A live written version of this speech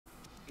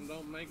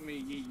Don't make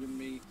me eat your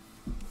meat.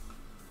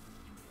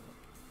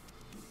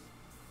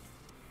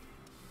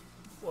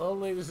 Well,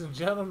 ladies and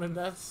gentlemen,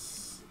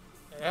 that's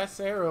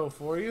Aero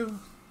for you.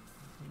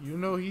 You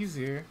know he's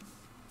here.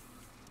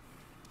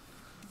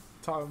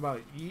 Talking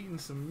about eating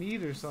some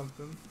meat or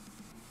something.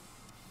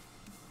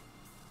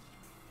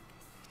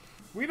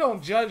 We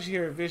don't judge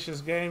here at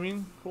Vicious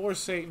Gaming or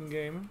Satan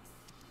Gaming.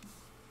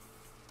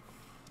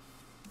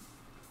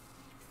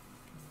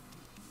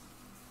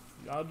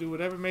 Y'all do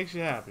whatever makes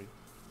you happy.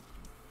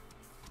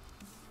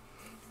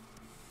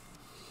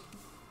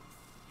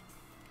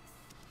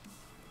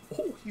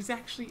 Oh, he's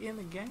actually in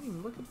the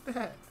game. Look at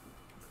that.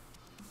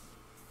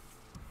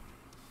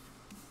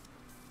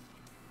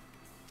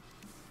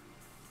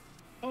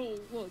 Oh,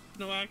 look.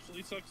 No,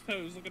 actually, sucks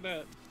toes. Look at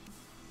that.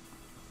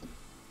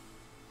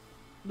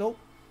 Nope.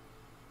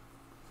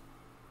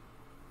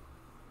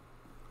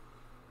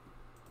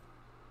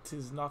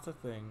 'Tis not a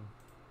thing.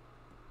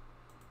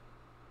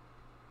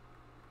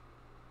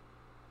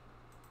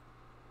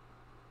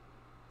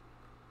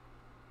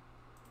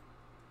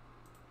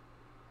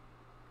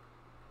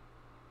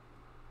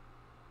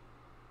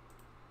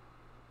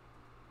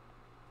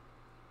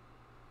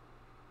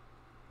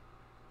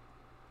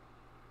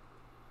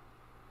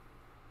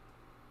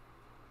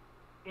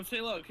 Well,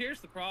 see, look,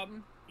 here's the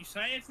problem. You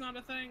say it's not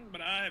a thing,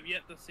 but I have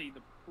yet to see the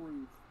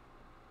proof.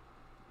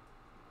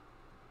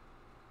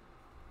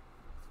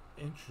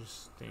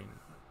 Interesting.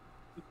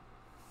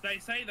 They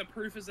say the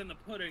proof is in the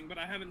pudding, but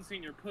I haven't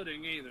seen your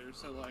pudding either,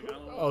 so, like, I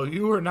don't know. Oh,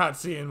 you were not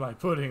seeing my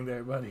pudding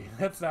there, buddy.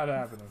 That's not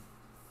happening.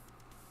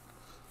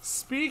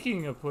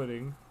 Speaking of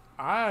pudding,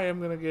 I am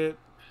going to get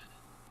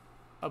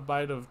a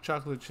bite of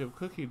chocolate chip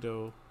cookie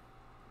dough.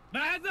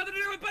 That has nothing to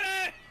do with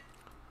pudding!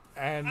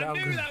 And I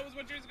knew that was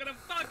what you was gonna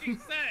fucking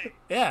say!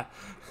 Yeah.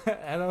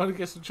 And I'm going to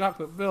get some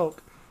chocolate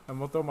milk. I'm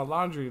going to throw my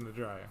laundry in the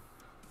dryer.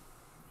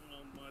 Oh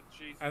my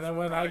Jesus And then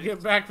when Christ. I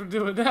get back from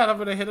doing that, I'm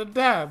going to hit a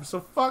dab. So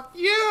fuck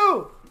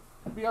you!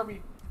 BRB.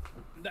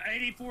 The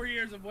 84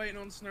 years of waiting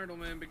on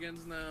Snurdleman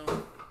begins now.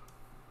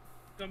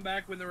 Come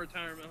back when the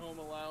retirement home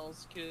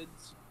allows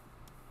kids.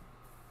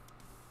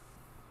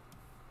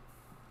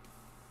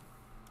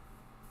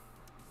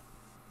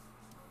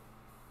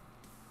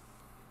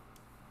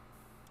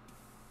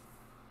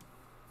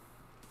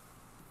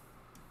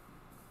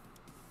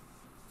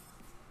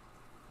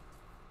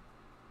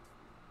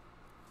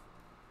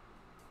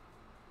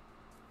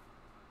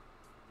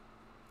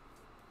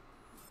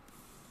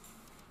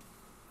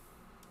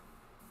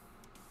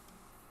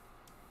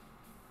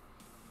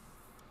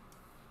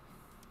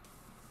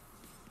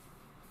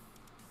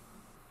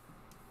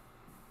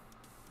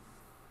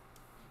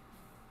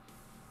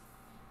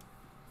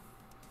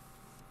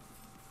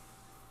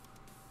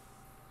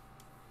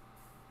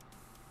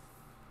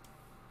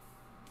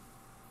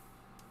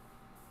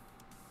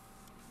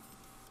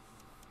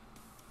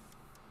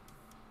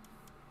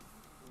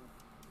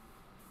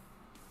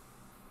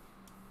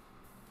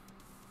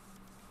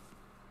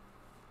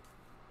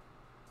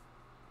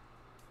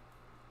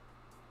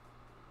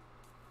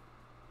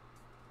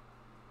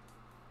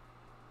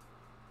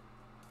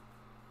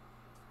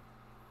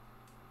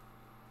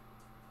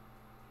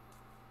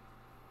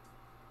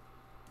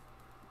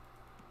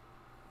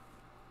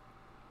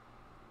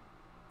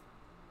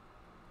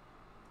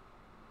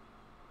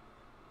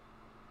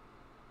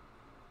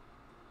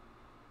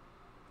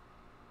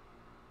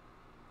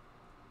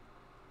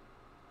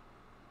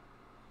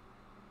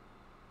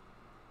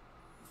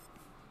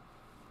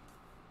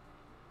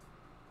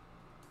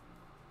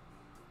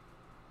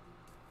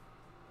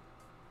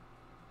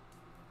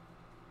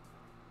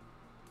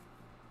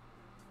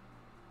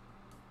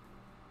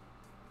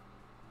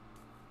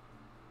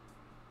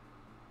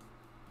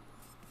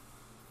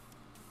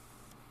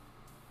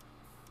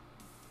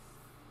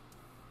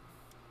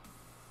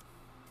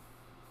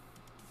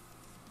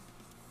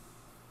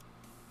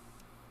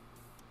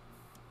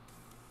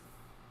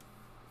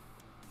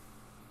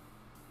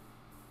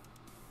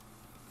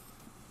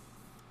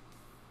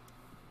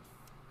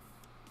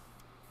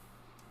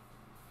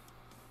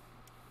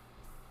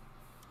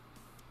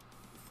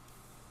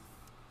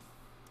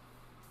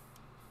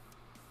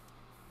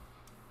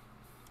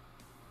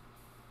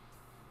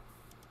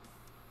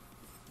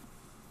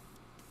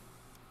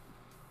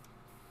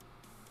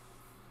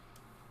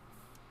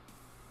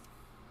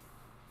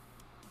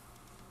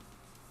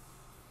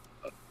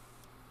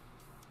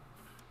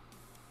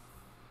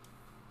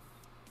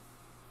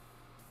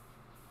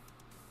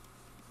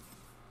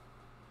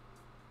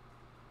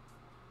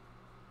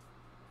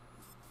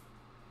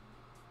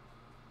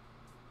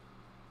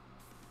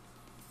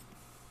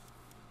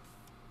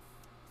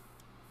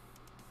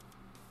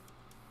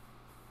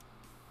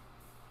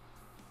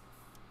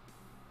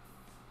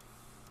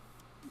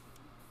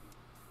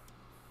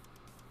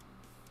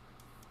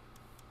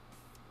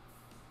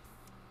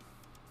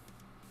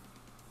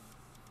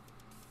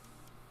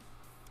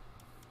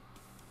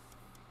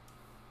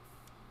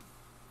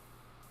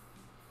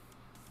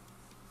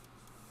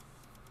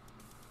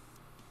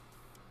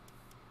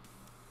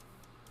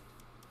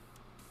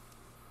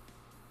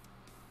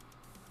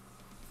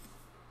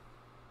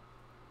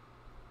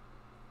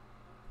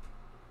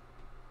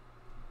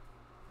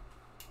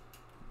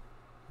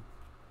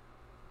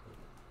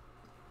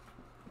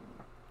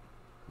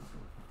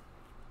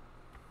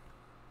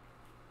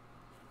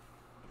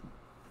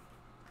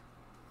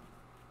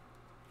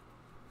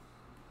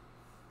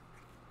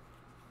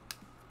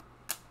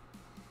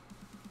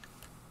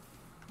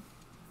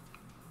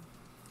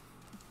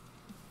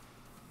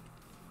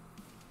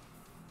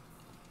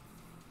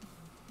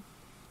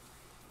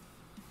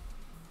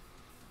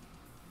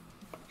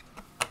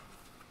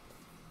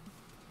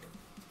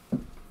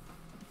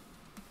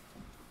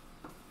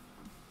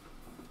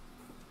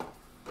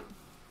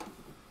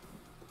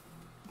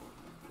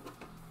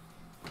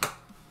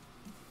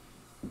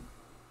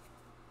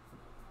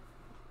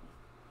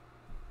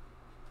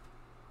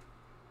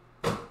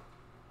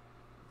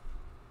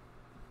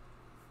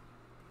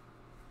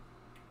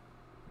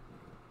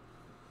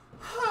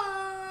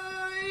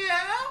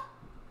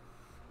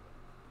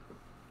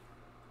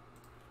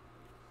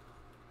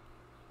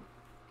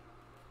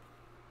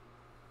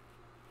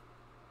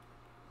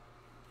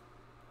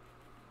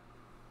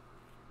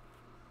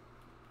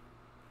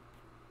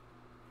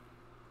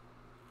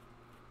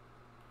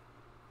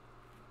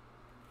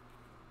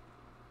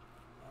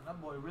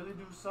 boy really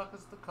do suck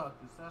as the cuckus.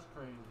 That's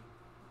crazy.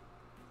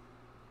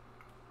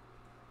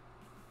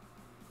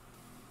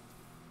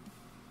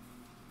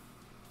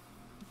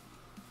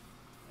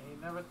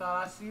 Ain't never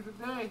thought I'd see the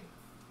day.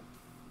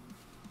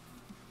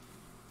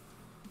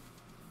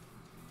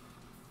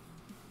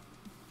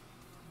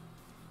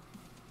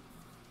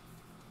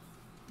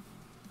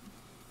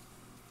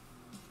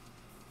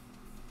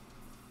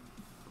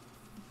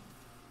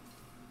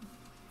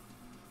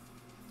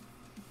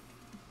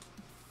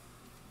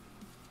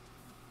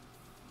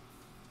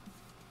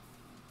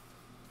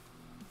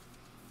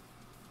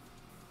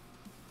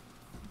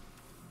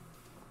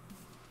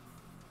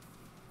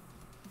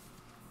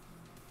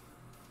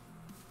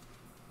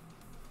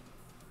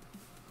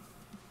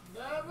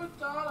 Never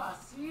thought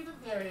I'd see the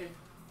day.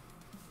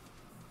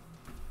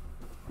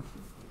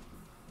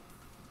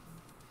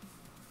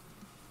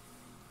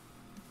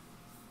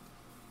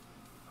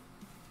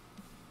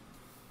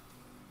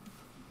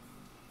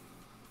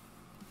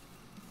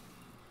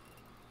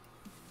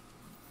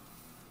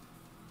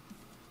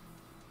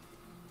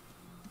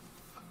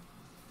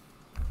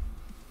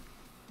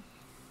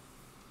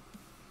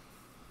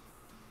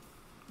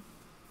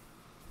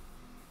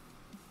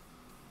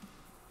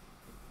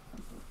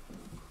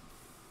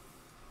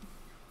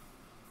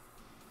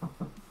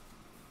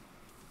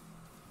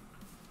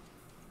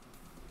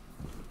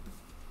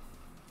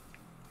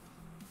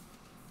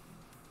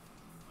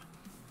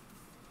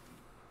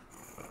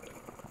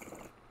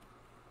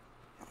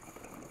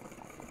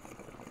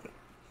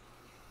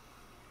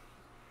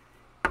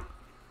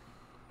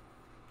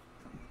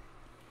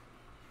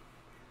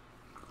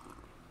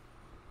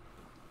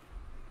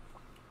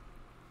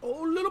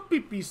 Oh, little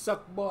pee-pee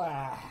suck boy.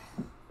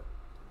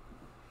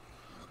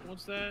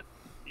 What's that?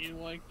 You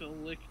like to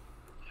lick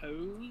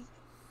toes?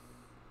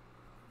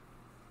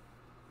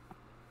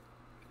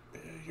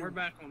 We're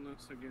back on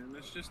this again.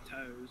 It's just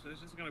toes.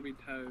 It's just gonna be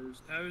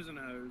toes. Toes and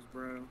hose,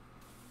 bro.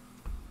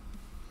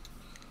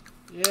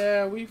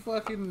 Yeah, we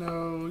fucking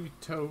know, you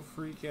toe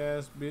freak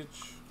ass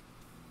bitch.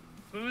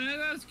 Put me in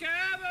the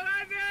scab and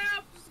I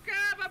got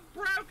scab, I'm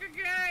broke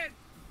again!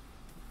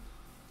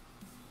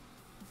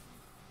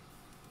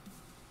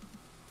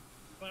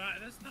 But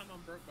this time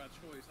I'm broke by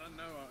choice. I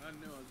knew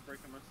I was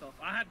breaking myself.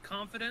 I had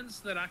confidence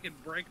that I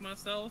could break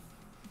myself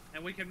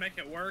and we could make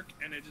it work,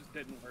 and it just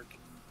didn't work.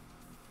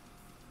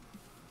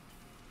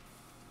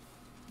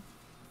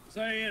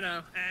 So, you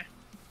know,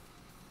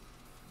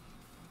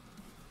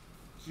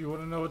 Do you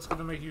want to know what's going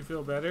to make you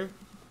feel better?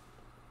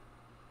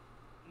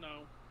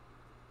 No.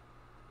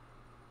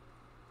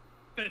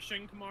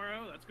 Fishing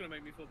tomorrow, that's going to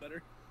make me feel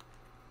better.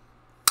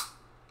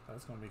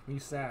 That's going to make me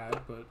sad,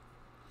 but...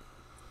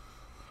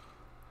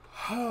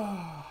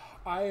 I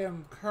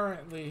am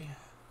currently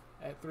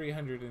at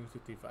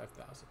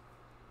 355,000.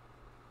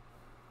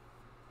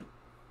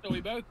 So we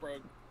both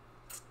broke.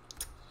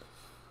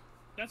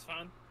 That's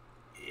fine.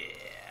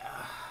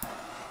 Yeah.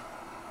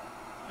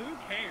 Who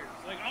cares?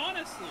 Like,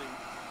 honestly,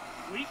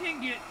 we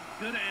can get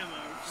good ammo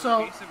for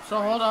So decent price.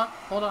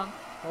 hold on.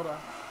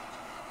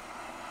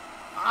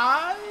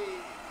 I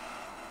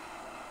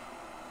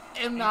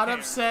am not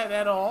upset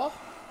at all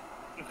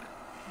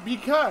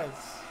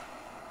because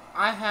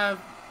I have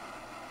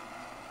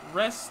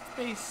Rest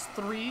Space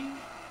 3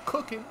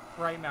 cooking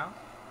right now.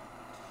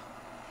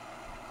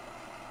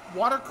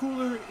 Water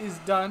cooler is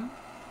done.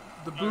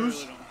 The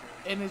boost, really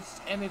don't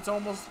care. and it's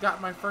almost got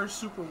my first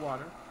super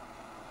water.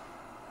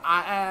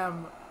 I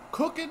am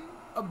cooking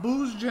a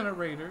booze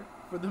generator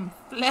for them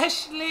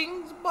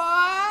fleshlings,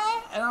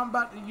 boy, and I'm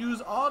about to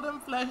use all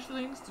them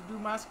fleshlings to do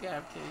my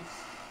scab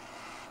case.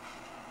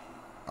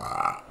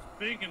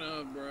 Speaking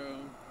of, bro,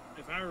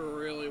 if I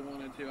really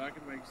wanted to, I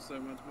could make so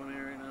much money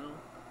right now.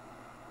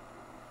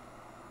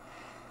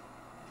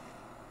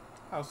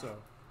 How so?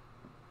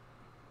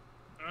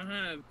 I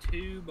have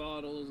 2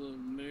 bottles of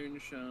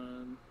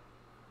moonshine.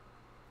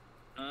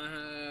 I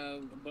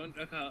have a bunch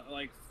of,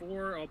 like,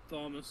 4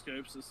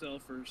 ophthalmoscopes that sell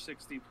for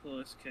 60+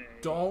 K.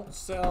 Don't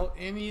sell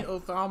any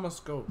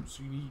ophthalmoscopes.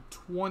 You need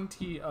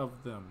 20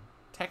 of them.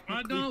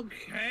 Technically, I don't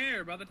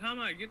care. By the time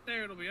I get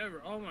there, it'll be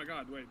over. Oh my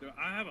god, wait. Do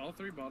I have all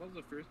 3 bottles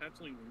of Fierce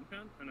Hatchling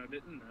moonshine? And I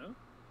didn't know?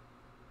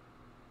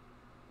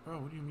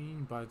 Bro, what do you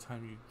mean by the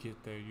time you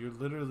get there? You're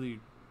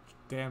literally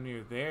damn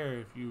near there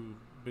if you've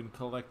been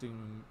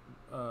collecting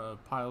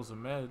piles of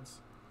meds.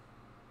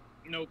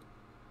 Nope.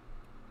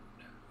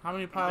 How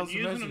many piles of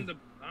meds? Using them to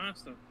buy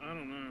stuff. I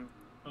don't know.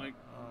 Like,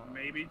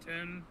 maybe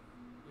 10?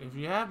 If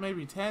you have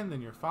maybe 10,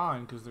 then you're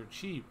fine because they're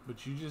cheap.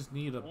 But you just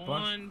need a bunch.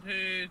 1,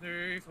 2,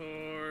 3,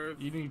 4.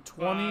 You need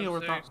 20 5, or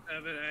 6,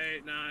 7,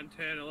 8, 9,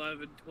 10,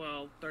 11,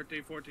 12,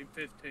 13, 14,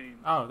 15.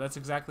 Oh, that's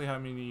exactly how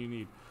many you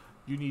need.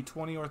 You need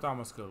 20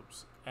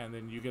 orthomoscopes, and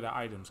then you get an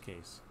items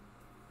case.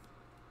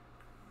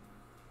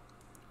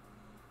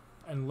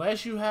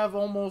 Unless you have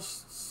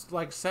almost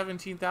like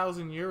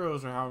 17,000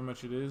 euros or however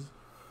much it is.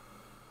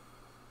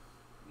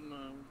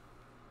 No.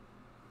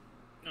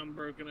 I'm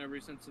broken every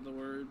sense of the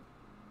word.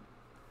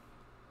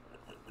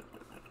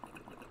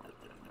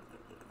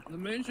 The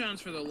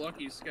moonshine's for the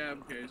lucky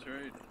scab case,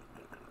 right?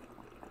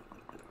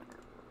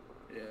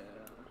 Yeah.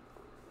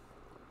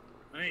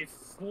 I need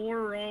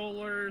 4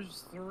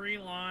 rollers, 3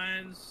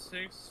 lines,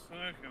 6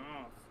 fucking.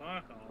 Oh,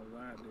 fuck all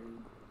that,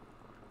 dude.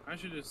 I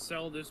should just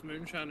sell this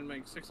moonshine and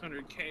make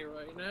 600K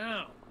right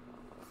now.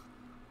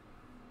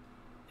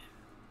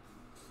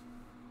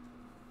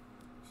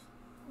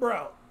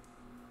 Bro.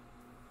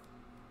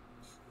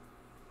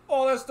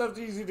 All that stuff's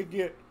easy to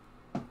get.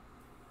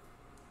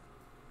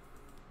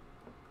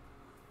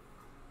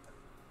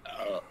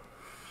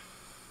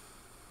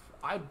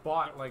 I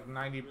bought like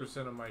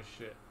 90% of my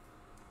shit.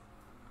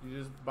 You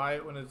just buy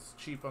it when it's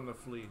cheap on the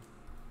flea.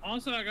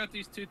 Also, I got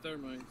these 2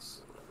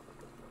 thermites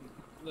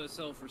that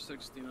sell for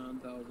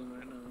 69,000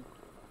 right now.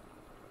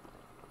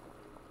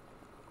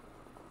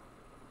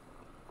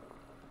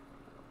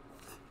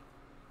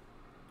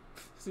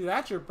 See,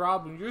 that's your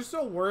problem. You're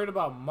so worried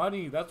about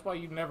money. That's why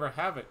you never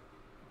have it.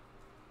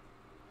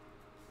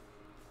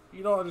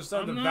 You don't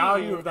understand the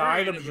value of the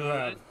items you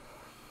have.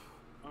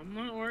 I'm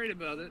not worried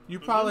about it. You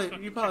probably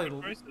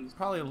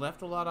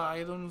left a lot of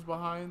items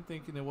behind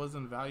thinking it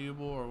wasn't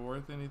valuable or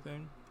worth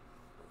anything.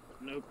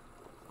 Nope.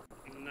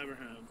 Never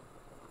have.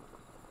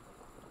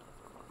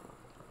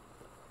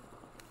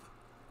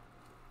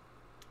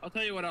 I'll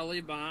tell you what I'll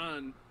leave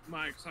behind.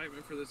 My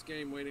excitement for this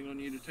game waiting on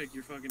you to take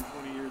your fucking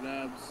 20-year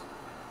dabs.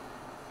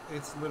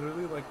 It's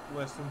literally like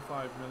less than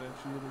 5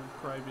 minutes, you little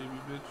crybaby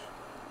bitch.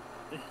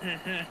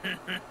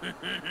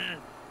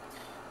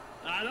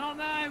 I don't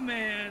know,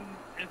 man.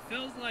 It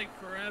feels like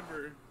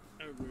forever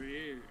over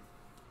here.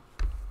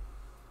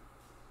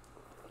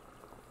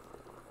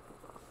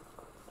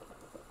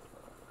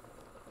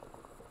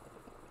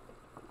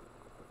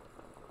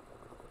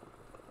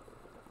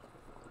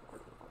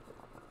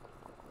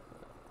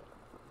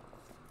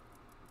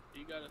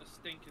 You got a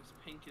stinkus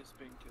pinkus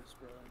binkus,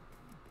 bro.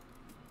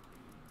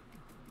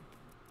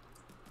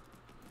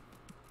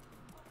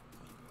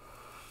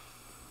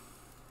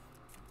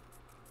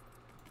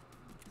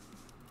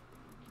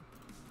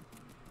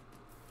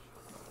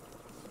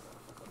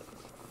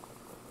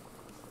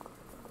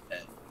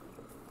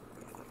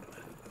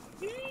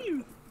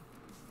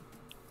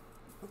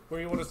 Where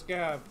you want to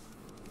scab?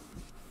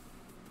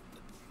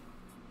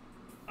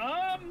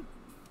 I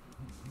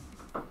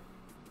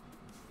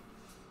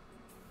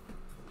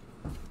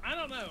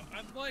don't know.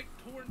 I'm like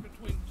torn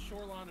between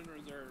Shoreline and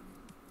Reserve.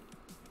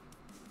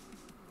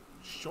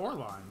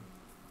 Shoreline?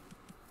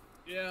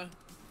 Yeah.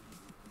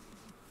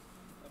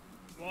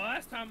 Well,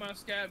 last time I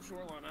scabbed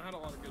Shoreline, I had a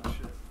lot of good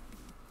shit.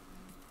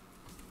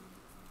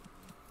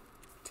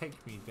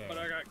 Take me there. But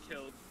I got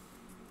killed.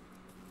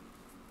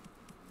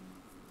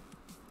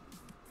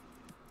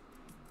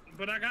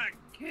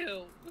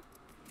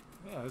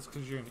 Yeah, that's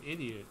because you're an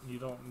idiot. You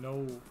don't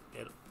know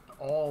at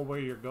all where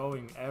you're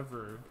going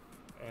ever.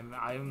 And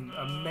I'm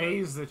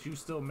amazed that you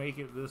still make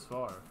it this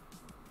far.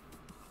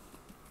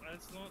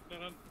 That's not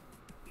that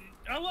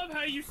I love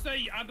how you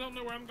say, I don't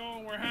know where I'm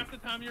going, where half the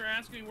time you're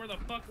asking where the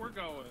fuck we're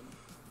going.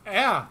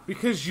 Yeah,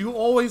 because you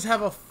always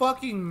have a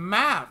fucking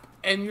map.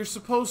 And you're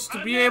supposed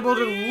to be able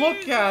to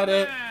look at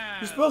it.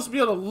 You're supposed to be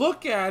able to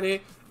look at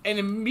it and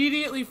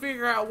immediately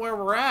figure out where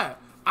we're at.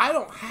 I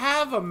don't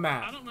have a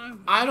map. I don't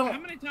know. How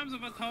many times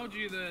have I told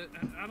you that?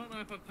 I don't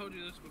know if I've told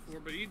you this before,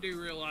 but you do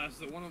realize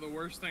that one of the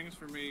worst things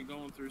for me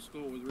going through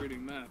school was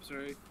reading maps,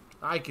 right?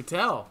 I could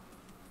tell.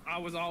 I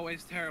was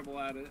always terrible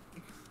at it.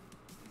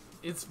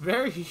 It's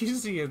very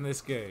easy in this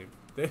game.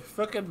 The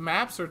fucking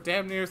maps are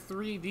damn near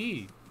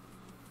 3D.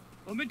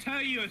 Let me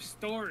tell you a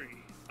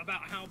story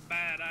about how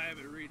bad I am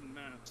at reading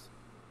maps.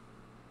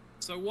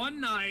 So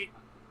one night,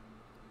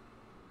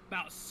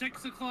 about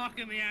 6 o'clock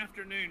in the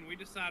afternoon, we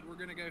decide we're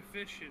gonna go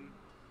fishing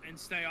and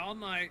stay all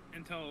night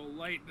until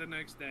late the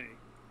next day.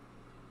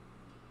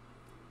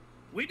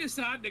 We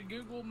decide to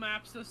Google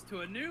Maps us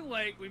to a new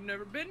lake we've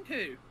never been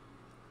to.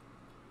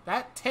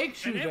 That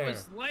takes you there. there. And it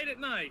was late at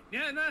night.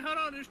 Yeah, no, hold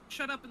on, just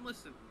shut up and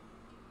listen.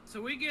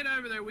 So we get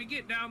over there, we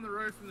get down the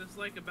road from this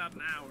lake about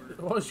an hour.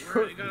 Well,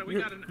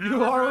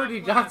 you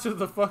already got to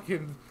the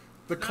fucking...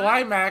 The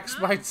climax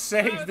might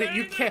say that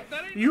you can't.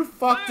 You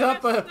fucked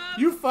up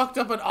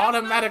an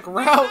automatic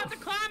route. That's not the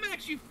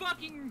climax, you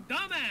fucking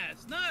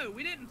dumbass. No,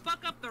 we didn't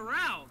fuck up the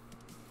route.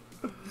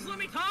 Just let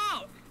me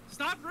talk.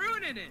 Stop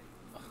ruining it.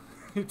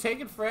 You're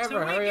taking forever. So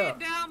Hurry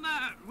up.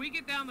 We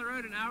get down the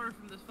road an hour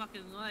from this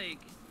fucking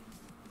lake,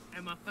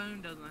 and my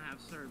phone doesn't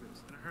have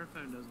service, and her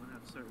phone doesn't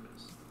have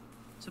service.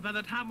 So by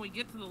the time we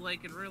get to the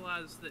lake and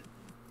realize that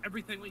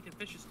everything we can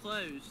fish is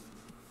closed,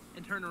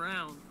 and turn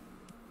around,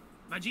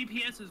 my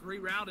GPS is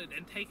rerouted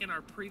and taken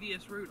our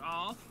previous route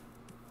off,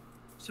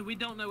 so we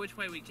don't know which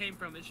way we came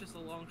from. It's just a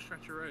long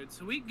stretch of road.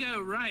 So we go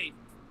right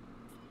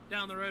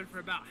down the road for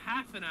about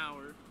half an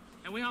hour,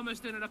 and we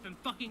almost ended up in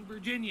fucking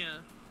Virginia.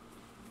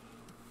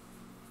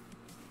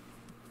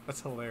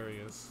 That's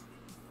hilarious.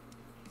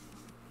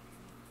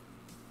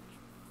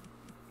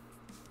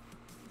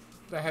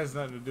 That has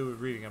nothing to do with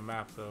reading a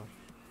map, though.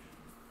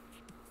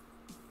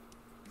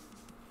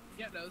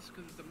 Yeah, it does,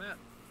 because it's a map.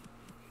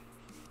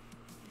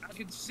 I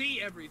could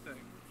see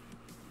everything.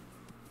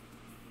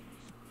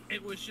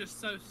 It was just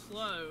so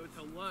slow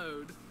to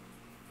load.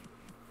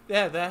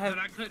 Yeah, That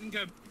I couldn't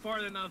go far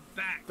enough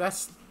back.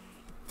 That's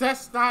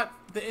not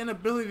the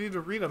inability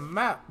to read a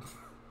map.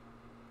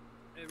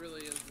 It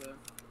really is, though.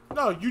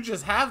 No, you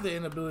just have the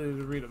inability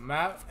to read a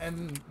map,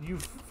 and you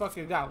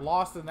fucking got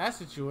lost in that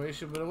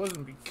situation, but it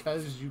wasn't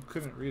because you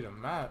couldn't read a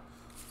map.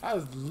 That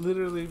was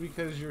literally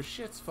because your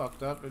shit's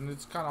fucked up, and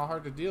it's kind of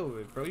hard to deal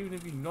with, bro. Even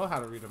if you know how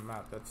to read a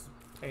map, that's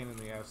a pain in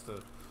the ass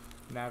to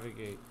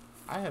navigate.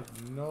 I have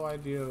no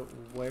idea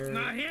where...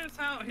 Now, here's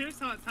how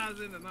it ties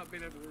into not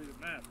being able to read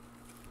a map.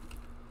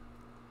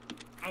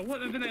 I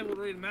wouldn't have been able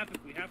to read a map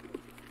if we have to.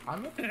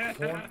 I'm at the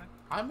corner.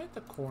 I'm at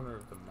the corner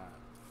of the map.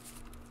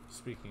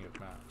 Speaking of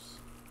maps.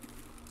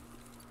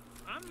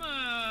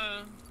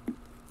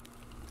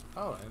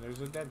 Oh, and there's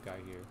a dead guy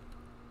here.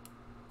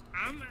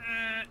 I'm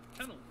at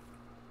tunnel.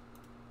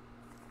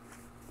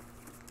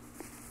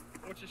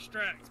 What's your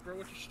strats, bro?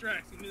 What's your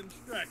strats? Give me them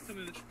strats. Tell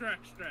me the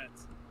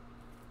strats.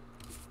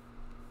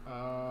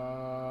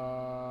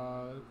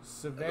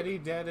 Saveti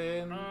Dead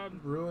End,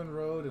 Ruin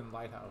Road, and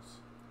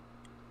Lighthouse.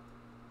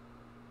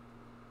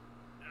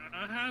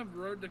 I have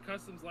Road to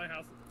Customs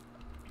Lighthouse,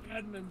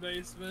 admin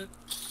basement.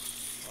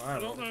 Right, I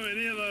don't know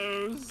any of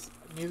those.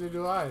 Neither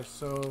do I.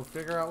 So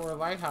figure out where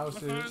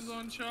Lighthouse is. My phone's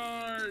on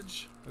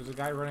charge. There's a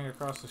guy running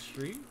across the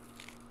street.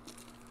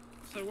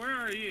 So where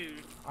are you?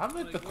 I'm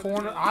at the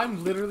corner.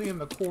 I'm literally in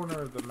the corner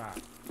of the map.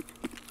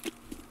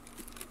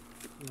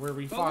 Where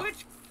we fought.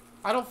 Which?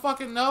 I don't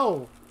fucking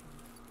know.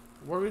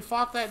 Where we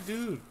fought that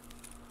dude.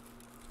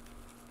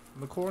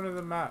 In the corner of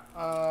the map.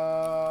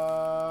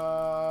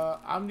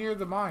 I'm near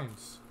the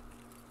mines.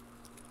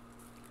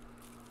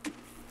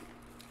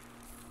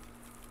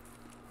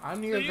 I'm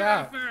near so that. You're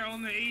up there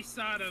on the east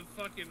side of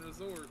fucking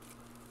Resort.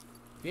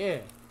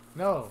 Yeah.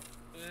 No.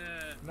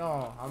 Yeah.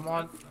 No.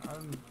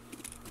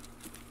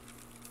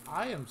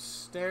 I am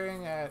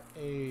staring at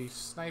a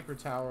sniper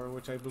tower,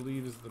 which I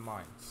believe is the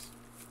mines.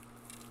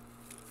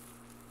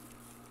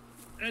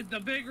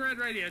 The big red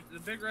radio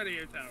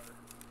tower.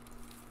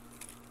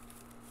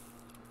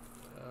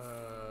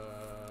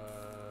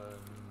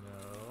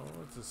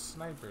 No, it's a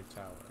sniper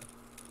tower.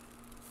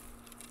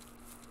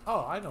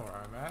 Oh, I know where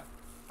I'm at.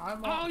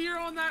 Oh, you're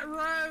on that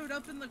road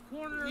up in the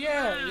corner of the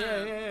Yeah.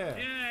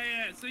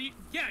 Yeah. So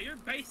you're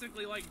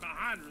basically like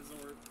behind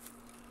Resort.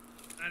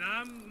 And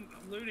I'm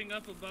looting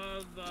up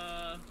above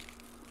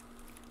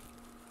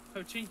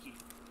Pochinki.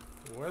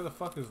 Where the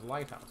fuck is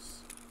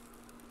Lighthouse?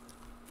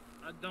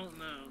 I don't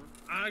know.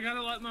 I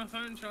gotta let my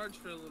phone charge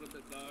for a little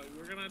bit, dog.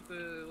 We're gonna have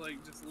to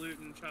like just loot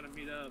and try to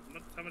meet up.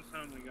 How much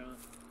time we got?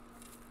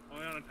 Are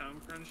we on a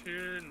time crunch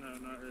here? No,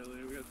 not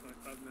really. We got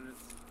 25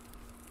 minutes.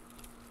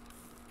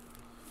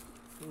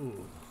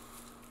 Ooh.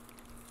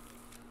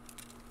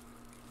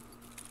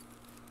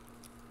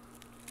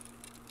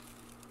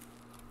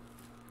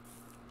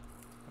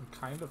 I'm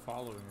kind of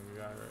following a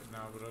guy right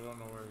now, but I don't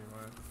know where he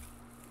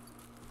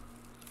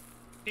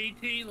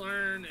went. PT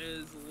learn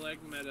is leg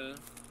meta,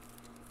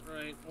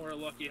 right? Or a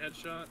lucky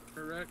headshot,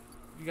 correct?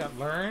 You got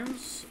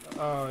learns?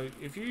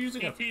 If you're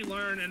using PT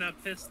learn and a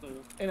pistol.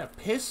 And a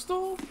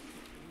pistol?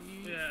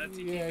 Yeah, a TT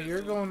yeah, pistol.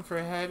 You're going for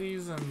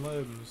headies and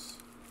limbs.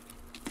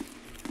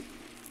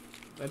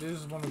 That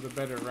is one of the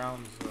better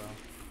rounds, though.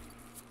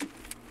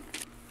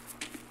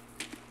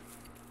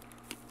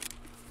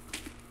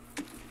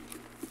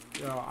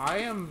 Yo, I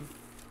am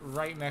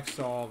right next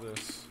to all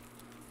this.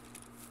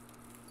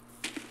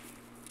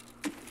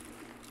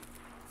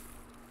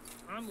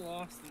 I'm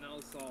lost in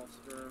El Sauce,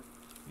 bro.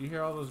 You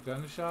hear all those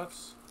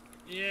gunshots?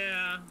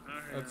 Yeah,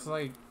 I heard. It's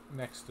like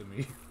next to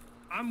me.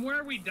 I'm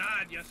where we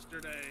died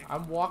yesterday.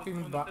 I'm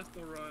walking by.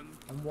 Pistol run.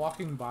 I'm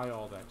walking by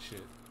all that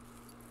shit.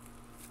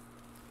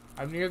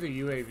 I'm near the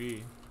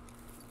UAV.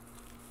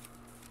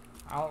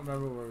 I don't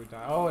remember where we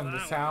died. Oh, in the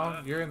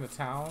town? You're in the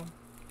town?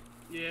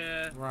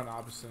 Yeah. We're on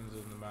opposite ends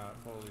of the map.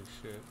 Holy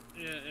shit.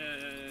 Yeah.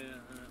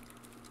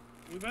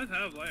 We both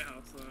have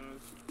Lighthouse, though.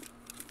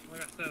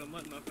 Like I said, I'm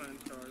letting my phone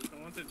charge. So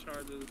once it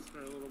charges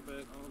for a little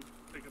bit, I'll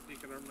take a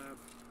peek at our map.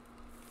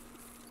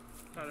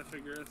 Try to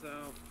figure this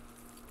out.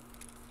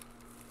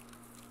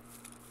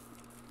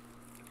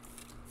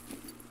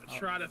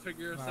 Try to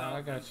figure this out.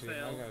 I got you.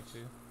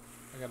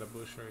 I got a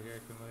bush right here I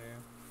can lay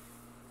in.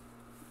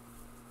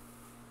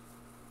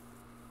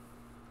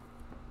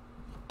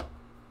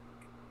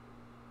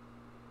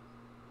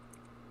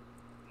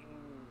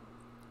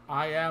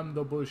 I am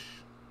the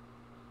bush.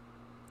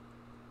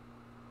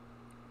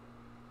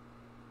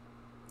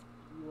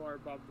 You are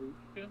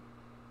Babushka?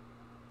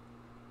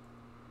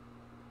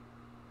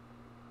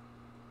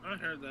 I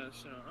heard that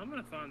shit. I'm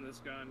gonna find this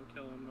guy and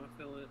kill him. I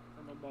feel it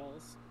from my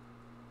balls.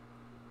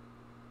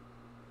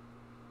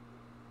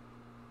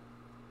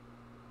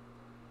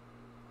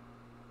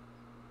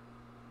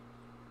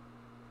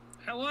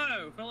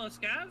 Hello, fellow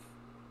scav?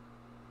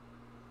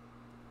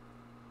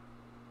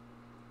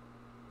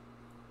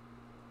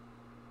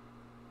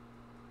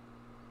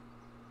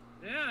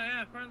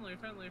 Yeah, friendly,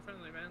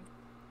 man.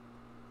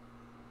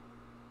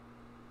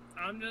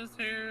 I'm just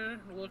here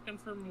looking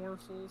for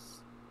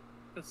morsels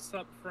to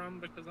sup from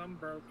because I'm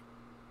broke.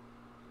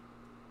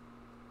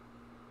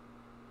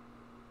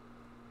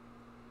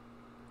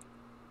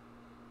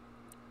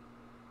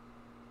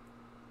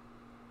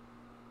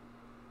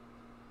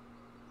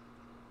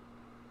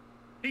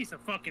 Piece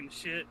of fucking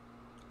shit.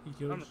 He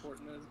killed. I'm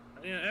reporting this.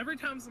 Yeah, every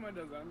time somebody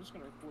does that, I'm just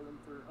gonna report them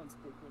for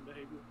unsportsmanlike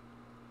behavior.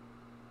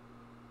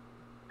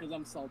 Because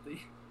I'm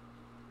salty.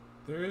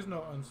 There is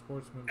no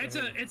unsportsman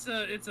behavior. It's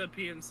a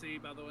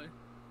PNC, by the way.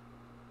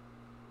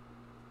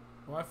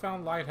 Well, I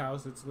found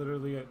Lighthouse. It's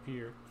literally at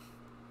pier.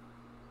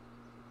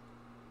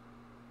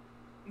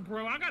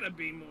 Bro, I gotta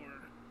be more.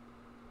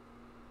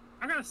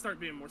 I gotta start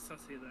being more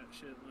sussy of that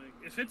shit. Like,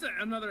 if it's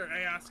another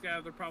AI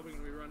scav, they're probably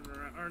gonna be running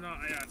around. Or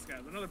not AI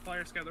scav, another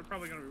player scav, they're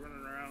probably gonna be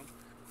running around.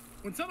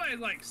 When somebody's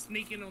like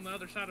sneaking on the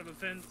other side of a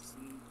fence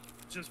and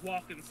just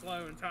walking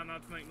slow and trying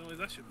not to make noise,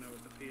 I should know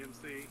it's a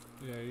PMC.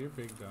 Yeah, you're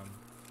big dumb.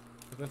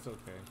 But that's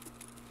okay.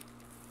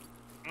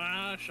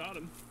 I shot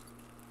him.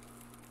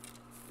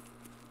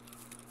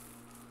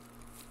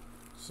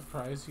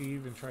 Surprised he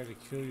even tried to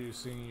kill you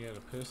seeing you had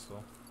a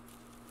pistol.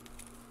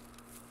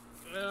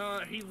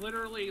 He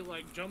literally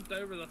like jumped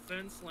over the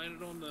fence,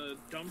 landed on the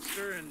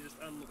dumpster, and just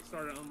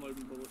started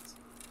unloading bullets.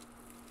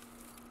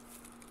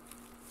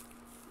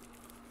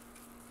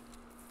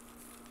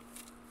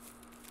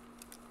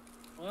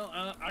 Well,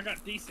 I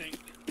got desynced,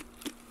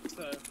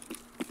 so.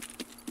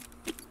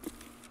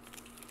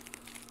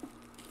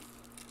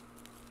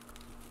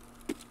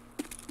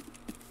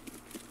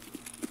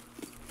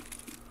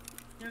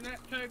 And that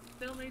code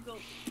still needs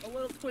a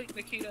little tweak,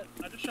 Nikita.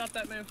 I just shot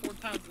that man 4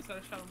 times instead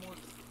of shot him once.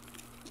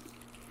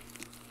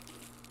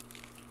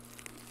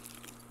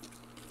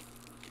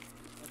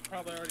 I'm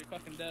probably already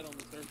fucking dead on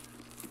the server.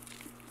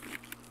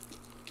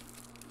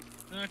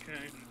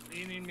 Okay,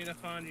 you need me to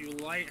find you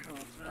Lighthouse.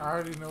 Huh? I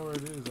already know where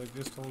it is. I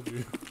just told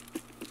you.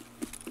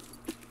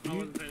 I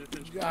wasn't paying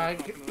attention. I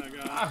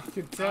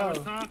could tell. I was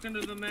talking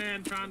to the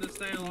man trying to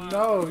stay alive.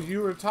 No,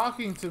 you were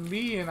talking to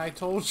me, and I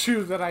told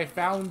you that I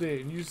found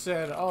it, and you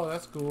said, "Oh,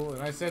 that's cool,"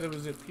 and I said it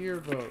was a pier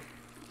boat,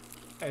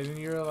 and then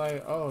you were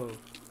like, "Oh,"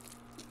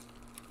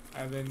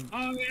 and then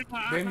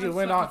then you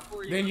went on.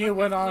 Then you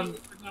went on.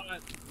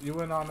 You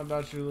went on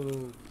about your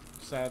little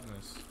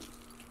sadness.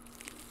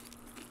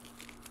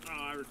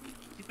 Oh,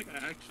 you think I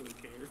actually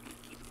care?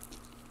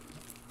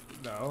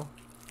 No,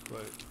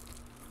 but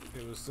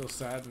it was still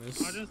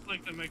sadness. I just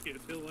like to make it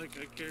feel like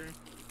I care.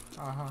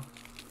 Uh-huh.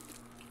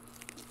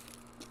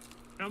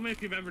 Tell me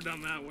if you've ever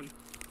done that one.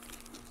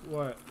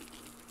 What?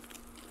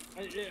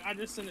 I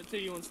just sent it to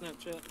you on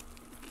Snapchat.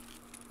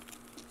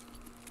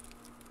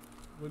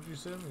 What'd you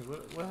send me?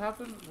 What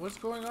happened? What's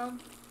going on?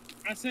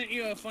 I sent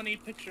you a funny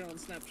picture on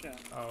Snapchat.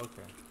 Oh,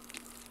 okay.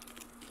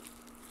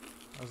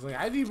 I was like,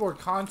 I need more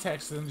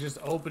context than just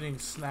opening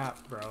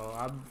Snap,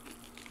 bro.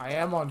 I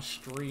am on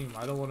stream.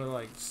 I don't want to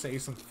like say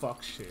some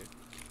fuck shit.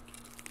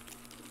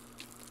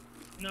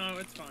 No,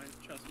 it's fine.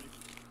 Trust me.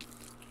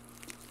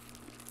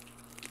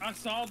 I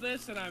saw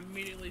this and I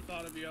immediately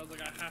thought of you. I was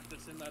like, I have to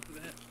send that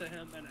to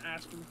him and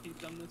ask him if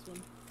he's done this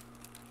one.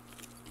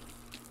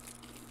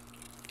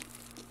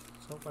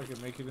 Let's hope I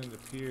can make it into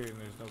pier and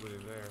there's nobody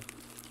there.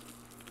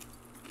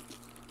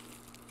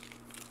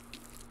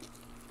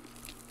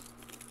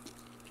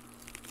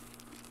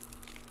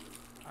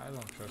 I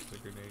don't trust the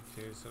grenade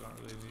case. I don't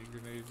really need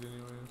grenades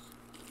anyways.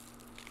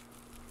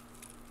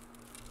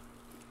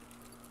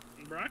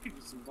 Bro, I could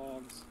use some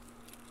bogs.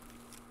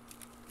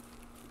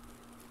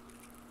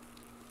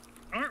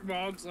 Aren't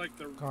bogs like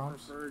the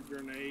preferred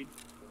grenade?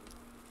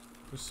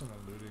 There's someone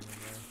looting in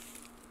there.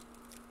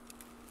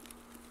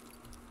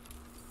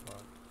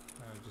 Fuck.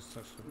 I just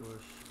touched the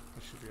bush. I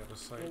should be out of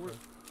sight.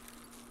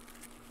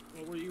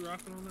 What were you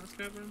rocking on that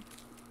scavenger?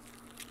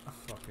 A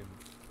fucking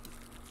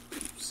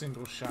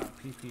single shot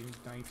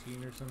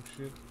PP-19 or some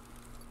shit.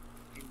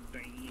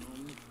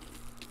 Damn.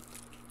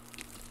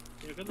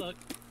 Yeah, good luck.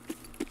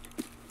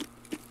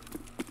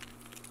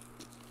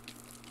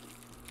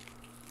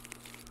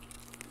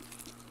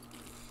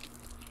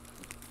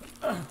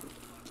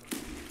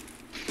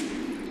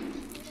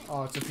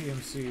 Oh, it's a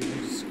PMC.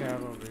 There's a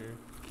scav over here.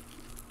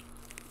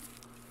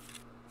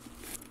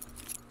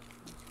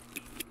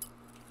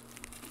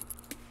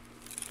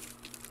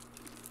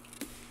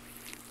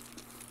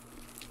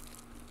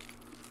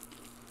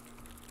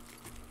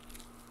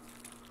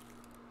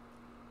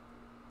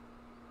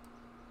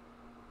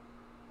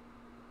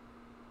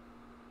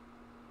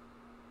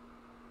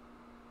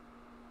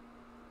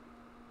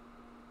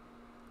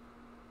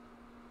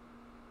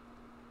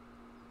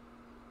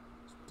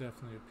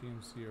 Definitely a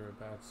PMC or a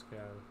bad scav.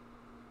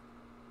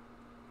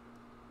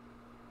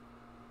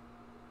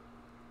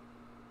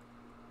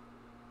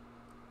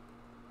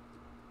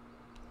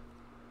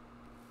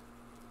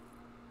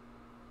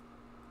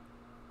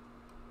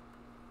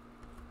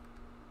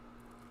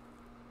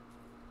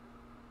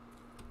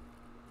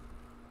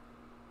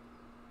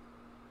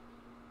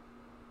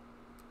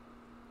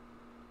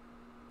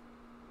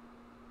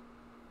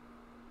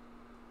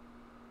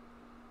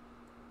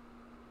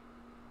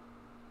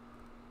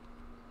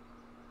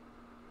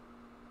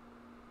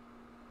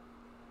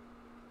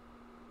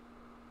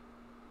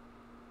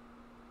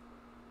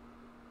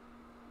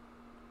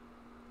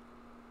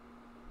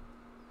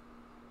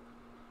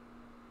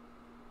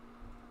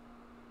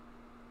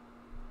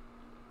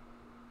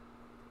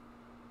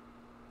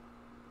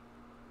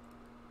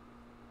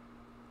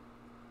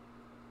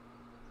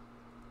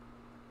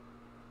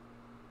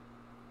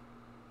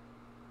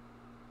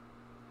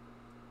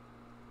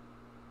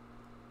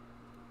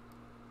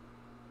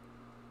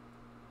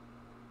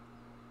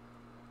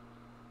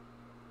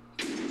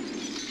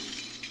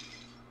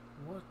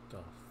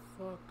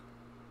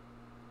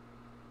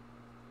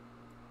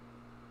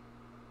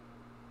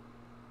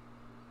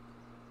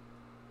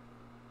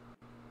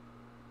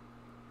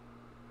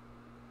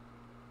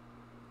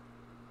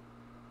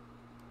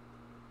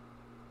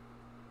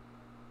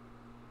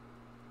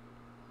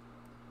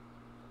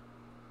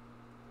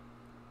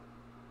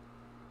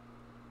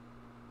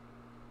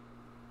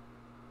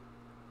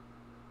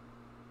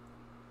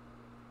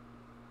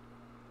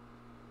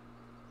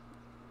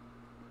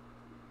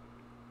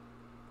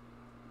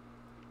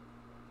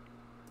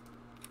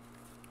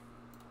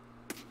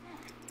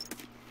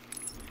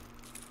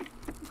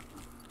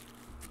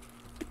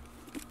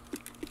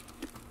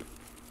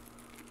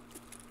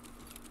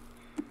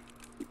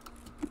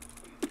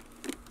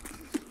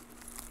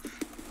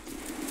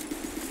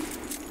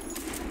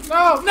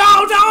 No,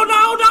 no, no,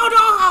 no, no,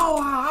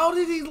 no! How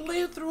did he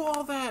live through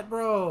all that,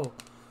 bro?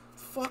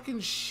 Fucking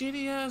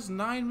shitty ass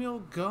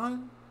 9mm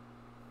gun.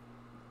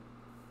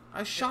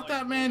 I shot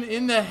that man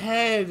in the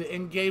head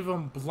and gave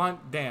him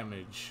blunt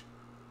damage.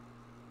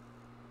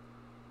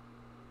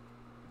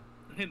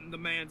 The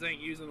man's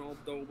ain't using all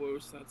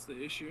Dobos, that's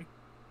the issue.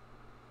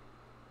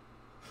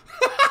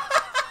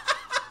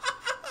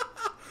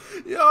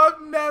 Yo,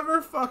 I've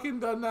never fucking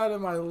done that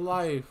in my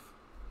life.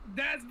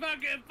 That's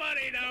fucking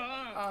funny, though,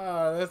 huh?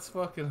 Ah, that's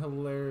fucking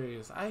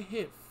hilarious. I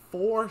hit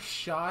 4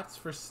 shots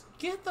for...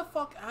 Get the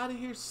fuck out of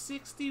here.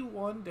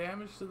 61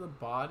 damage to the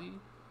body.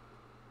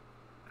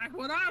 That's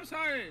what I'm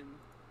saying.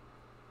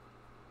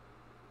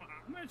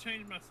 I'm gonna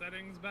change my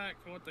settings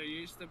back to what they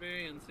used to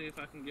be and see if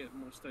I can get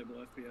more stable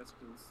FPS,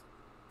 because...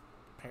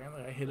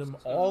 Apparently I hit him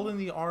all in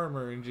the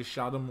armor and just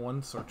shot him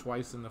once or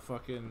twice in the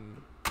fucking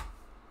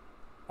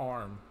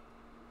arm.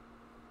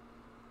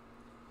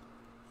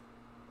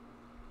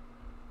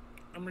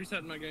 I'm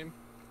resetting my game.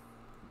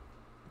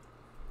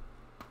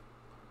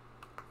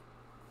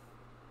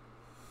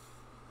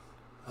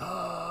 Am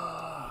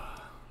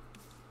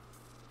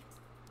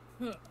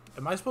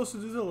I supposed to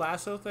do the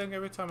lasso thing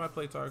every time I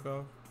play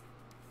Tarkov?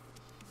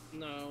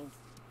 No,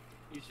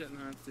 you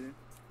shouldn't have to.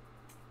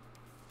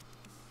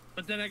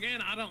 But then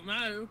again, I don't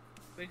know,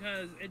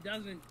 because it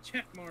doesn't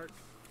checkmark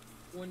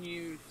when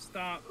you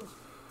stop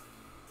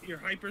your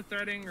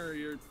hyper-threading or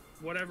your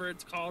whatever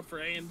it's called for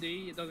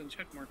AMD. It doesn't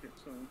checkmark it,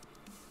 so...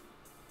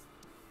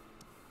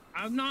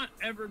 I've not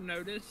ever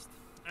noticed,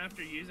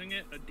 after using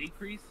it, a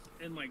decrease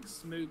in, like,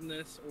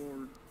 smoothness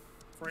or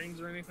frames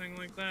or anything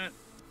like that.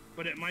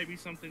 But it might be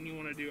something you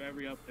want to do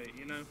every update,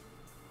 you know?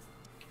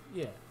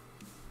 Yeah.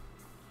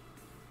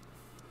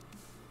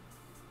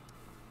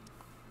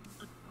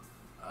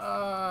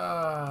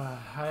 I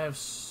have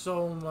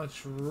so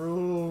much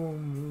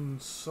room,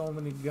 so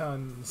many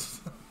guns.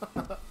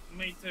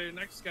 Me too.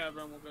 Next scav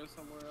run, we'll go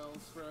somewhere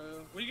else, bro.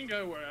 We can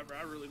go wherever.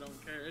 I really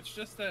don't care. It's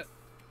just that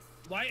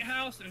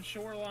Lighthouse and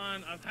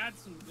Shoreline, I've had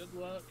some good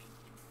luck.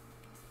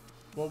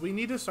 Well, we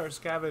need to start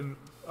scavenging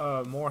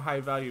more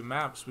high-value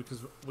maps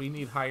because we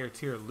need higher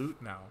tier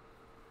loot now.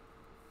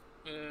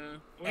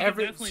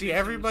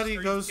 Everybody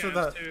goes to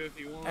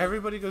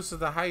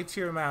the high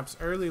tier maps,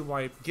 early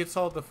wipe, gets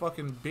all the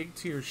fucking big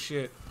tier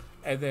shit,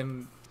 and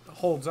then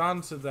holds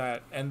on to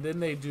that, and then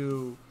they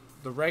do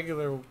the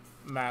regular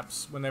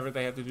maps whenever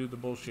they have to do the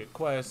bullshit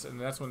quests, and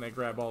that's when they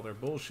grab all their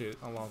bullshit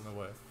along the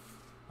way.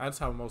 That's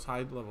how most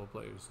high level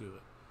players do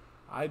it.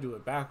 I do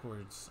it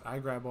backwards. I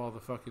grab all the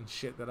fucking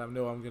shit that I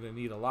know I'm gonna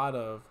need a lot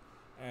of,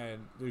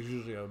 and there's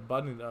usually an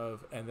abundance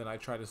of, and then I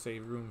try to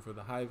save room for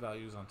the high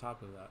values on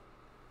top of that.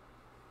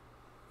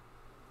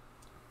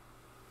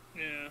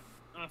 Yeah,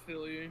 I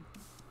feel you.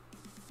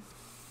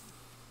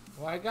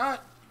 Well, I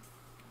got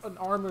an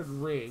armored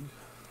rig.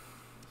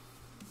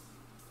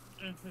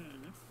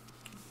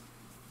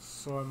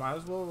 So I might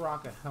as well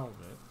rock a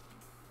helmet.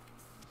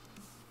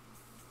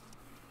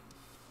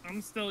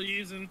 I'm still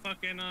using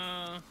fucking,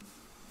 oh,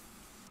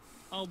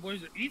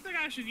 boys, do you think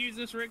I should use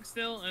this rig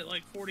still at,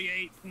 like,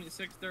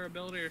 48.6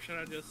 durability, or should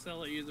I just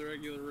sell it, use a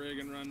regular rig,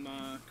 and run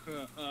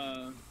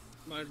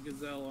my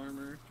Gazelle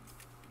armor?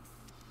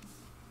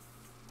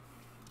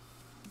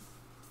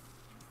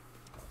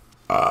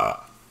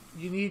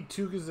 You need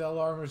 2 Gazelle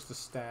armors to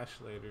stash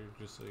later,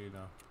 just so you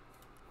know.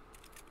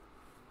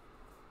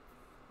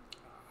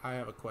 I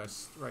have a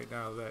quest right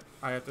now that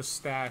I have to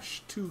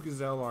stash 2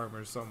 Gazelle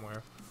armors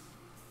somewhere.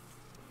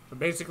 I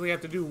basically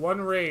have to do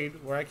one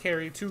raid where I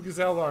carry 2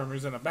 Gazelle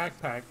armors in a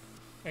backpack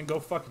and go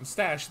fucking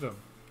stash them.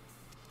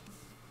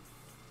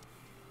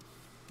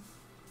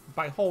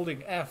 By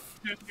holding F.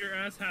 Your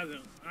ass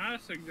hasn't. I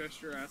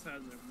suggest your ass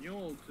has a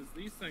mule, because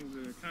these things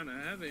are kind of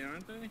heavy,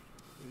 aren't they?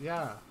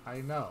 Yeah,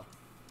 I know.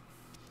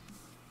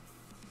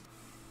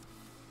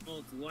 Well,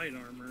 it's light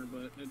armor,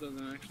 but it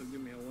doesn't actually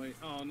give me a weight.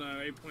 Oh no,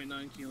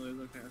 8.9 kilos.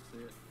 Okay, I see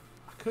it.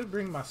 I could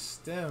bring my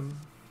stem.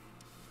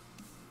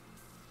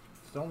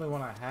 It's the only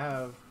one I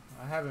have.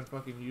 I haven't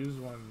fucking used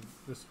one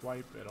this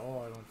wipe at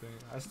all, I don't think.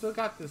 I still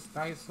got this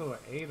nice little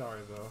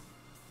 8R though.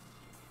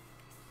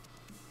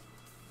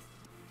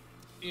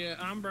 Yeah,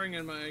 I'm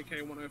bringing my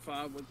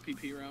AK-105 with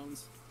PP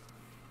rounds.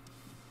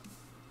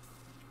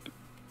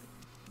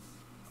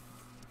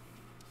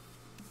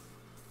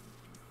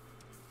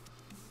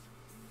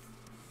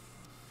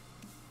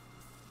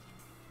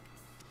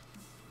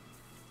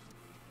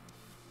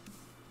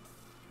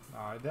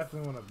 I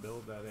definitely want to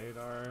build that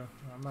 8R.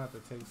 I'm gonna have to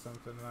take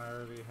something I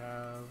already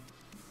have.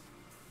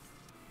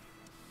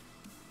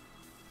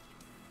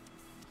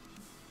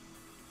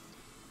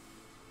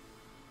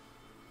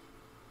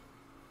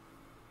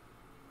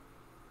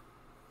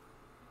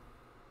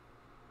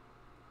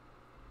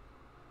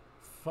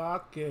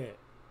 Fuck it.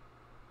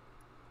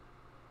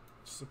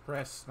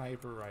 Suppress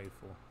sniper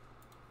rifle.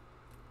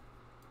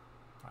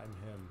 I'm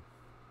him.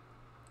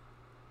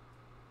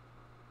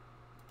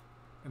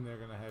 And they're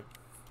gonna have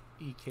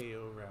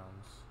EKO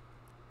rounds.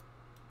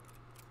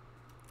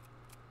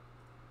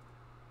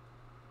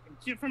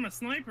 From a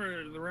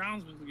sniper, the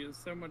rounds would get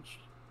so much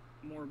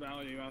more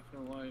value, I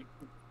feel like.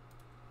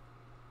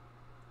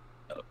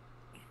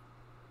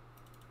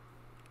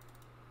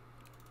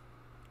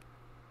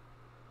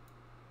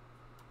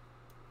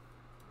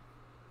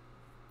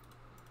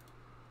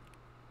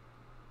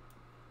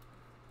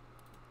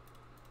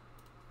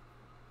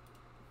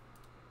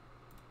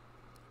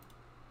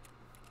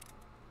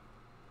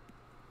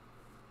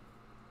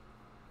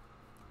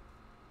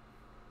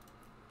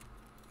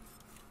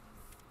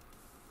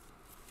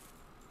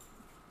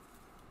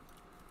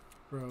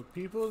 Bro,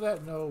 people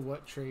that know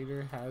what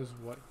trader has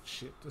what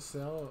shit to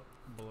sell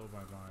blow my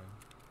mind.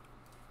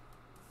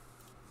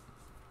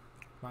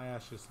 My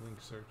ass just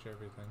link search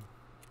everything.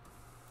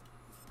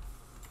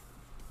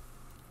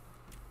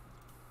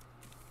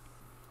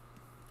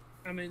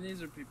 I mean,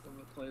 these are people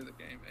that play the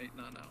game 8-9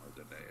 hours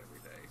a day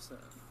every day, so.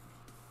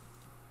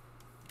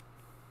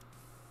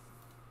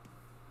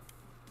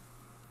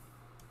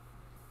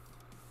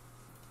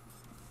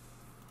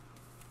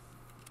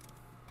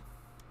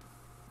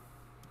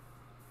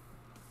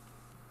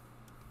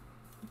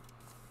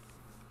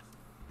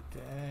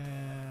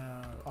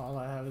 Damn. All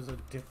I have is a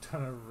dick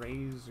ton of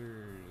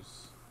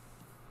razors.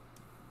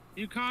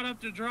 You caught up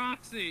to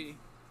Droxy.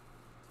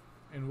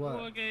 And what?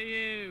 Look at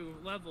you.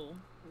 Level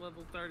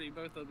 30,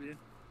 both of you.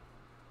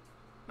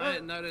 I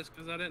didn't notice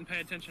because I didn't pay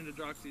attention to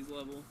Droxy's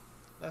level.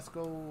 Let's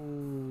go.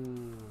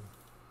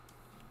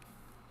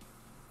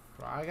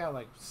 Bro, I got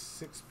like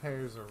 6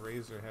 pairs of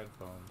Razer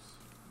headphones.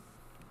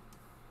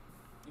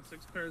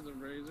 6 pairs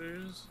of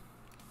razors.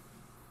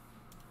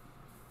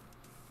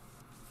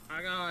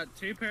 I got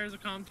 2 pairs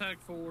of Contact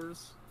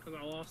 4s because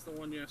I lost the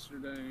one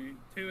yesterday.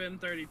 2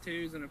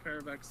 M32s and a pair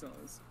of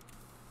XLs.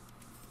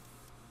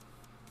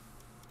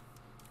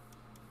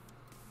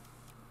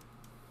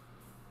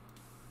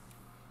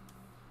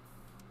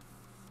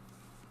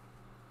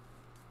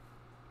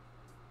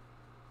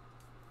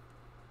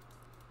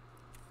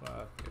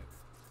 Fuck it.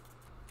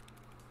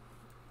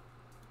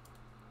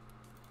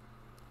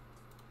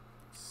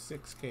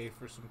 6K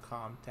for some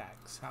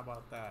contacts. How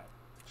about that?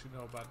 What you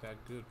know about that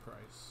good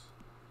price?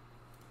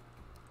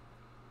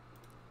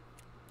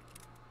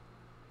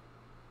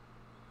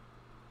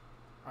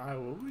 Alright,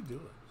 what are we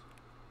doing?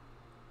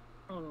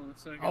 Hold on a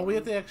second. Oh, we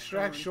have to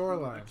extract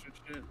shoreline.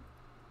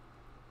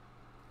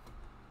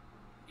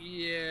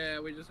 Yeah,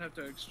 we just have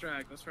to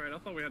extract. That's right. I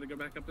thought we had to go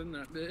back up in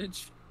that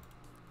bitch.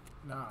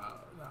 Nah,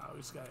 we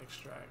just gotta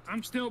extract.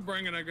 I'm still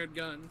bringing a good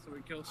gun, so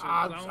we kill shit.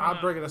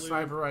 I'm bringing a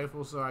sniper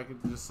rifle so I can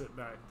just sit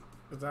back.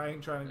 Because I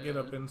ain't trying to get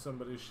up in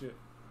somebody's shit.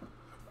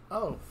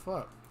 Oh,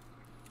 fuck.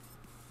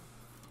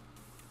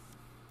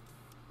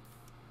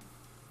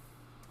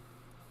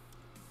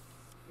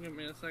 Give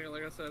me a second.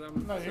 Like I said,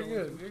 I'm... No, you're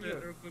good. You're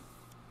good. Real quick.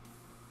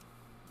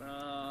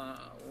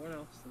 What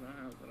else did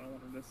I have that I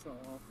wanted to sell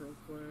off real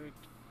quick?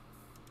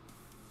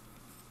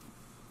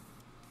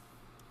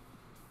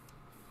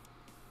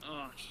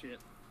 Oh, shit.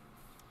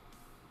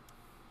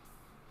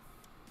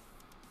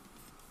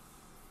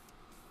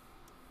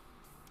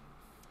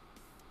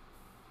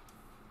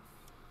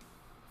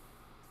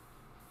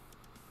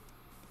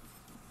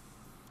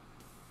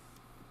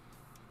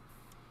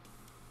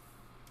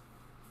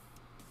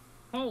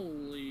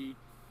 Holy...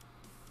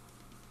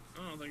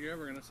 I don't think you're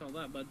ever gonna sell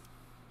that, bud.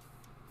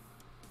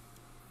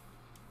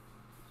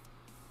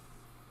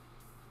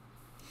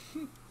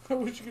 I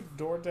wish you could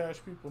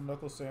DoorDash people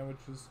knuckle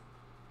sandwiches.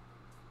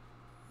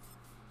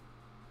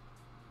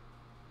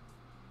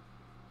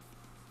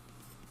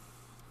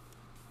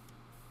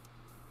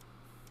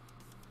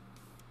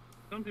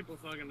 Some people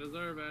fucking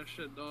deserve ass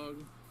shit, dog.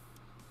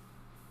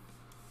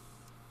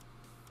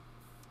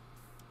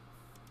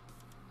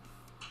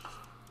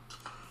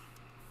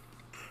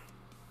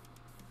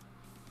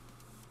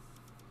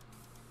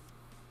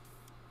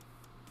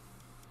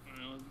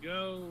 Alright, let's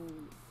go.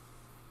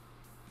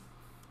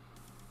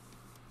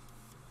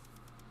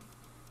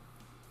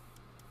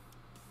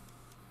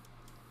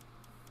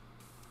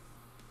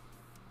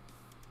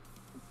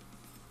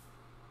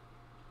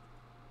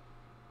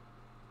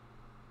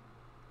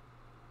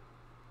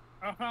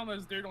 I found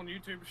this dude on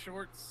YouTube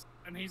Shorts,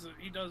 and he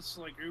does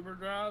like Uber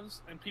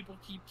drives, and people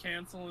keep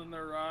canceling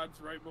their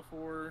rides right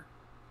before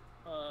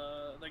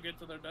they get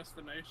to their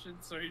destination.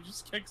 So he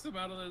just kicks them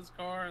out of his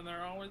car, and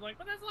they're always like,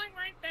 "But that's like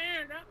right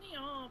there, drop me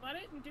off. I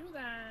didn't do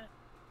that."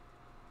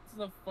 It's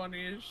the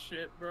funniest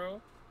shit,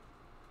 bro.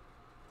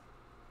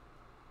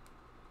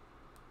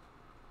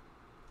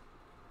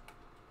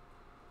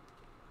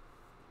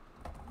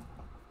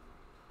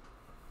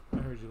 I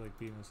heard you like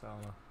being a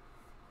Salma.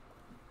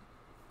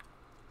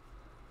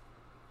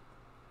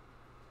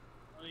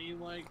 You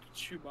like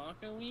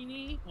Chewbacca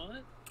weenie?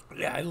 What?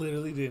 Yeah, I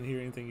literally didn't hear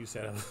anything you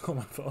said. I was on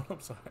my phone. I'm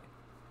sorry.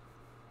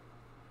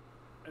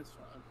 It's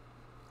fine.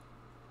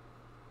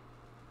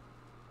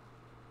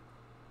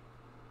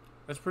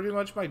 That's pretty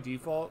much my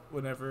default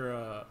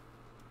whenever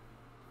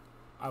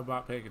I'm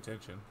not paying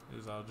attention.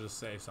 Is I'll just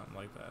say something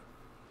like that.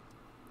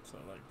 So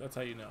like that's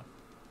how you know.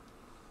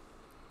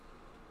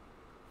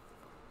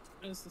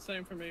 It's the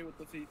same for me with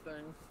the feet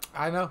thing.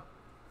 I know.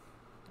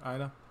 I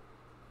know.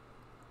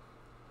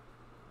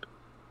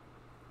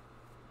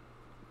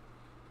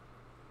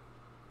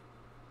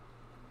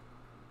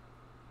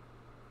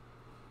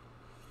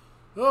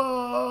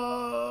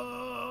 Oh,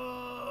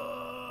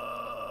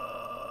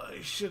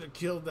 I should have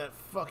killed that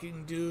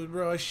fucking dude,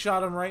 bro. I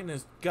shot him right in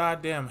his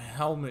goddamn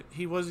helmet.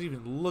 He wasn't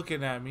even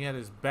looking at me. He had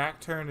his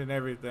back turned and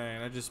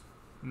everything. I just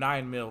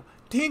 9mm.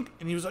 Tink!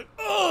 And he was like,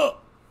 oh!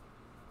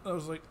 I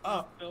was like,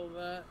 oh. I feel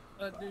that.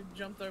 That dude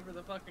jumped over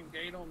the fucking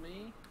gate on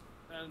me,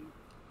 and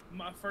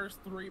my first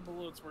 3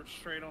 bullets were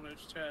straight on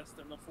his chest,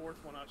 and the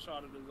 4th one I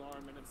shot at his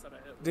arm, and instead I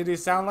hit. Did he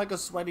sound like a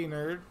sweaty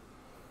nerd?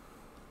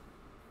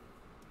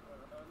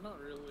 Not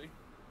really.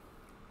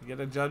 You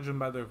gotta judge them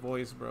by their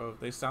voice, bro. If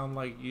they sound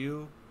like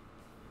you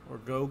or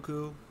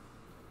Goku,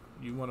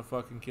 you wanna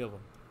fucking kill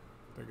them.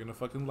 They're gonna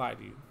fucking lie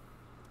to you.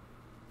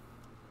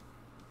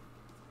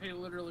 He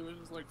literally was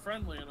just like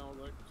friendly, and I was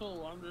like,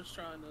 cool, I'm just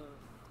trying to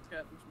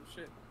scat him some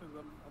shit because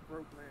I'm a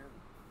broke man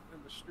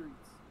in the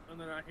streets. And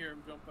then I hear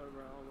him jump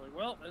over, and I was like,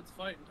 well, it's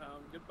fighting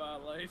time. Goodbye,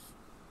 life.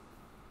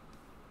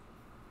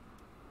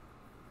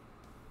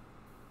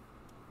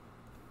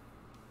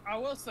 I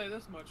will say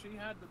this much, he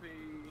had to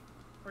be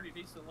pretty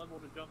decent level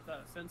to jump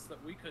that fence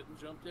that we couldn't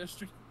jump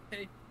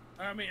yesterday.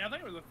 I mean, I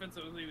think it was a fence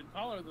that was even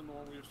taller than the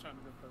one we was trying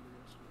to jump over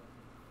yesterday.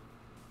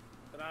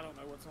 But I don't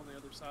know what's on the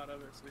other side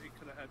of it, so he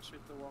could have had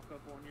shit to walk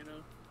up on, you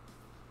know?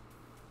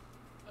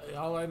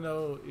 All I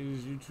know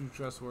is you too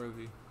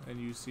trustworthy,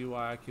 and you see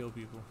why I kill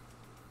people.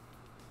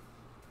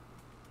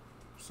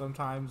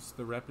 Sometimes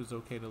the rep is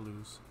okay to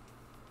lose.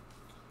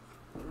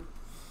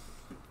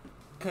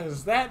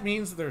 Because that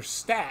means they're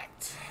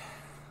stacked.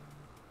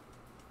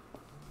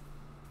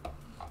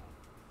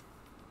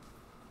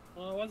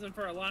 Well, it wasn't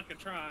for a lack of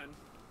trying.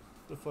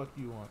 The fuck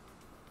you want?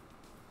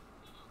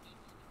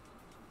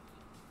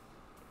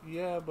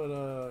 Yeah,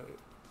 but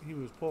he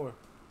was poor.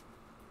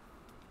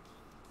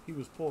 He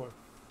was poor.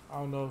 I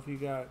don't know if he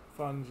got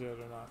funds yet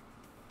or not.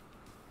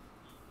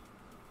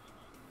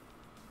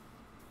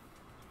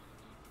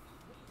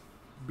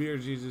 Beer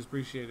Jesus,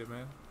 appreciate it,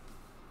 man.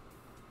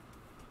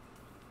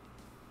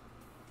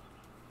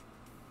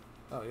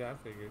 Oh yeah, I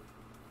figured.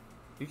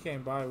 He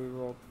came by, we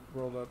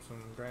rolled up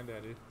some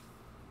granddaddy.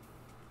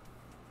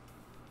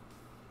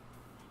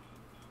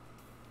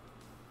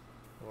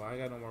 Well, I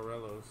got no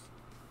Morellos.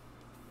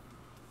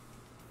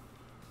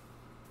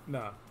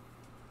 Nah.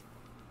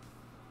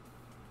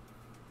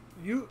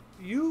 You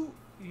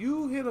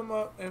hit him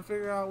up and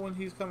figure out when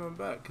he's coming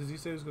back, because he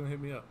said he's gonna hit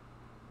me up.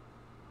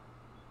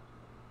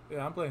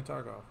 Yeah, I'm playing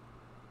Tarkov.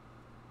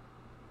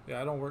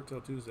 Yeah, I don't work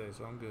till Tuesday,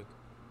 so I'm good.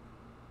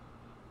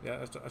 Yeah,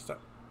 I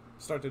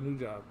start the new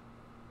job.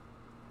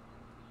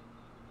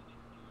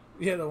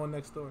 Yeah, the one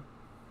next door.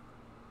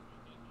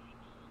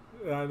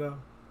 Yeah, I know.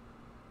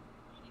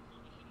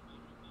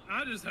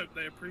 I just hope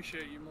they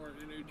appreciate you more at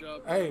your new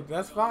job. Hey,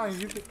 that's fine.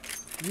 You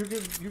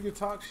could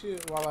talk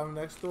shit while I'm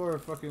next door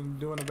fucking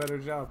doing a better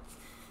job.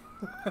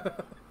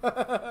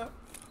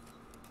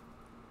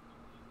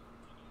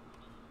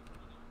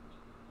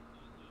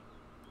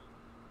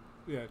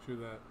 Yeah, true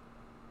that.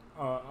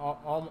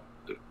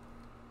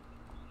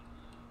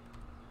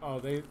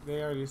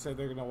 They already said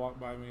they're gonna walk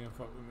by me and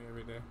fuck with me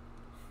every day.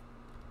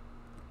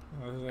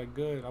 I was like,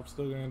 good. I'm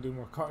still gonna do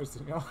more cars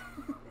than y'all.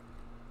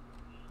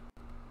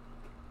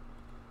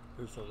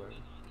 It's hilarious.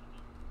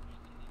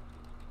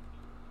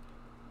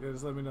 Yeah,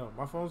 just let me know.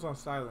 My phone's on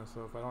silent,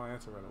 so if I don't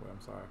answer right away, I'm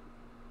sorry.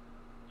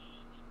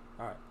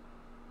 Alright.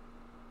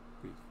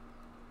 Peace.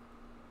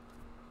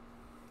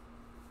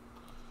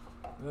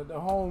 The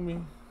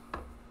homie.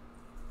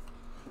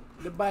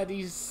 The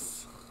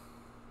buddies.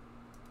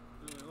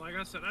 Yeah, like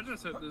I said, I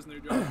just hope this new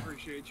job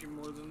appreciates you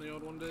more than the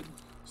old one did.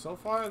 So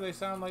far, they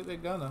sound like they're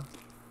gonna.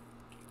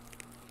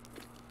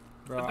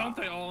 Bro, But don't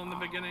they all in the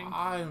beginning?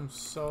 I am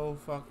so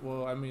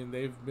well, I mean,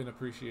 they've been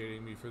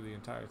appreciating me for the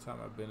entire time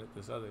I've been at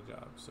this other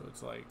job. So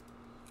it's like,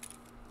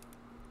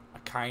 I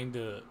kind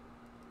of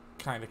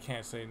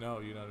can't say no,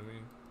 you know what I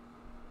mean?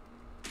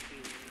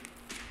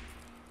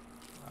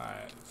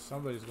 Alright,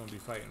 somebody's going to be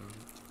fighting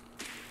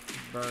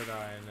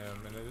bird-eyeing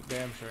them, and it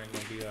damn sure ain't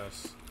going to be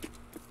us.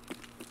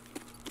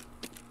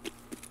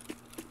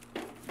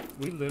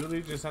 We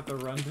literally just have to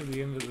run to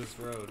the end of this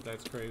road.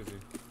 That's crazy.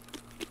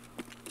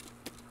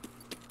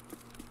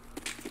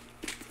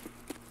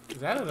 Is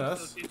that at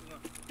us?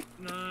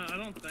 No, I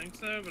don't think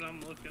so, but I'm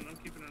looking. I'm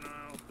keeping an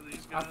eye out for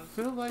these guys. I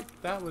feel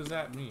like that was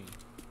at me.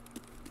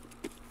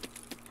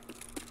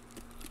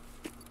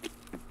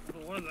 If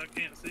it was, I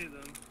can't see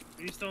them.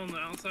 Are you still on the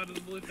outside of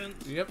the blue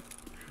fence? Yep.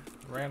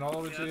 Ran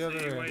all the way to the other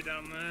end. Way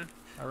down there.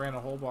 I ran a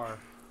whole bar.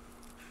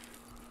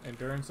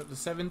 Endurance up to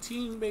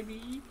 17,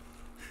 baby.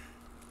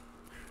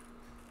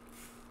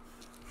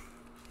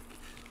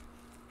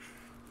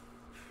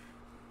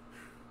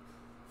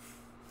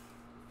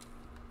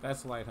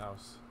 That's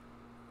Lighthouse.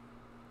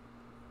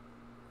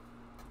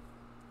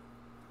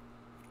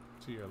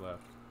 To your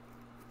left.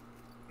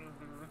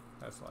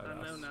 That's Lighthouse.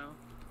 I know now.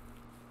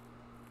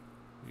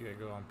 You gotta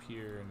go on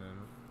pier and then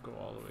go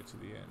all the way to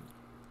the end.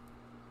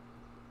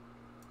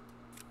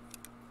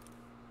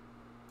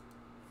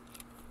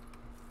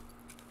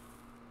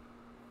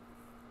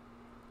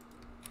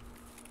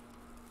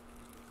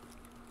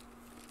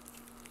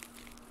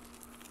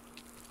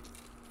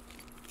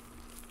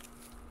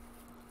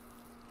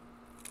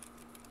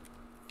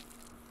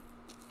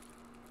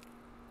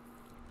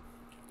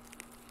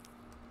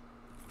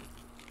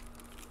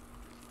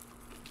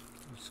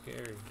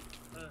 scary.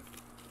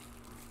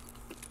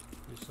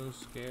 You're so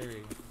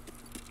scary.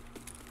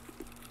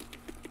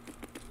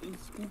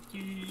 It's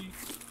spooky.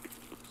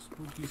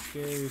 Spooky,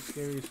 scary,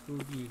 scary,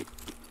 spooky.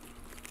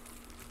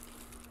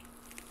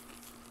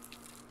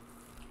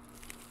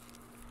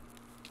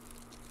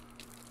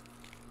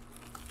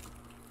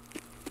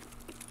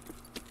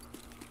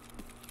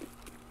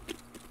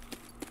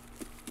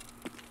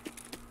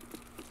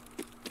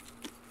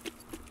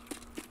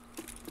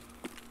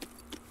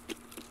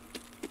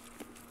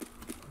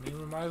 I mean,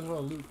 we might as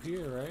well loop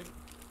here, right?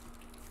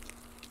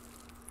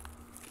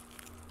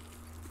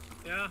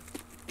 Yeah,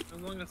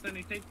 as long as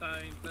any tape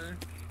die ain't there.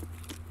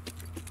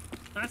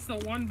 That's the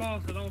one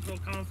boss I don't feel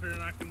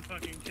confident I can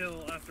fucking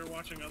kill after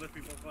watching other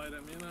people fight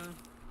him, you know?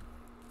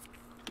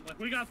 Like,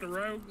 we got the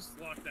rogues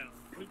locked down.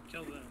 We can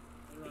kill them.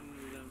 We run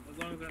into them, as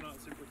long as they're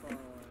not super far away.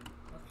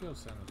 I'll kill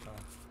Senator.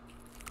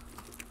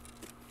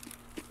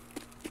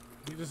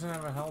 He doesn't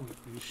have a helmet.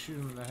 You shoot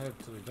him in the head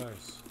till he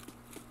dies.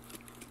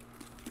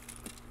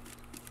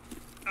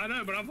 I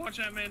know, but I've watched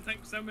that man take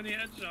so many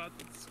headshots.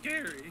 It's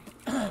scary.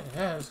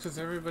 Yeah, it's because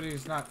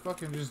everybody's not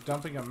fucking just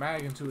dumping a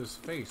mag into his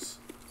face.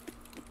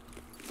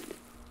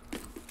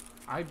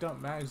 I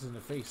dump mags in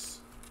the face.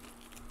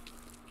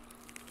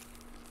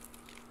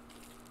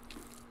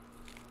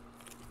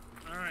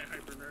 Alright,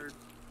 hyper nerd.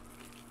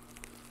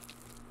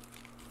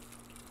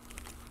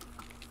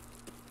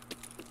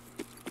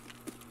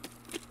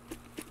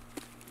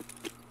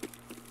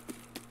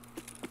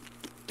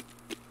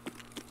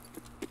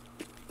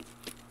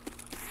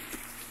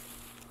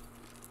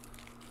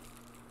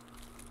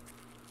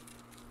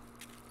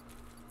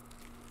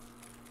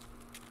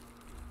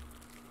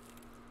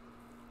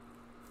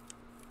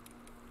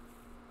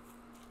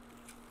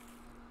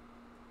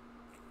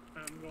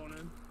 I'm going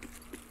in.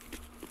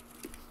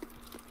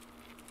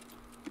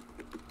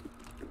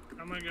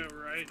 I'm gonna go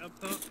right up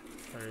top.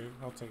 Alright,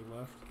 I'll take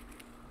left.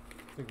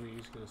 I think we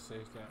each get a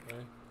safe that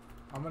way.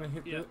 I'm gonna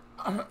hit Yeah.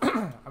 I'm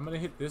gonna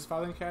hit this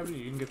filing cabinet.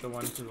 You can get the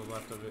one to the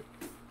left of it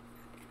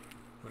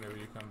whenever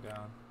you come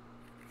down.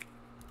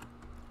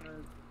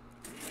 Here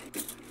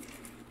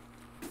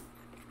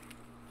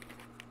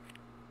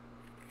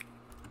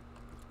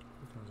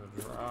comes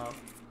a drop.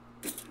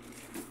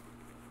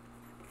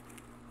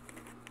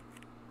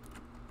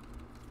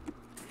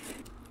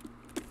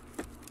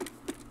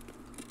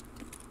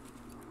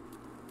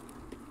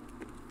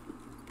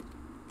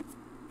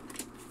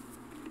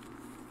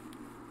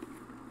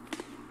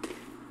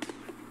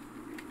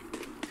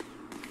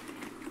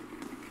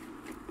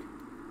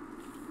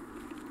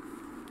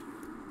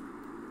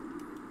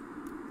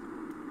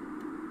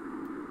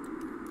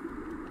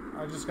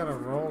 I just got a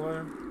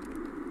roller.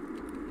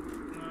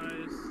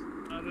 Nice.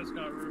 I just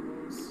got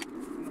rubles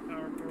on the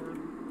power cord.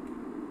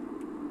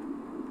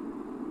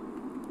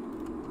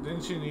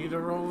 Didn't you need a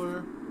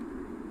roller?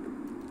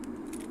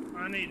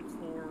 I need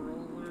 4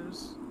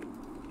 rollers.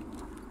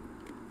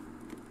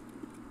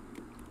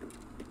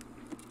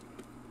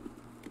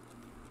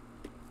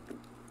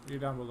 You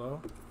down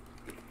below?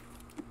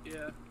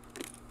 Yeah.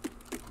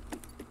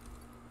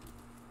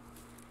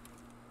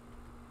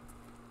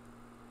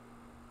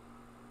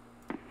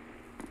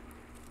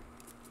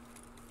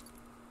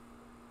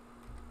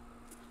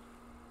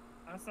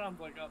 That sounds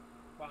like up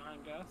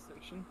behind gas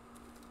station.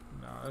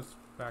 No, that's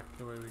back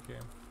the way we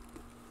came.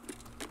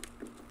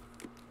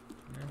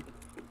 Here.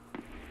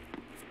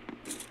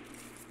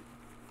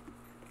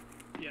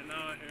 Yeah,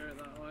 now I hear it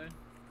that way.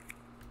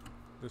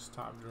 This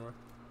top drawer.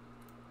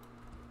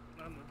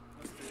 I don't know.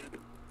 Let's do it.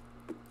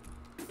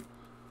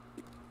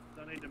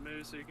 Do I need to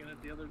move so you can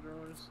hit the other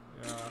drawers?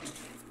 Yeah.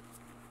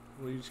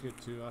 We'll each get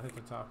 2. I'll hit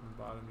the top and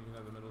bottom. You can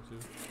have the middle 2.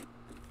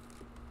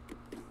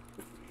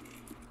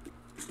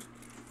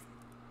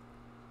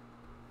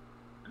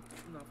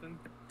 Nothing.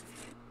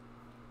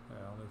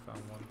 Yeah, I only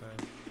found one thing.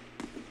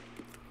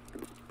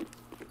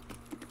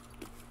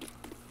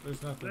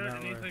 There's nothing Is there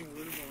that way. anything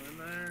lootable in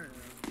there? Yeah.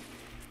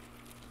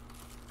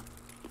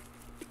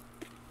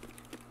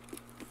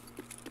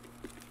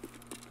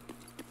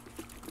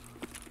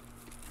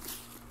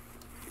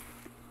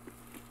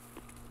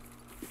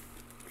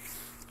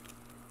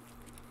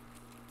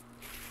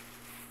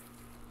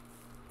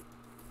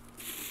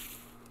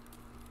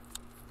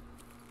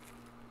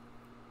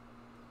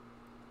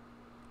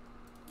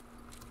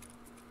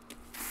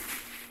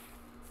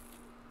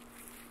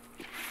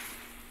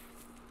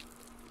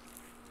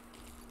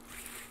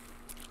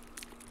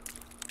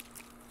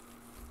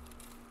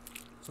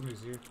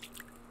 Somebody's here.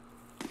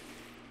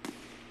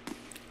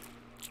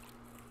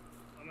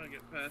 I'm gonna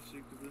get past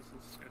you because this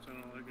is sketch. I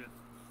don't like it.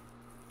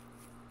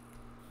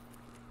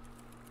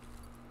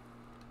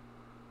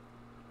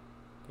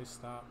 They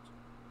stopped.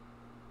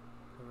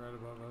 They're right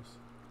above us.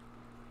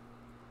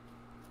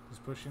 He's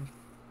pushing.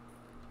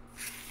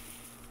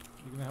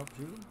 You gonna help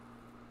shoot him?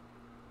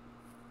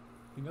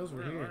 He knows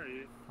we're Where here. are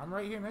you? I'm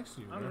right here next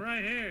to you, I'm bro.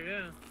 right here,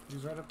 yeah.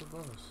 He's right up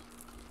above us.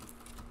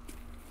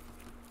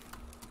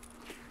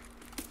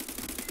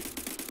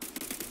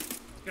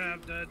 Guy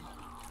I'm dead.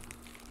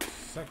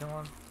 Second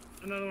one.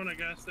 Another one at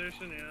gas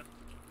station, yeah.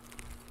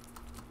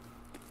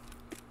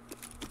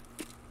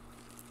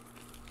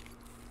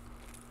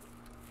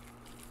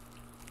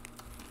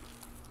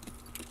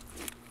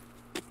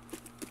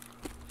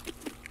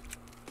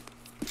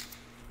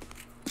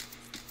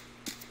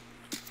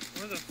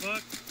 the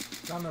fuck?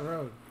 Down the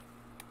road.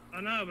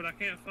 I know, but I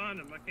can't find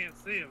him. I can't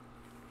see him.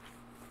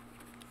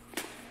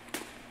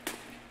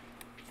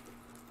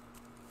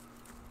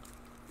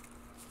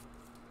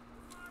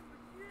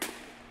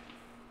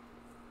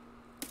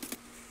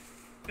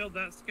 Killed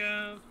that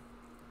scav.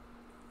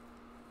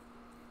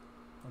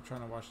 I'm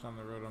trying to watch down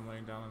the road. I'm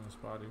laying down in his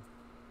body.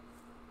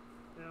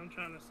 Yeah, I'm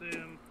trying to see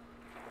him.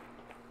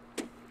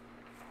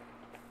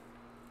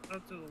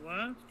 Up to the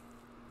left?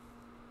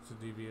 It's a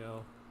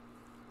DVL.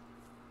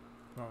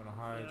 I'm going to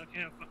hide.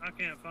 Yeah, I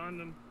can't find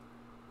him.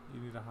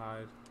 You need to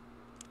hide.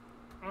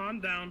 Oh, I'm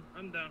down.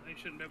 I'm down. He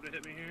shouldn't be able to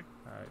hit me here.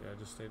 Alright, yeah,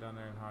 just stay down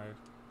there and hide.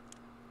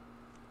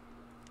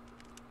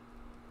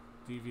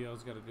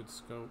 DVL's got a good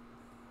scope.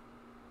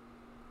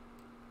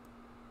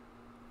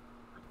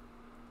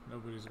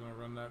 Nobody's gonna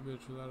run that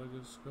bitch without a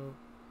good scope.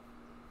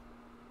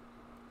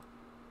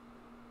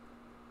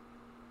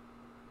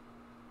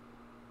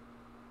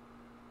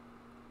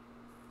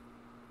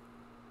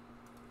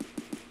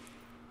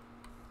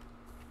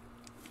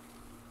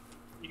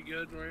 You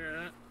good where you're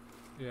at?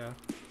 Yeah.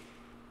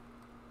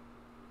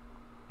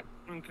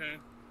 Okay.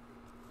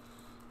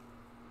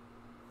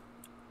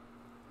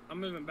 I'm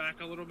moving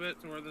back a little bit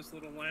to where this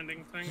little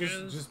landing thing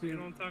is. Just be, you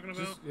know what I'm talking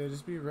about? Yeah,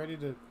 just be ready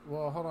to...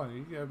 Well, hold on.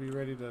 You gotta be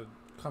ready to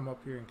come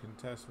up here and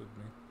contest with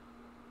me.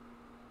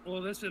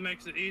 Well, this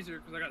makes it easier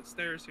because I got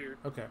stairs here.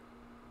 Okay.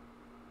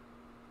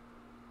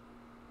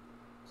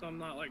 So I'm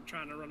not like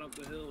trying to run up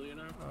the hill, you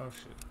know? Oh,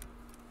 shit.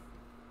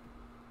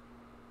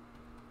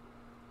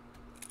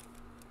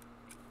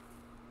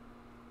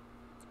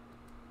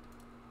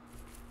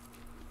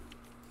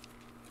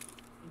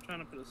 I'm trying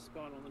to put a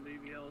spot on the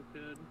DVL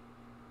could.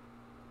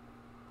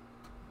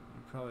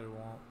 You probably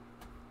won't.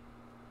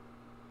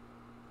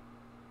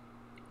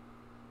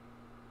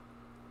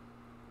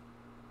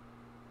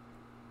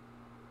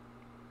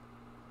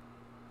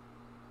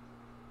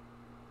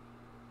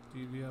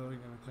 DVL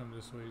ain't gonna come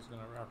this way. He's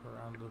gonna wrap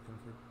around looking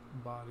for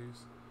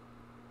bodies.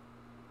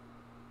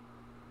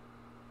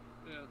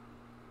 Yeah.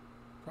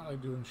 Probably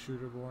doing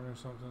shooterborn or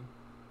something.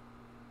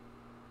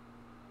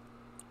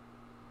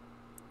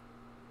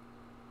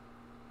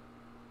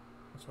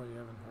 That's why you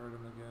haven't heard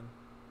him again.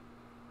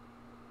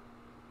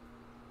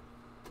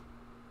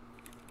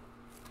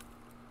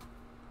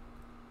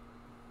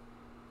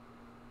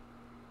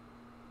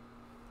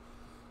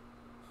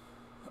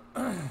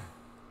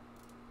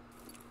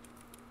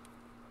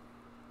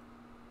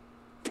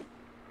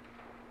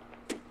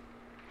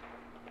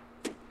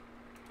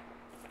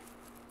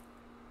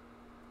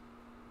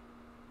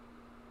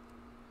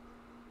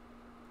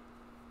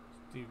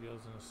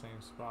 DVL's in the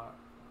same spot.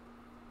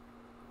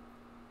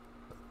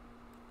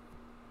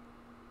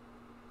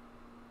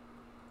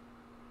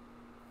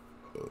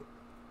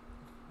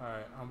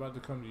 Alright, I'm about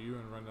to come to you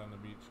and run down the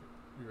beach.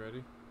 You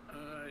ready?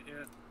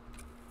 Yeah.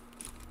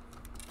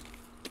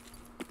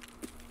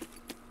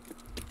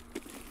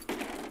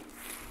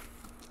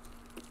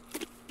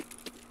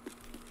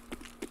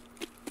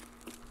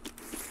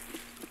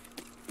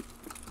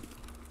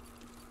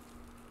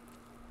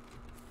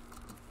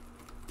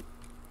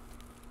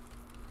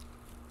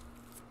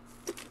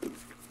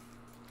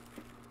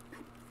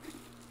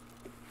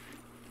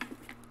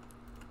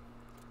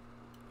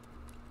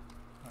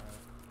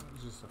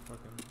 Just a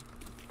fucking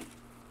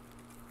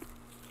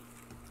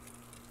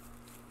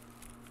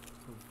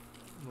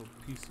little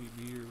PCB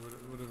or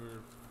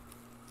whatever.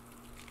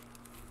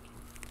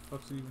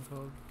 What's it even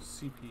called?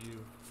 CPU.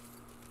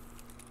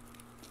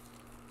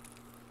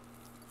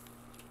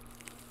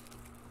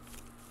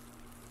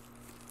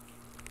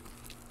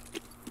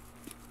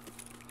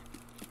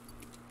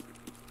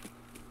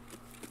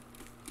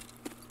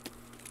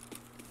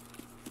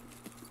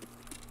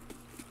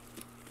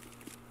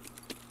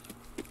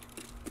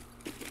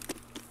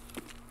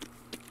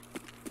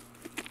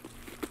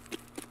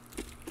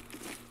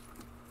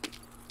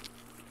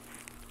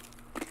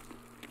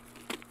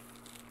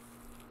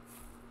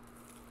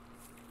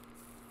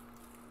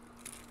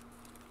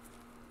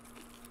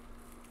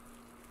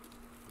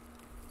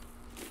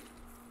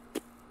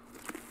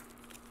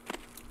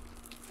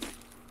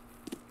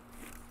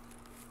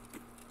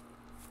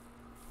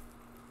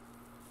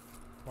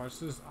 Watch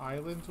this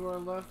island to our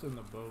left and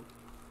the boat.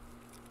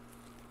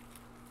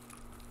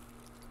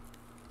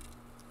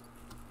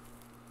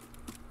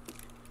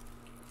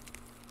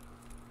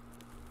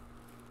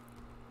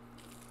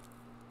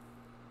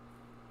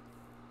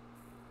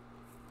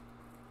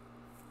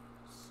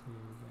 See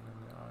anything on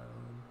the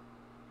island?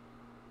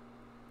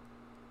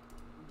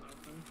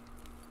 Nothing.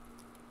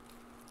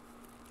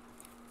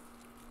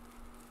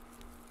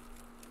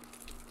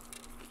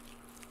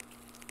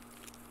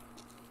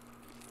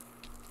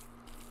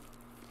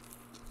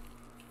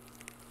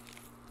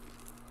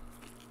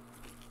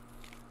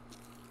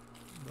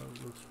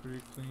 Boat looks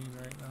pretty clean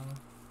right now.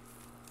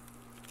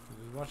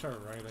 Just watch our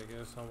right, I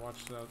guess. I'll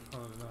watch that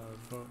on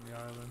the boat in the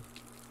island.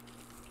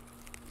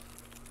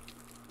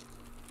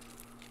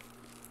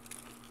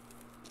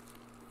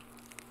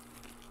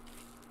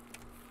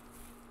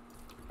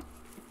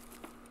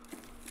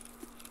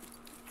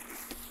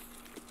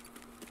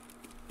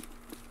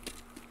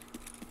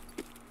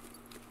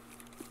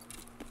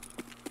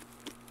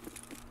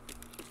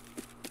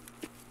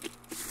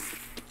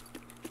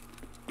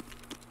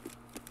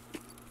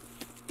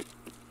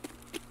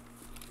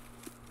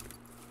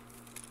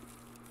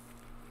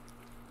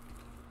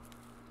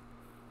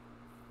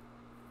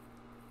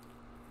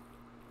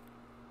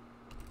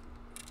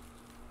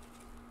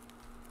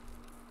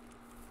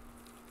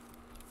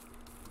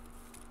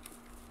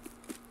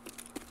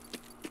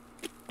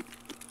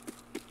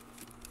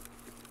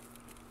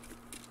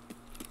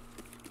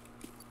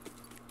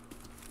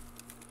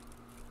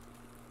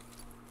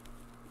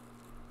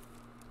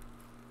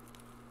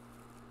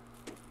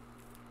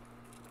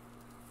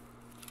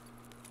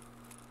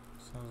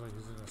 Sounds like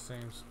he's in the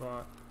same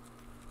spot.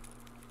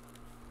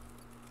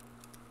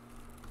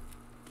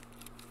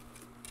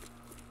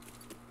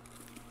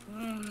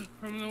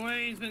 From the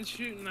way he's been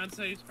shooting, I'd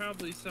say he's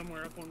probably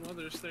somewhere up on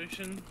Weather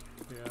Station.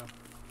 Yeah.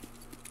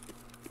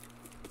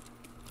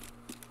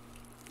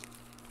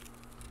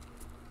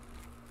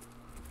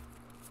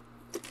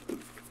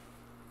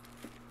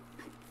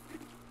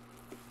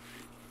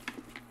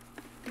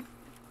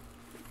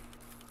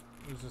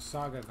 There's a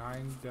Saga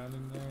 9 gun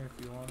in there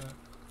if you want it.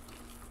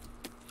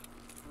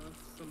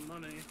 That's some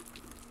money.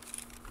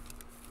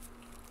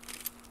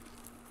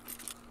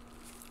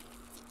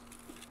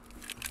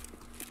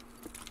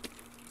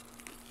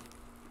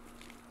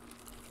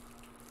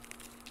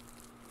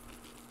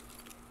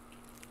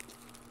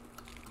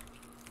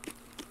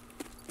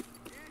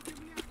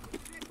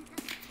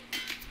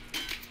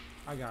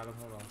 I got him,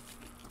 hold on.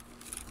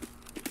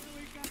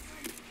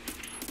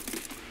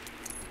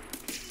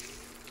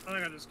 I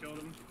think I just killed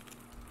him.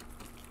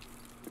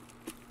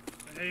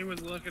 He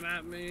was looking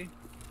at me.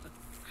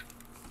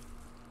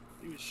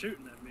 He was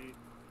shooting at me.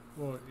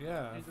 Well,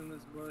 yeah. He's in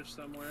this bush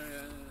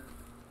somewhere.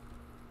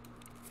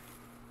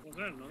 Was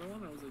there another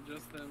one, or was it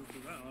just them?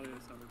 Because that audio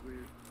sounded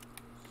weird.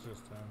 It's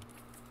just him.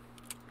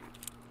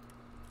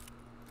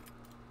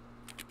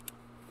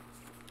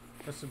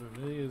 Got some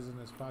Amelias in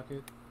his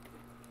pocket.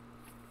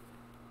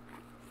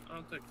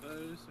 I'll take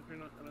those if you're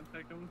not gonna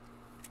take them.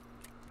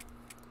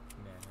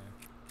 Nah.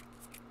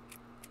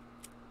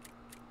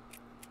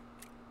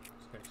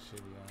 It's got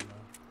shitty ammo.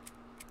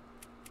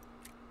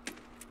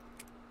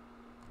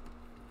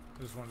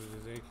 Just wanted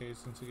his AK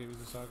since he gave you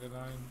the Saga 9.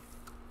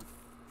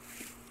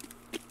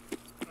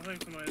 I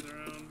think somebody's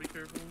around, be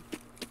careful.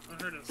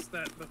 I heard a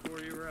stat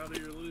before you were out of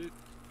your loot.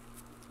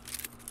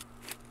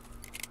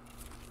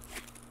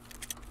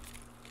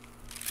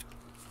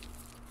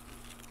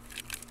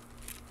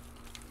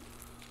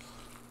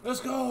 Let's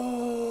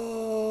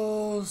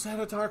go!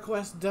 Sanitar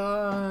quest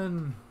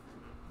done!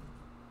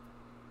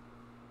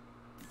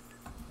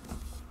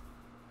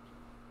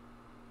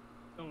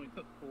 Only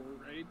took 4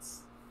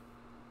 raids.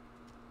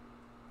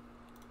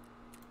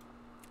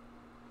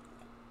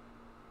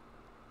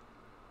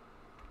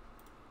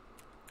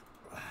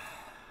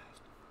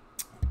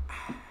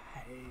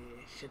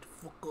 Hey, shut the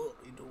fuck up.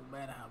 It don't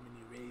matter how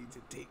many raids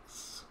it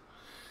takes.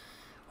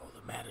 All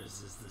that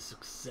matters is the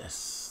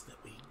success that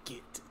we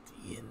get at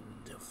the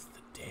end of the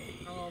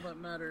day. All that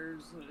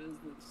matters is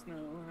that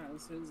Snow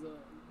has his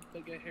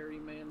big hairy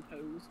man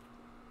toes.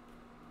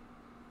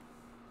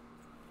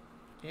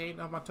 You hating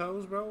on my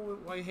toes, bro?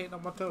 Why you hating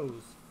on my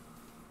toes?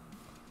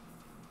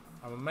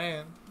 I'm a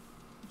man,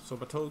 so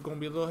my toes gonna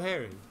be a little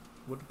hairy.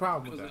 What the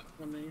problem with that?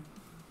 Funny?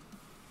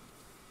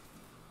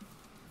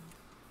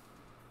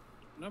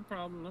 No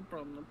problem, no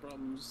problem, no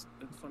problem. Just,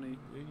 it's funny.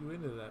 Yeah, you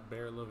into that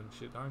bear loving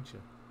shit, aren't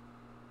you?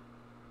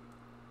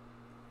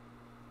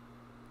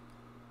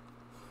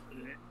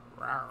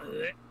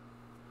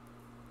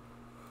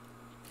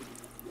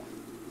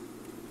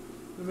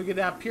 Let me get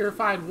that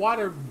purified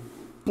water,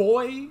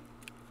 boy.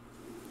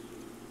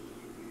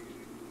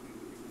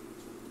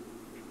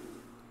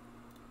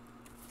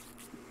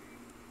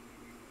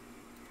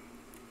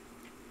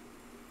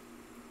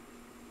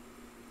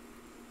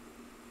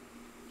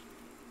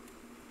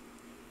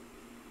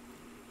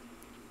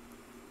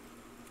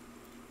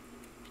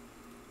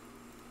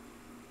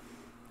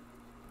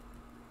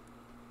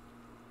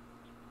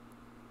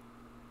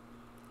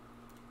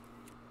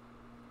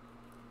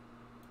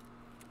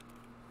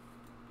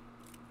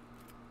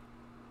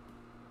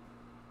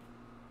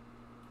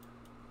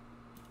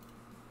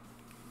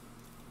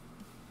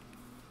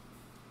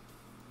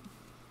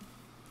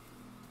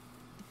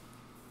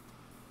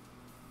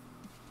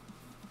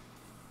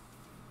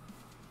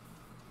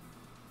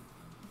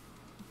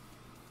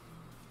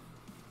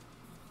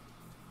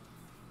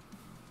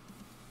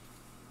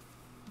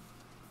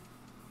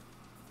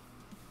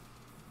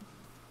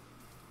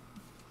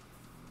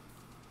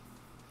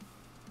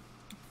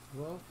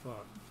 Well,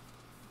 fuck.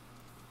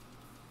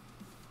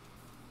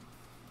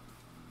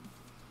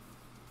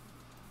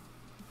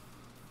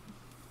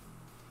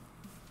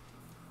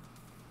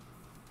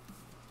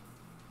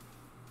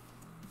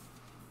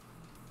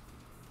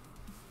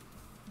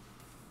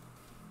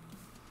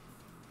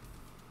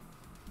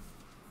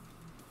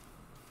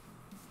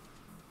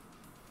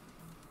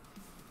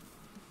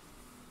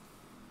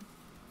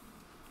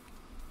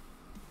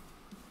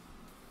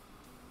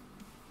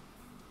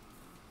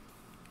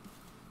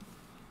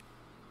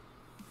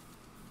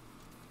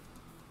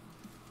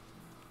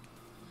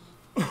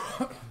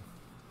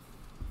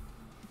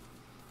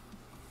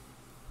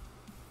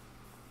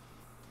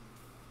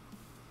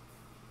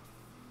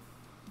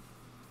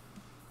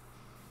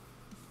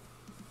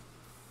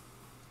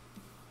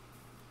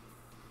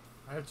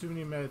 I have too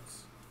many meds.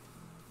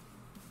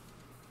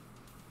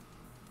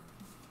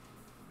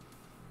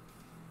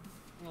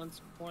 Well,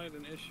 it's quite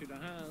an issue to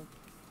have.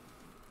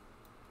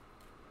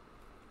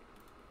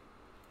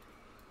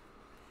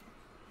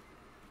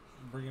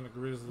 I'm bringing a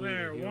grizzly.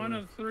 There, 1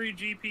 of 3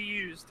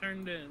 GPUs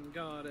turned in.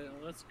 Got it.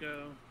 Let's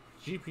go.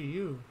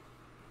 GPU?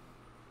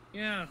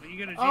 Yeah, you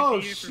get a GPU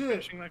Oh, for shit.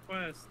 finishing that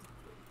quest.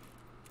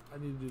 I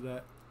need to do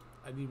that.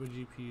 I need my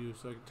GPU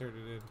so I can turn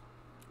it in.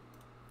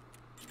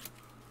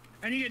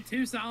 And you get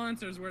 2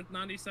 silencers worth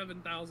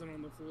 97,000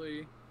 on the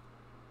flea.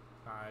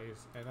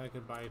 Nice. And I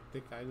can buy a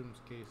thick items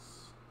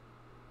case.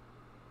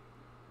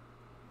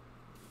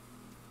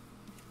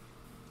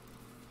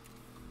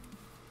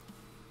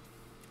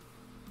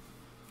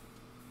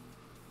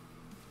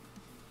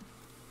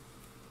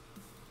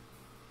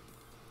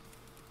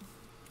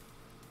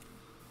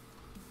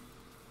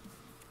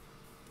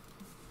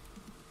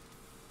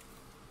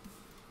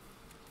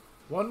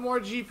 One more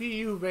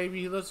GPU,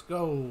 baby. Let's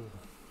go.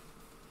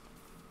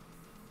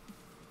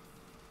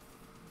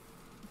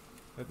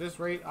 At this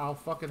rate, I'll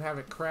fucking have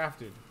it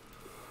crafted.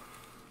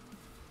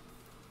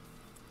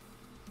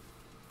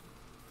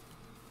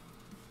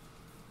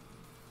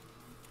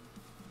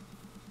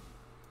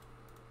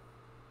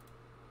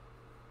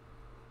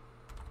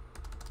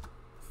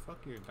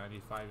 Fuck your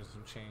 95 and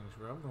some change,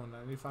 bro. I'm going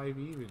 95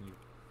 even, you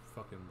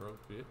fucking broke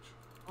bitch.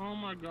 Oh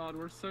my god,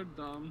 we're so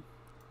dumb.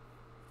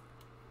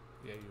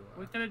 Yeah, you are.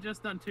 We could have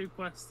just done 2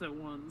 quests at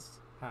once.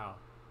 How?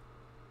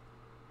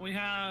 We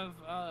have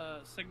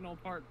Signal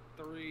Part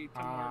 3 to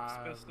mark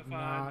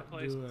specified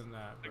places. I'm not doing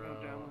that,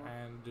 bro.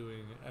 And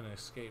doing an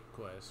escape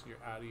quest. You're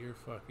out of your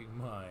fucking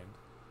mind.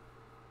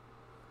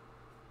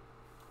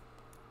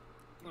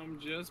 I'm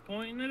just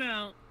pointing it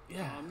out.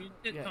 Yeah.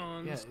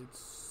 Yeah,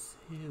 it's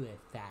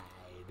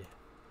suicide.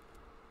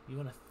 You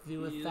wanna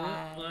suicide? You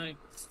look like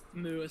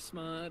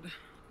suicide.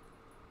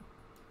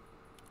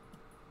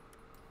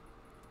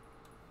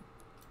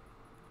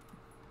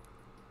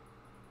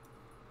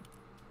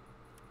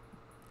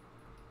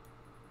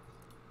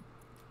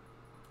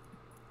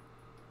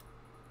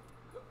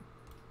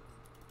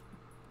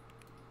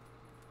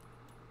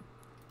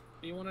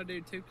 You want to do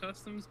 2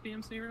 customs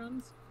PMC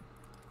runs?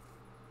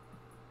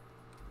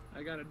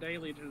 I got a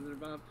daily to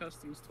survive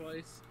customs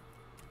twice.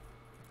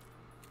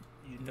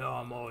 You know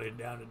I'm always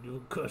down to do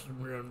a custom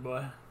run,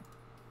 boy.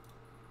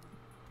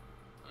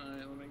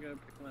 Alright, let me go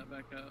pick that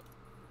back up.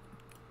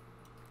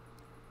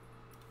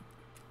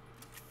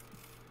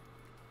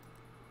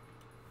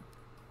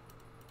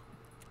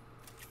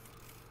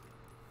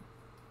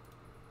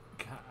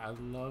 God, I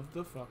love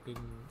the fucking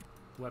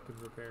weapon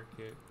repair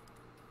kit.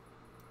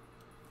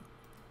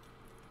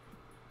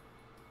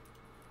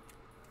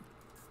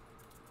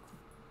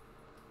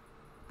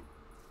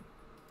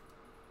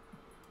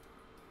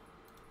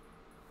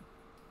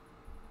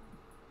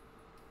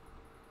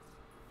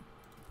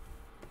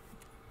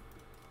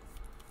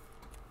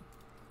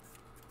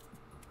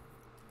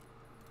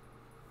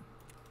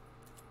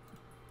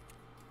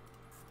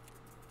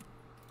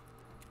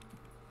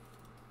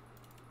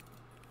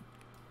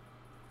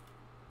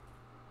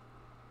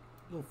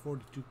 Little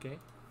 42K.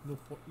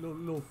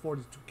 Little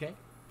 42K.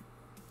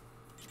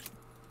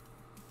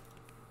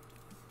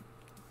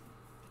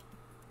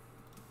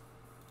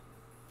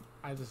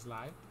 I just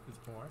lied. It's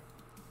more.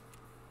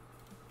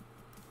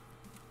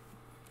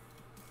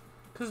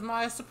 Cause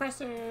my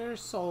suppressor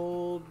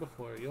sold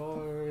before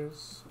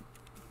yours.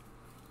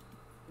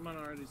 Mine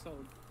already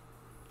sold.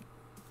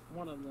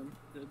 One of them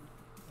did.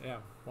 Yeah,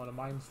 one of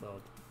mine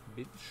sold.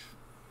 Bitch.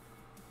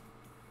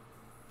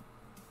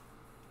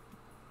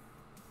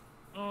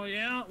 Oh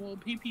yeah? Well,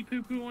 pee-pee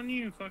poo-poo on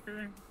you,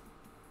 fucker.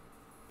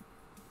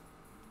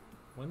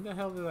 When the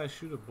hell did I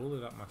shoot a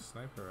bullet at my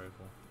sniper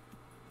rifle?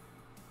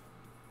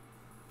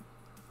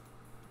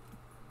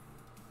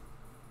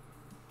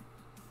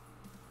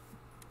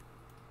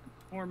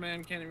 Poor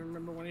man can't even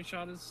remember when he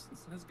shot his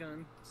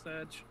gun.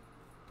 Sad.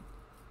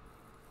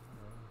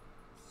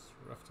 It's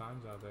rough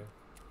times out there.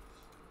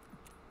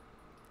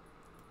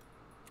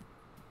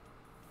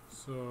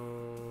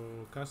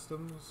 So,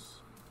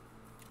 customs?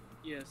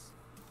 Yes.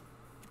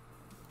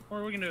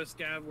 Or we can do a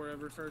scab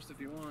wherever first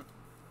if you want.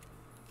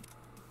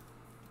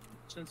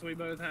 Since we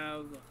both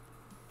have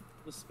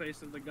the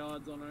space of the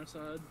gods on our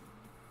side.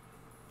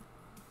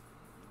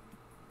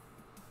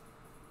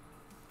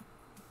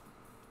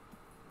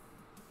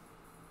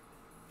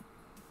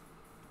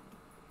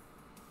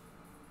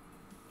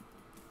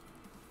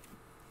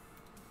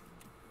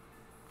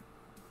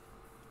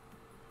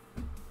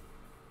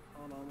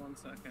 Hold on 1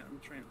 second, I'm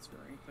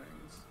transferring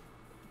things.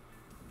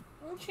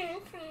 I'm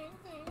transferring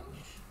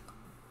things.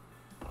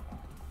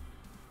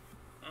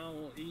 I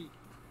will eat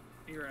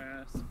your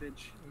ass,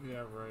 bitch.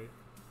 Yeah, right.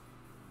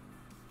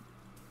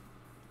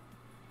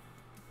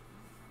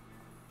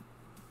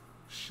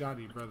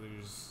 Shoddy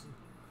Brothers.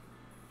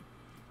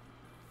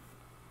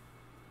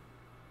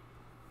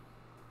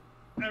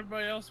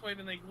 Everybody else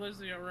waving their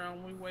glizzy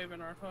around, we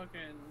waving our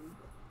fucking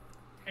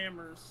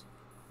hammers.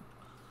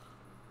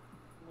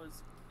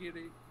 Was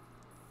giddy.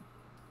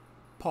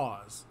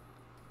 Pause.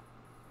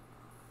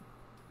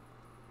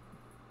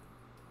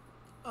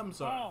 I'm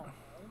sorry.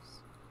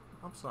 Pause.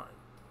 I'm sorry.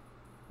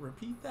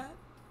 Repeat that?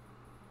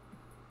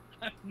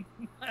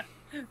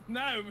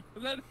 No,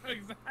 that's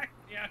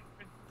exactly how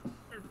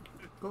it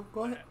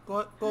Go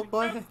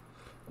ahead.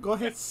 Go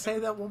ahead. Say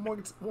that one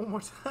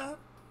more time.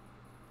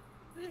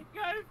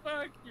 Go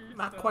fuck yourself.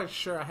 Not quite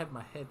sure I had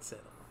my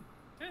headset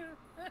on.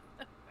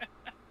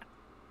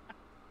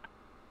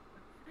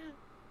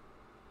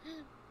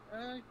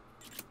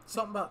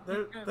 Something about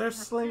they're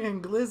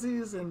slinging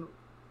glizzies and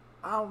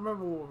I don't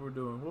remember what we're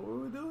doing. What were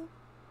we doing?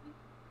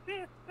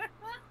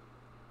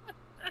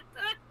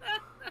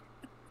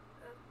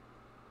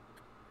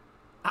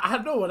 I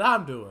know what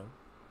I'm doing,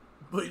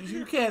 but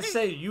you can't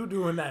say you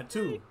doing that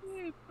too.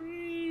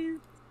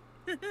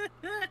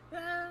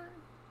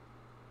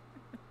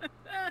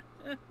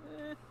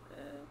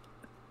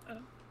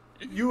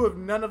 You have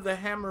none of the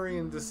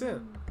Hammerian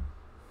descent.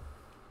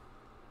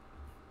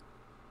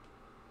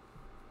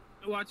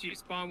 Watch you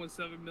spawn with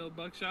 7 mil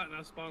buckshot, and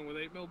I spawn with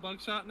 8 mil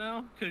buckshot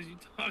now because you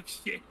talk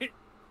shit.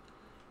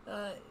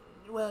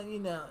 Well, you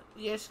know,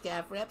 your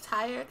scav rep's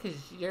higher because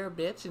you're a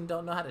bitch and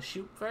don't know how to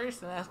shoot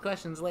first and ask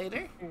questions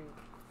later.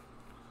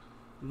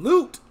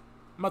 Loot,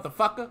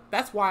 motherfucker.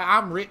 That's why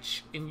I'm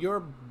rich and you're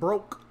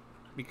broke,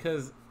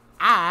 because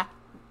I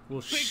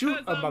will shoot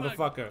a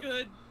motherfucker. A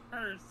good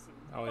person.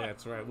 Oh yeah,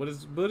 that's right. What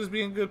is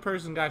being a good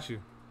person got you?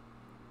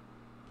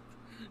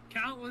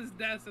 Countless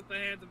deaths at the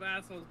hands of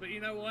assholes, but you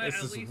know what? This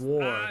at is least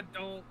war. I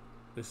don't.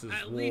 This is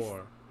at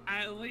war.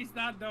 At least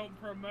I don't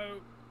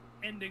promote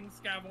ending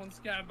scav on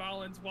scav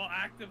violence while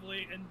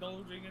actively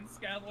indulging in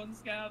scav on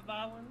scav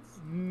violence.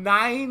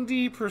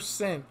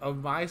 90%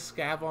 of my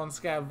scav on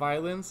scav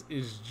violence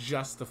is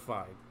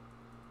justified.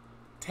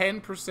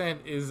 10%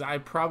 is I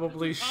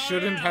probably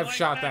shouldn't have like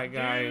shot that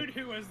guy.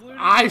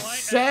 I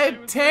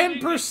said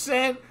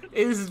 10%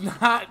 is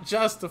not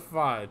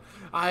justified.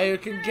 I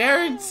can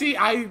guarantee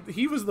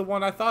he was the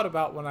one I thought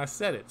about when I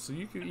said it, so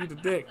you can eat a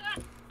dick.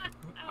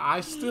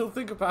 I still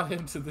think about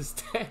him to this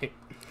day.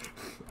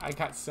 I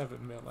got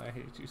 7 mil. I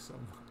hate you so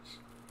much.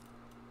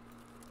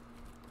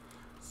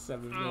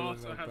 7 mil. I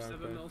also have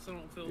 7 mil, so I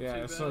don't feel too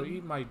bad. So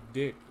eat my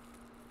dick.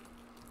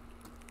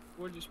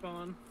 Where'd you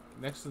spawn?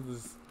 Next to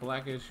this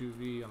black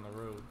SUV on the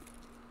road.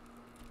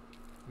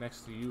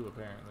 Next to you,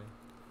 apparently.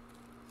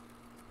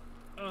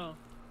 Oh,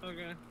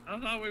 okay. I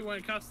thought we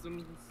went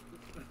customs.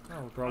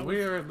 Oh, bro,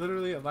 we are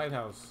literally at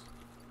Lighthouse.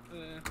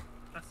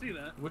 I see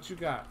that. What you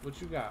got? What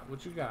you got?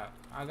 What you got?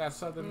 I got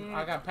Southern.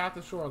 I got Path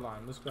to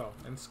Shoreline. Let's go.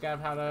 And Scav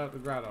how to the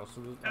Grotto.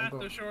 So Path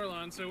to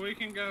Shoreline, so we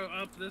can go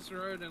up this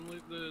road and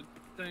loot the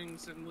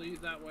things and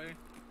leave that way.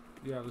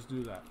 Yeah, let's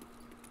do that.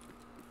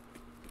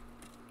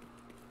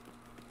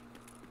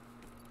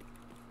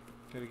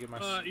 Gotta get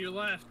my. Your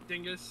left,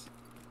 dingus.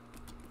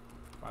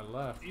 My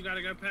left. You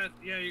gotta go past.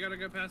 Yeah, you gotta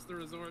go past the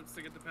resorts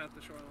to get the Path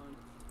to Shoreline.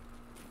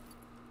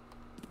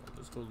 Well,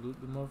 let's go loot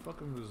the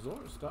motherfucking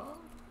resorts, dog.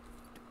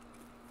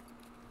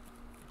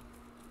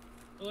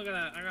 Look at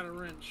that! I got a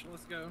wrench.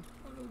 Let's go.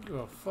 I don't give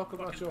a fuck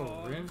about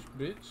your wrench,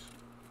 bitch.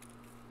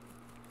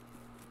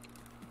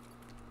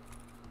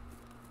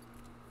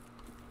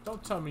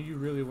 Don't tell me you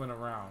really went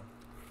around.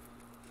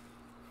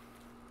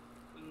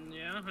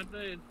 Yeah, I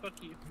did.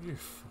 Fuck you. You're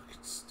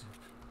fucking stupid.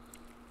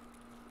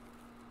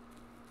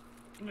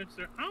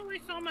 Mister, I only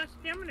saw my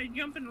stamina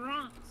jumping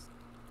rocks.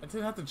 I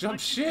didn't have to jump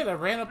shit. I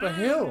ran up a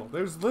hill.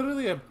 There's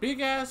literally a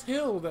big ass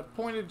hill that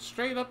pointed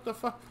straight up the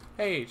fuck.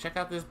 Hey, check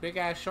out this big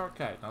ass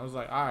shortcut. And I was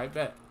like, alright,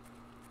 bet.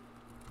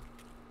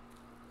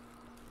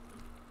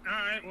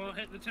 Alright, well,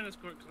 hit the tennis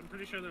court because I'm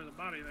pretty sure there's a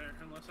body there,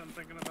 unless I'm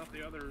thinking about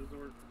the other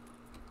resort.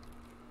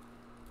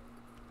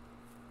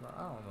 Bro,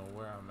 I don't know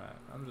where I'm at.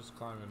 I'm just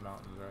climbing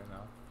mountains right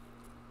now.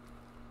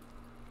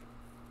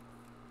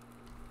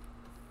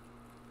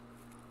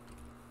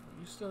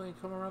 You still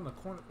ain't come around the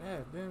corner.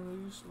 Damn,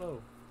 damn, you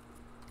slow.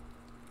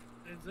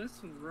 This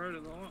road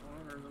is a lot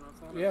longer than I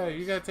thought. Yeah,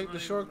 you gotta take the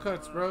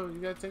shortcuts, bro. You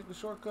gotta take the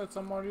shortcuts.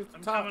 I'm already at the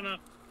top. Coming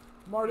up.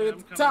 I'm already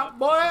at the top,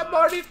 boy. I'm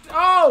already.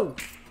 Oh!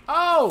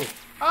 Oh!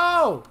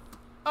 Oh!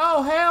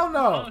 Oh, hell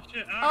no! Oh,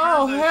 shit.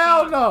 Oh,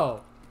 hell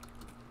no!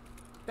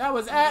 That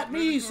was at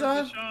me,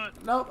 son.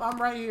 Nope, I'm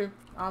right here.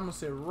 I'm gonna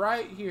sit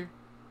right here.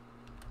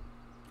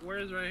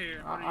 Where's right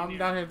here? I'm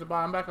down here at the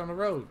bottom. I'm back on the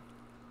road.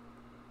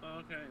 Oh,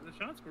 okay, the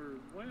shots were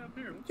way up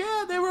here.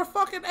 Yeah, they were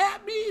fucking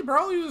at me,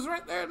 bro. He was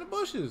right there in the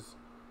bushes.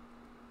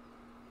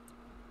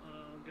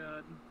 Oh,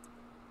 God.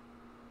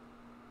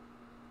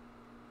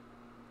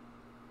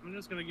 I'm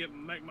just gonna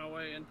make my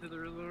way into the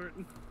resort.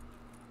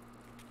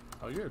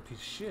 Oh, you're a piece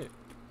of shit.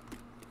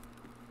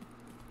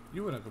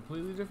 You went a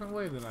completely different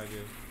way than I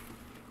did.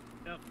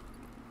 Yep,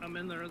 I'm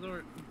in the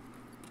resort.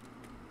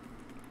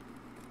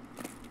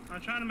 I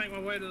was trying to make my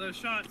way to those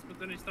shots, but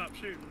then he stopped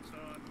shooting, so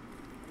I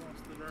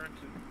lost the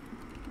direction.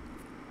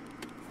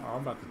 Oh,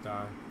 I'm about to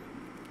die.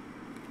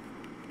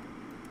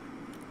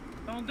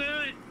 Don't do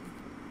it!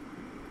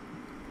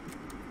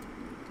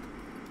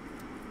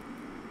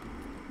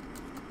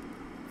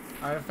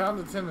 I found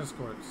the tennis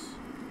courts.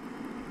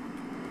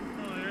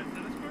 Oh, they're at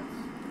tennis courts?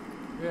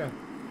 Yeah.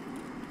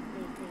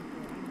 Cool, cool,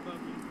 cool. I'm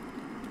above you.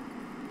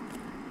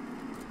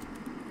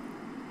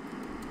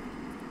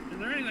 Is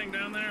there anything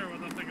down there, or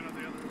was I thinking of the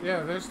other one?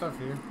 Yeah, there's stuff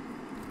here.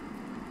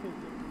 Cool,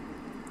 cool,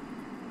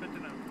 cool. Good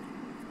to know.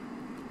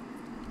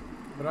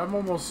 But I'm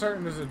almost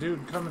certain there's a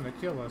dude coming to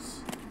kill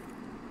us.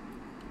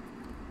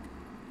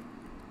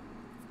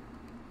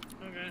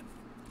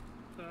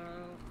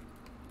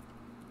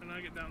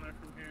 get down there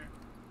from here.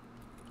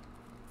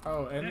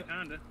 Oh, and yeah,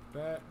 kinda.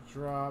 that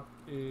drop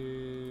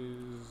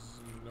is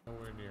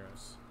nowhere near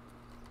us.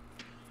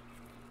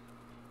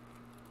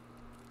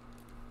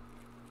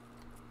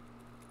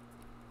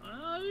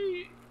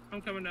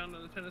 I'm coming down to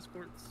the tennis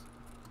courts.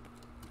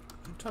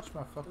 You touch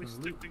my fucking We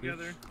loot, stick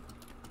together. bitch.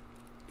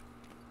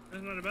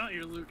 It's not about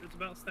your loot. It's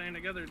about staying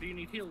together. Do you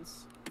need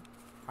heals?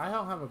 I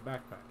don't have a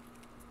backpack.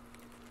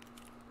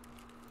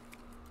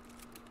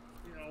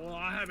 Yeah, well,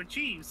 I have a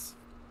cheese.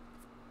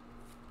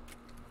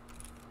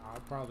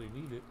 I'll probably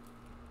need it.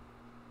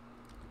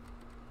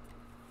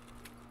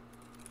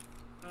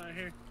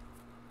 Here.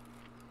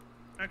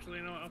 Actually,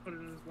 you know what? I'll put it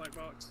in this black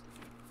box.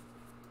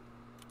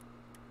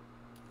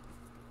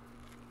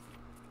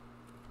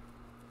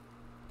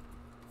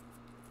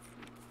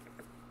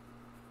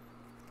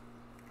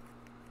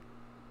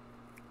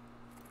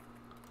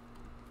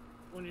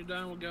 When you're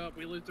done, we'll go up,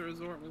 we loot the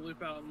resort, and we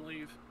loop out and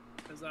leave.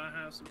 Because I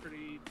have some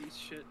pretty decent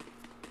shit.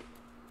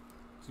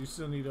 Do you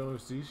still need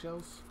OSD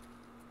shells?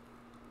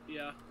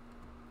 Yeah.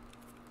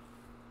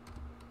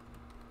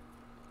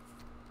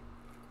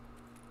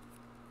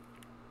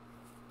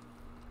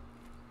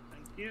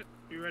 Thank you.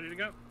 You ready to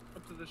go?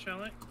 Up to the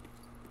chalet?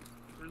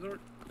 Resort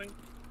thing?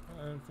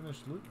 I didn't finish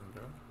looting,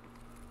 bro.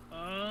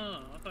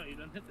 Oh, I thought you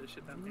done hit this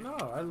shit down here. No,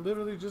 I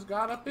literally just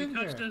got up in You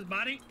here. touched his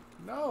body?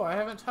 No, I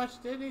haven't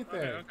touched anything.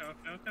 Okay.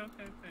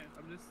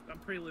 I'm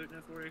pre-looting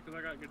it for you because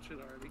I got good shit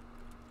already.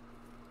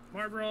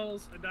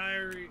 Marbles, a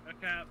diary, a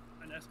cap,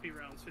 and SP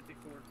rounds,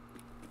 54.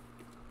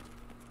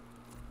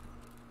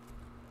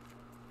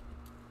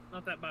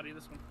 Not that body,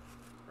 this one.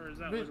 Or is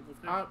that Bitch,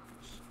 lootable too?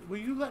 will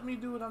you let me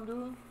do what I'm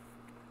doing?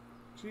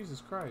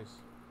 Jesus Christ.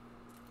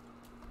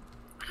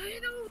 I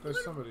don't.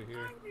 There's somebody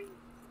here.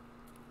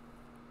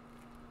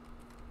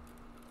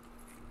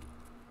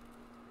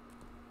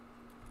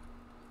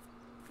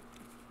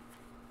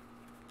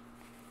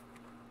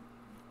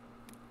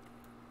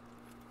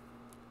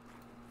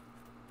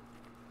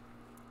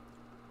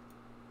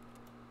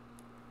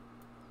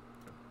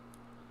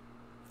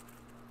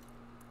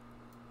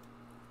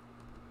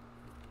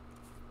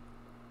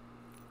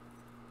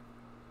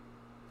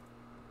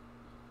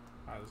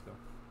 Alright, let's go.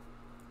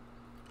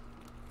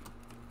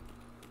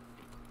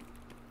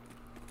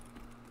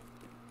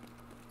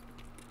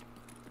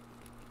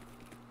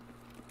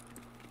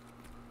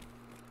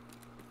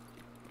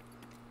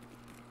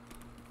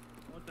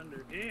 What's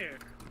under here?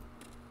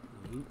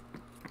 Loot.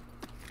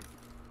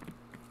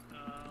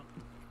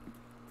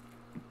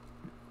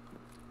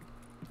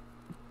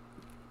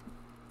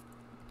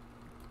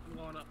 I'm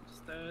going up the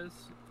stairs.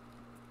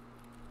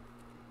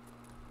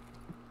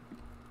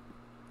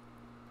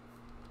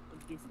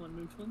 Dooflin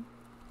Mooflin.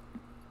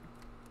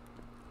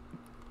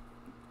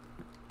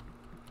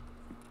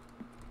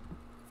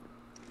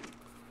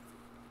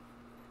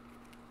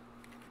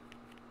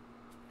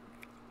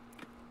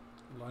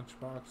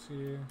 Lunchbox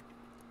here.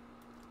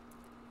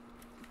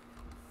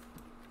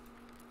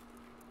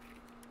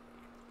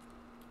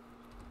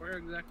 Where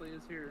exactly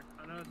is here?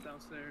 I know it's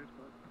downstairs,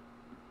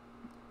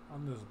 but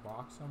On this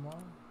box I'm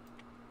on?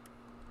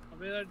 I'll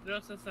be there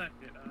just a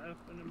second. I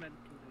opened a med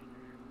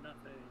container.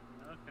 Nothing.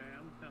 Okay,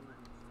 I'm coming.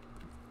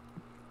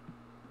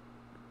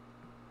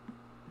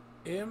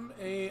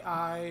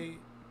 MAIAP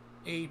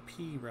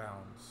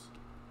rounds.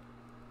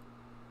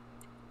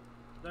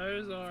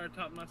 Those are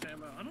top-notch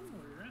ammo. I don't know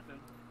where you're at, though.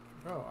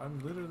 Bro, I'm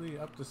literally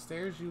up the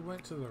stairs. You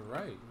went to the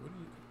right. What do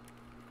you...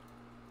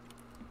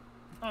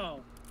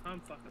 Oh, I'm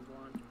fucking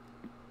blind.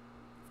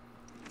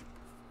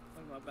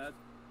 That's my bad.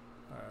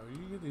 Alright, well,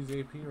 you get these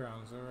AP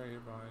rounds. They're right here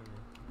behind me.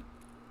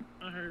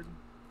 I heard.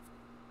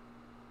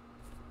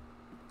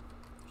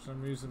 For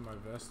some reason my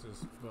vest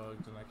is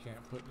bugged and I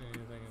can't put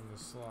anything in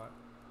this slot.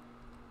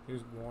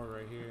 Here's more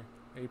right here.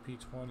 AP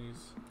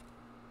 20s.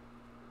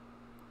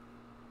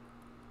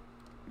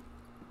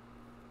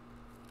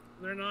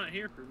 They're not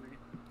here for me.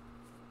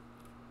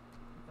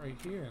 Right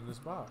here in this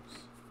box.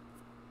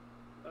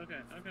 Okay,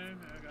 I got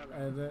it.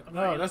 And then, I'm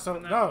no, not that's a,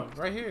 looking at no, that box.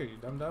 right here, you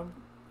dum-dum.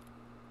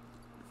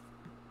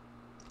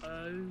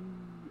 Okay.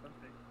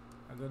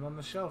 And then on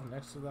the shelf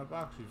next to that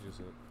box you just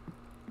hit.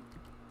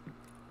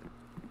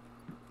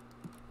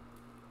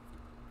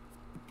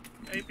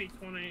 AP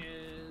 20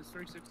 is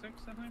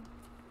 366, I think.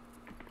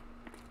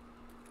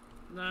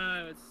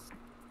 No, it's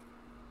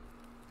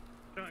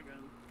shotgun.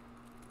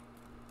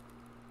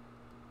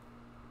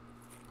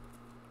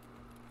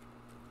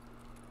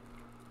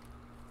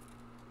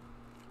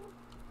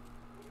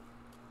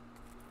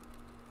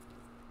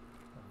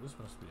 Oh, this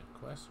must be a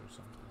quest or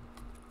something.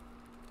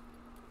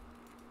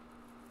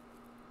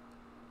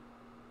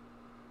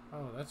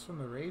 Oh, that's from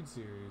the raid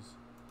series.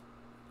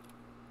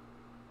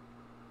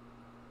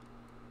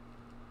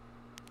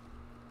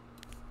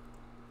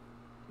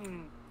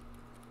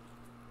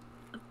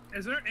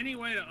 Is there any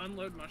way to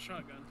unload my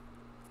shotgun?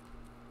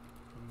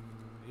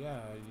 Yeah,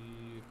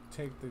 you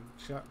take the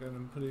shotgun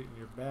and put it in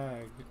your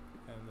bag,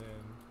 and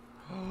then...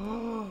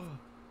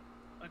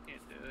 I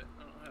can't do it.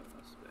 I don't have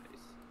enough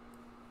space.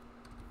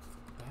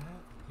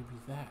 That? Give me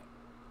that.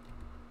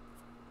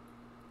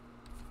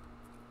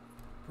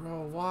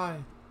 Bro,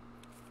 why?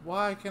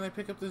 Why can't I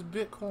pick up this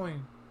Bitcoin?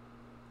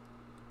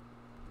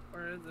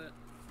 Where is it?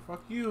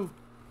 Fuck you.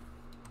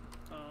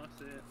 Oh, I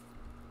see it.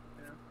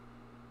 Yeah.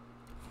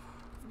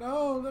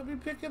 No, let me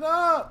pick it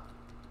up.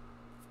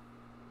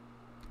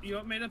 You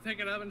want me to pick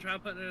it up and try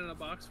putting it in a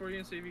box for you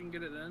and see if you can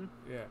get it in?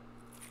 Yeah.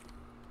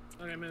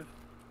 Okay, move.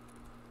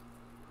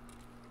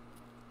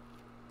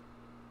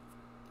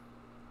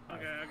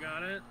 Okay, I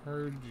got it.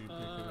 Heard you pick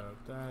it up.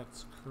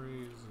 That's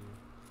crazy.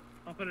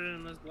 I'll put it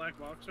in this black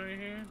box right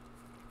here.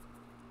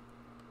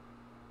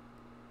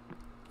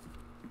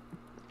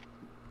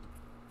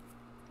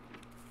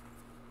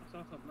 I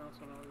saw something else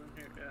when I was in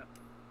here. Yeah.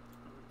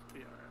 Oh, it's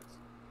PRS.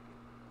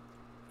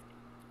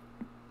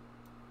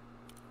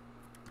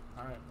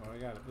 Alright, well I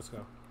got it. Let's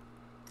go.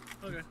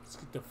 Okay. Let's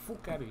get the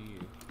fuck out of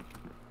here.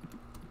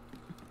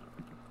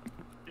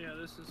 Yeah,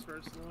 this is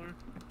first floor.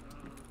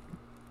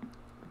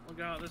 We'll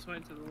go out this way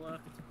to the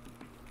left.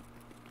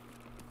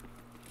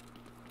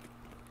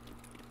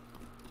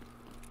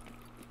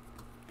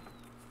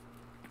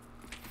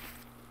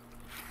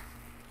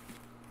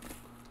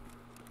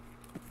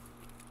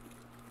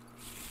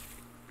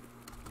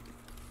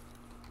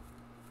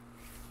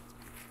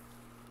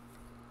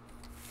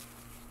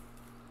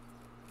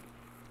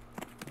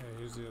 Yeah,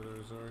 here's the other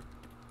resort.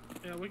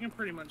 Yeah, we can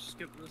pretty much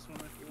skip this one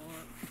if you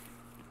want.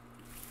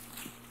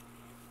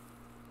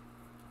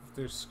 If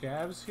there's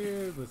scabs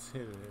here, let's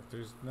hit it. If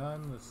there's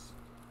none, let's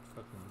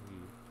fucking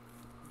leave.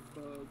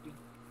 Bug.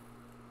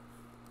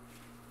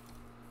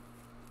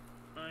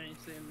 I ain't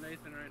seeing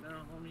Nathan right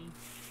now, homie.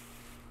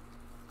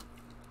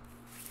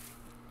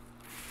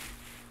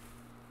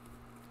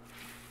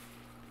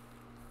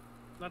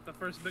 Not the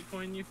first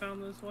Bitcoin you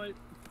found this white?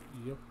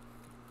 Yep.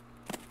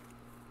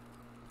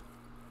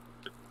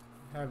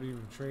 Haven't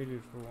even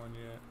traded for one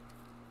yet.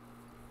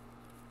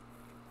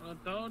 I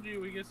told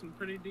you we get some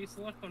pretty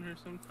decent luck on here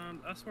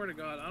sometimes. I swear to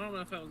God, I don't know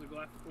if that was a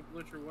graphical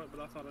glitch or what,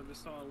 but I thought I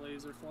just saw a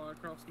laser fly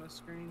across my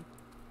screen.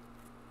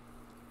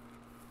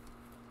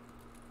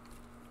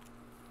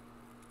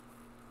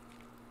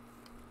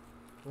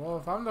 Well,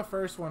 if I'm the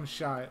first one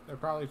shot, they're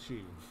probably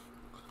cheating.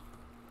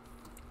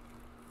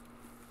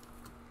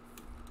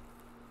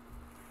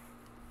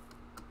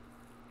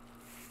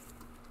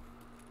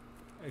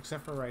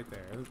 Except for right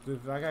there.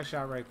 If I got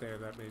shot right there,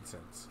 that made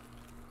sense.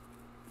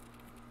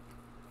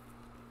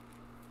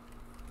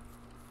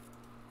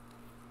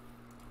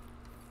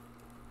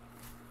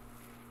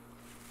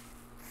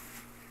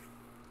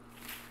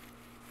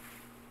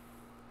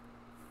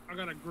 I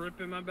got a grip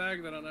in my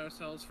bag that I know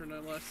sells for no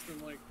less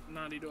than like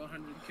 90 to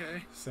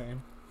 100K.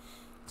 Same.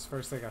 It's the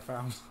first thing I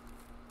found.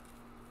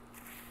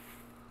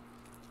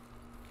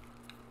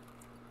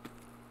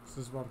 This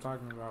is what I'm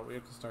talking about. We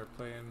have to start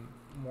playing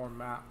more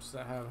maps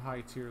that have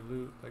high tier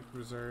loot, like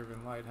Reserve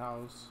and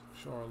Lighthouse,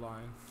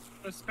 Shoreline.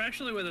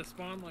 Especially with a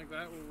spawn like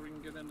that where we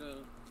can get into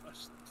a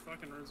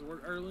fucking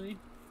resort early.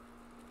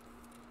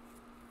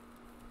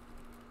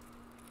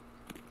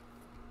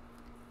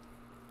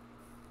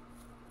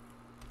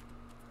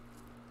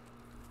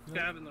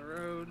 Scab in the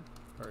road.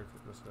 Perfect,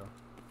 let's go.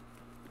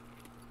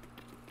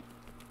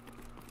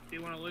 Do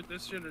you want to loot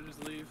this shit or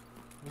just leave?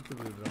 We can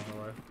leave it on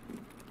the way.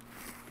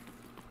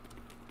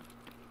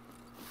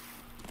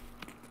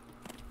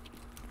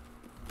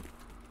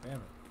 Damn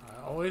it.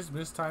 I always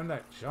mistime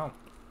that jump.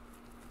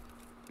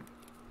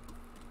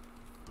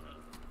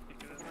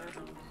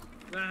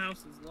 That house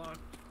is locked.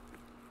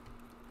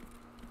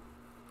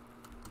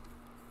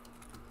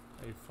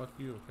 Hey, fuck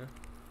you, okay?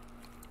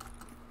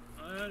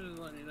 I'm just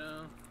letting you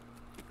know.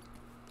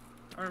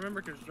 I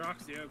remember because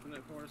Droxy opened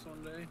it for us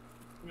one day.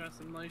 We got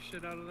some nice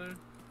shit out of there.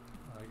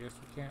 I guess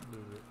we can't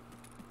loot it.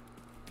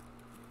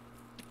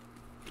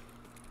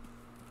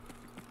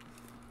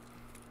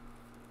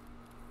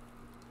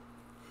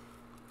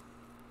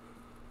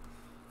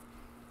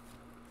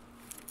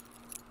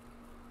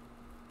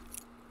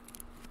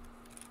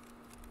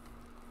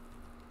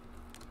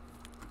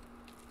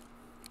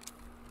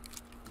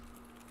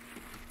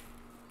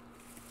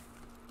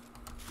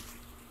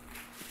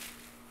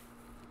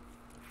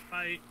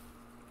 Fight.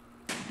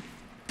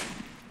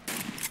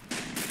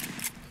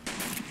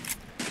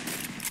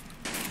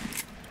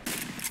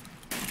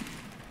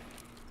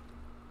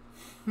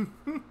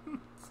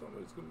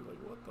 Somebody's gonna be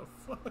like, what the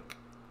fuck?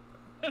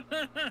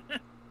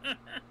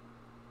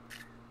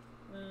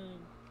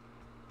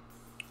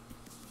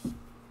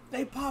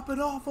 They pop it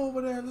off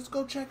over there. Let's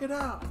go check it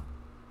out.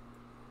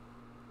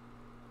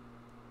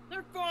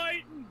 They're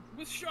fighting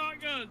with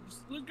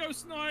shotguns. Let's go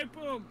snipe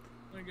them.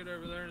 I get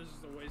over there. It's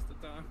just a waste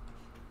of time.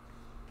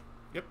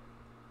 Yep.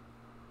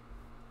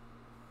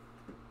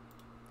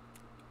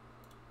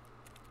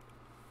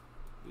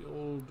 The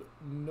old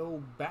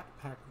no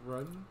backpack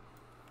run.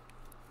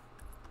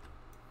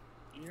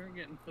 You're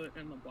getting put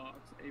in the box,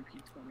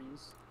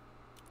 AP-20s.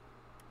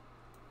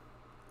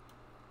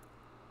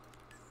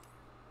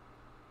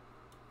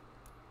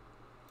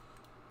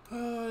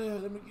 Yeah,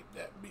 let me get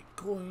that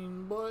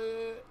Bitcoin, boy.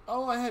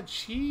 Oh, I had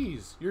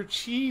cheese. Your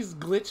cheese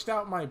glitched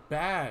out my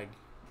bag.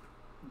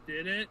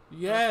 Did it?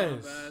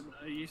 Yes. That's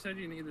not bad. You said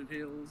you needed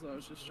heals. I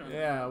was just trying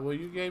Yeah, to... well,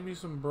 you gave me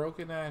some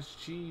broken ass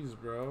cheese,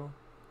 bro.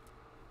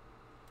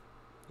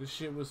 This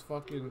shit was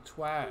fucking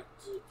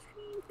twacked.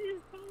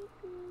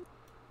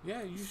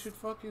 Yeah, you should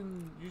feel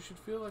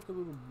like a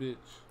little bitch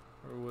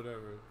or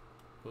whatever,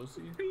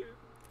 pussy.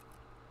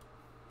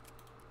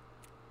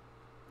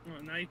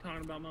 Oh, now you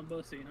talking about my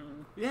bussy,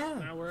 huh? Yeah,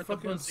 now we're at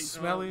fucking the bussy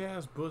smelly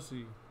ass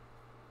bussy.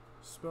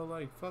 Smell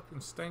like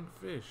fucking stank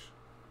fish.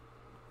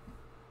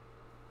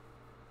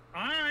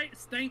 Alright,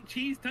 stank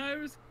cheese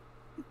toes.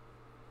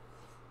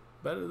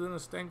 Better than a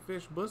stank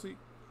fish bussy.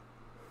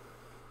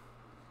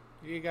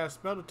 You ain't gotta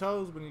smell the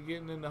toes when you're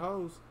getting in the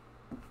hose.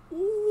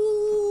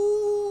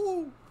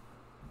 Ooh!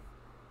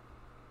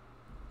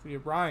 See,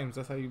 it rhymes.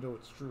 That's how you know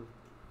it's true.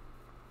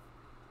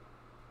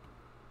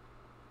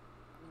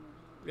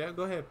 Yeah,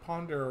 go ahead.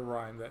 Ponder a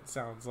rhyme that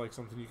sounds like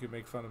something you could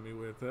make fun of me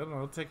with. I don't know.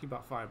 It'll take you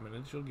about 5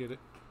 minutes. You'll get it.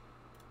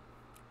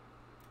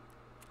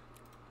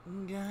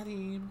 Got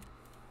him.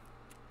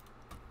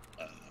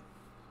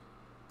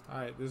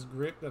 Alright, this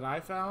grip that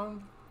I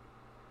found,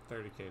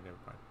 30k, never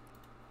mind.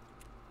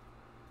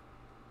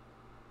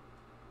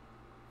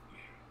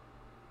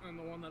 And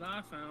the one that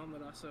I found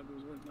that I said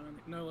was worth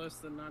 90, no less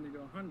than 90 to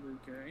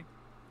 100k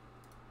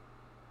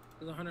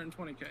is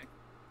 120k.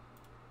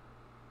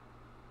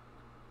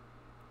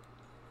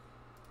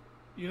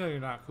 You know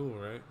you're not cool,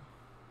 right?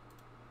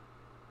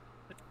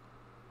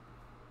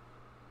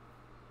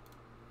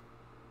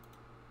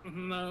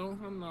 No,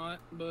 I'm not,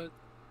 but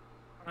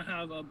I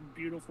have a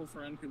beautiful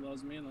friend who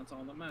loves me, and that's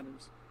all that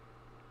matters.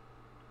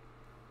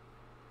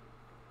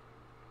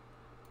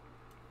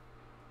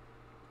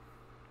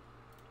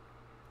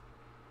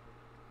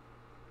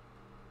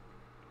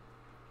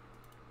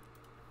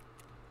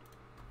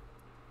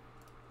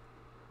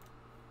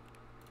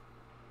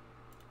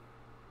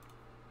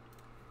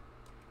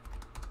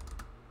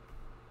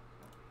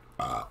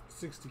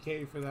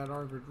 $60k for that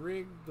armored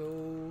rig,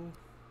 though.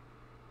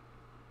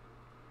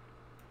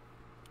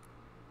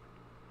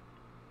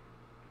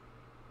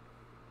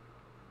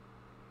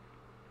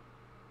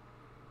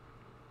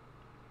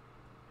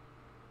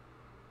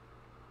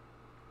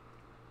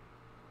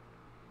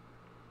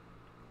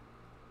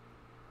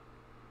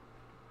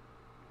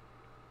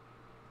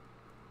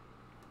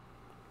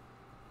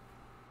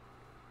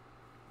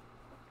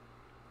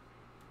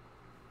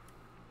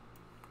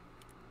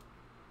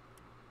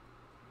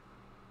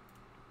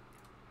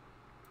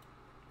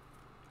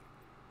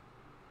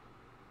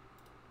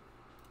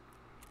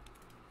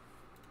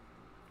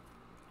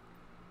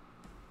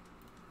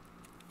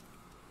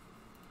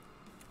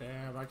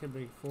 Damn, I can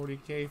make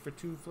 40k for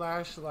 2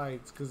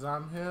 flashlights, cause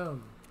I'm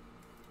him.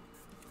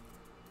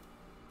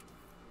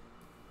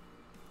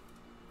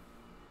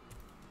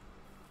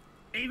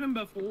 Even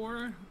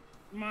before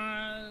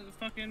my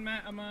fucking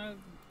my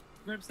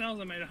grip sales,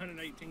 I made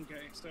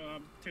 118k, so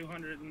I'm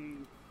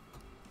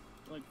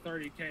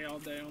 230k all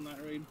day on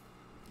that raid.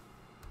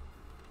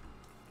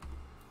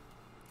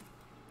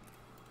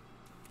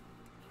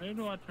 Who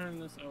do I turn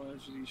this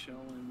OSG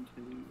shell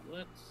into?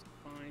 Let's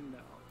find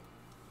out.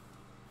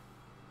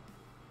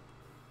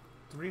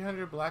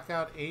 300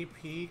 blackout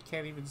AP,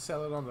 can't even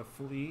sell it on the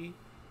flea,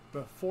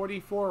 but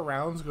 44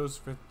 rounds goes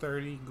for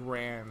 30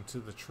 grand to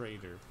the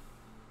trader.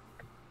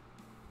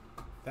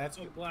 That's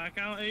a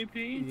blackout AP?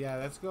 Yeah,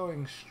 that's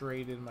going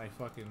straight in my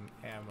fucking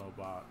ammo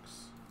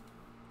box.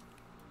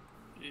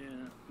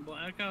 Yeah,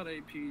 blackout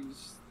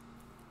AP's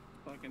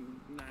fucking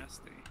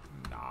nasty.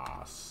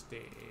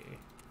 Nasty.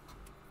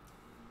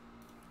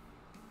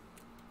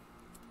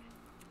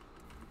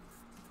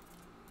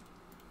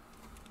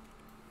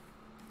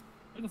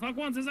 Who the fuck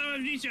wants this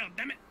OSG shell?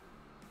 Damn it!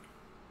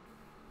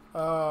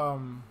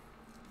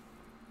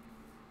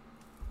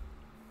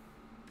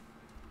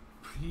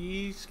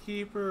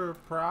 Peacekeeper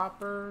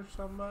proper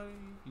somebody?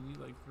 You need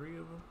like 3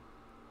 of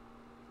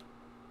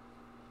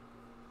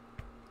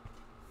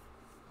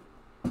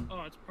them?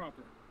 Oh, it's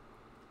proper.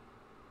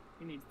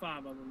 You need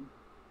 5 of them.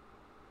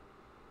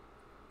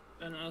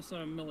 And also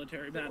a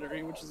military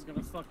battery, which is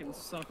gonna fucking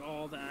suck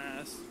all the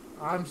ass.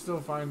 I'm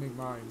still finding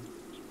mine.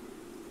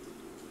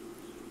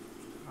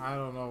 I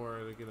don't know where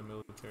to get a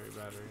military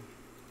battery.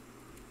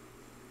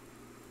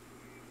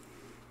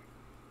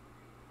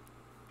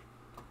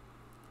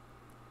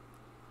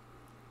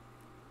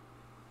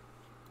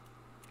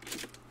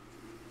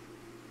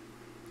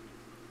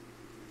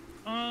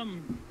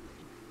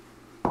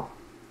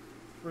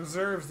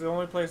 Reserve's the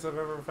only place I've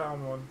ever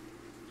found one.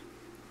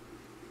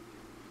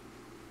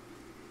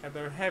 And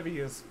they're heavy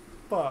as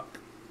fuck.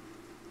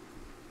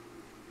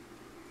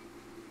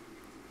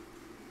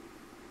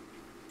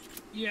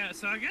 Yeah,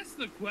 so I guess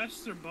the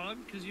quests are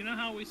bugged, because you know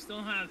how we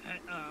still have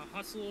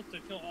hustle to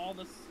kill all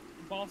the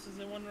bosses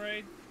in one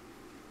raid?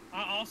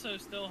 I also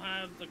still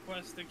have the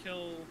quest to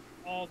kill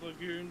all the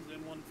goons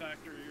in one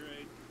factory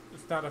raid.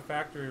 It's not a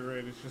factory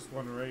raid, it's just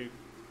one raid.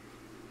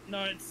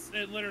 No, it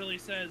literally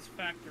says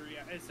factory.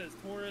 It says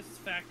tourists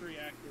factory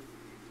active.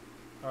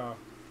 Oh.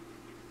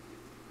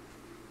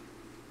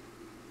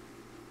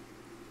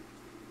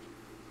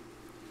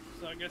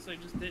 So I guess I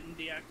just didn't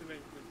deactivate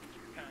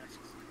it.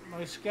 casks.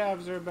 My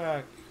scabs are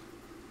back.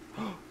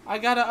 I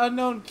got an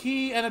unknown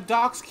key and a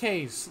docs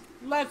case.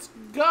 Let's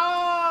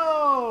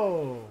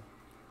go!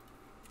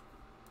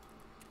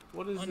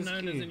 What is this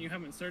Unknown key? as in you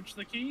haven't searched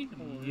the key?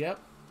 Or? Yep.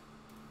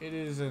 It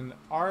is an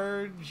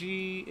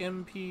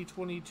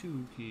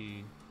RGMP22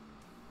 key.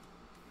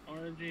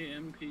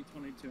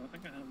 RGMP22. I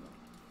think I have that.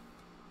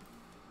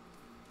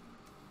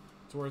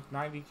 It's worth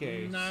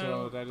 90k, No,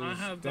 so that is I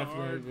have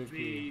definitely a good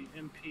key.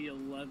 the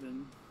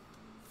RGMP11.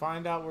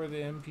 Find out where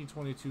the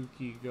MP22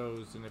 key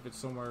goes, and if it's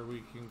somewhere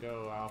we can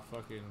go, I'll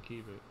fucking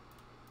keep it.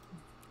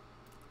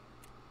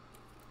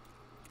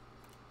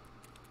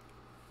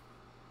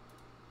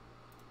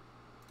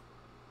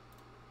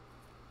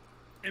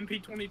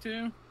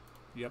 MP22?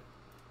 Yep.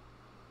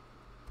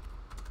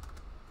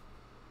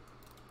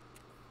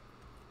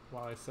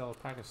 While I sell a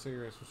pack of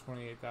cigarettes for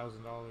 $28,000.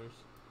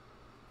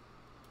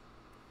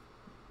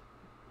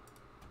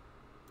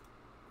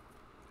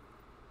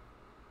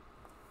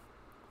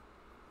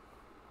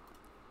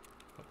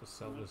 Got to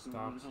sell this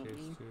docs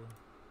case too.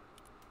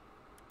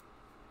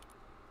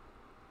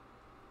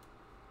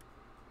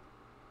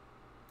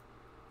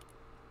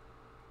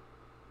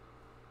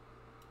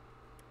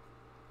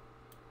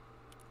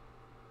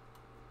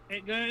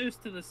 It goes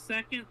to the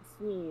second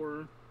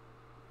floor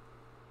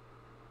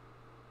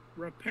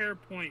repair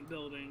point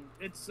building.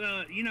 It's,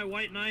 you know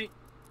White Knight?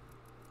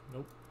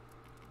 Nope.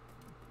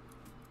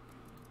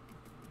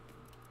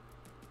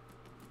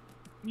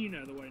 You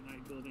know the White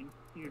Knight building.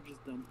 You're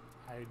just dumb.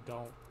 I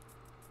don't.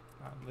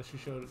 Not unless you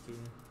showed it to me.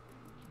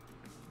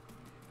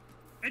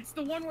 It's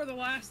the one where the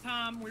last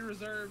time we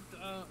reserved,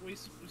 we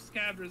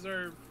scabbed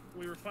reserve,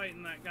 we were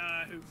fighting that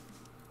guy who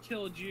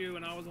killed you,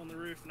 and I was on the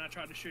roof, and I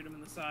tried to shoot him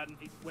in the side, and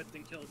he whipped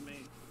and killed me.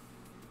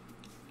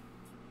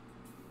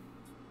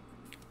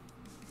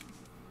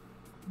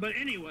 But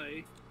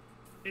anyway,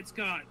 it's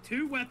got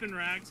 2 weapon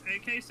racks,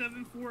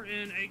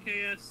 AK-74N,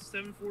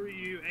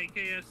 AKS-74U,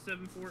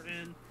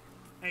 AKS-74N,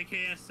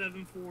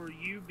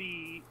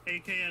 AKS-74UB,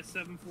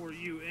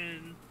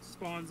 AKS-74UN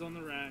spawns on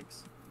the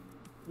racks.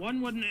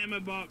 1 wooden ammo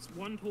box,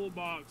 1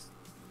 toolbox,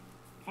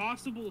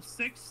 possible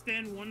 6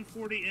 Sten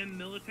 140M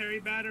military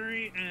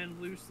battery,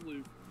 and loose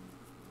loot.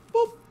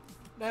 Boop!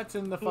 That's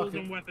in the Tools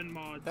fucking... and weapon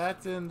mods.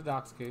 That's in the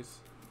docs case.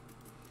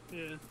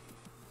 Yeah.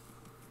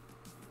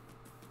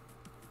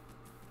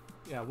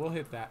 Yeah, we'll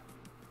hit that.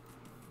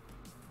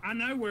 I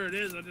know where it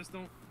is, I just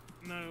don't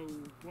know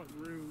what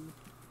room.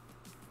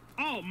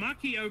 Oh, my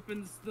key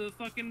opens the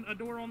fucking a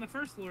door on the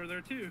first floor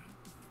there too.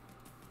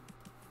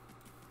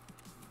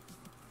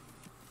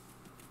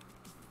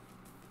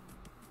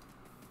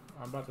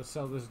 I'm about to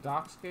sell this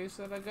docs case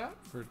that I got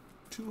for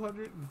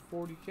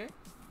 $240k.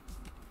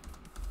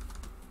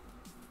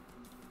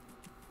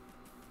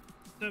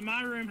 So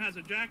my room has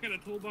a jacket, a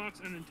toolbox,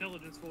 and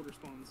intelligence folder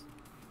spawns.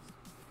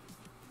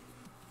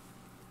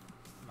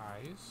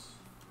 Nice.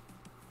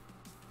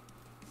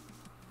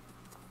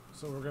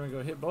 So we're gonna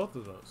go hit both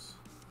of those.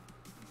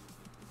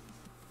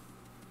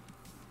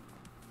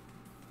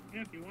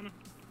 Yeah, if you wanna.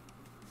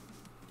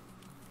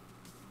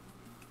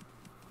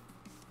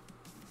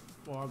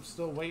 Well, I'm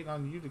still waiting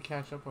on you to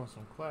catch up on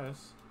some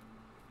quests.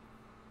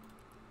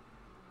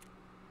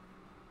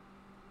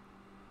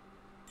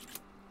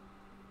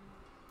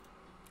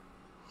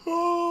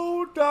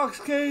 Oh, docs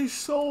case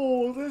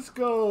sold. Let's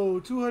go.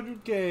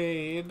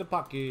 200k in the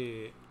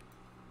pocket.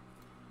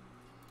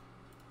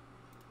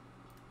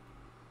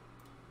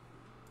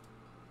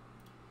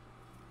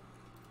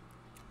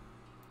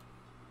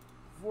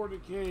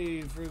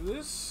 $40k for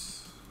this.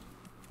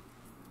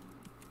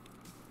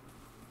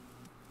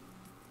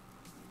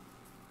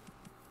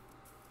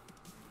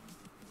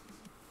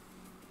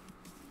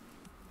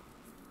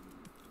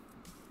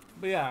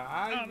 But yeah,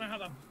 I don't know how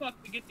the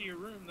fuck to get to your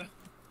room though.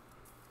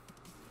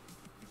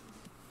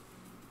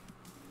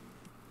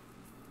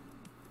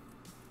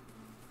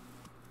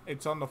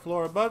 It's on the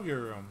floor above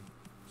your room.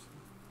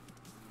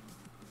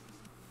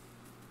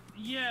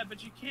 Yeah,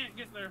 but you can't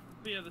get there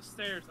via the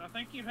stairs. I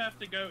think you have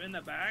to go in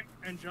the back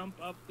and jump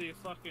up the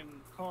fucking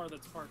car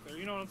that's parked there.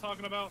 You know what I'm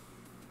talking about?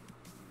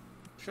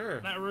 Sure.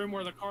 That room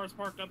where the car's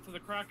parked up to the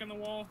crack in the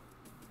wall?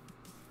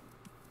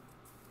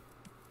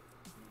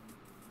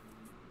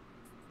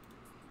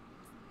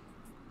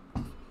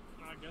 I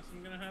guess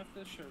I'm gonna have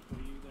to show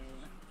you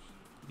there.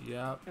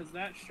 Yep. Because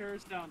that sure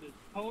sounded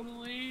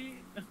totally,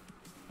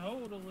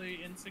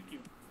 totally insecure.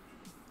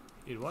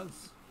 It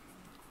was.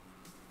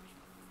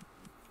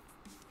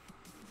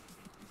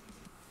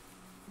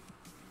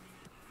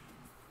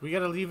 We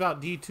gotta leave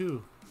out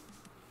D2.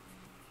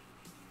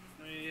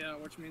 Yeah,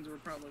 which means we're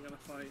probably gonna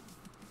fight.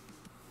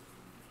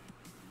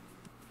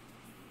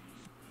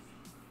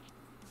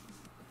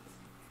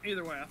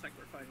 Either way, I think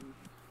we're fighting.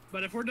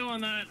 But if we're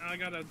doing that, I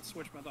gotta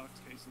switch my docs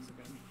cases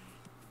again.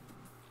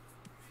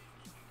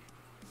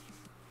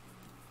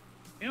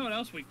 You know what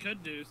else we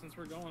could do since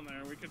we're going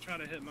there? We could try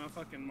to hit my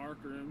fucking mark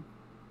room.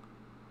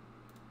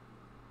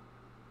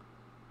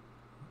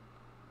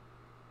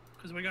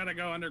 Because we gotta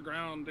go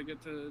underground to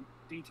get to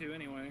D2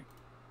 anyway.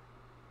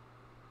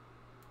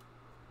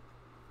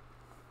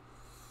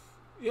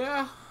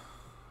 Yeah.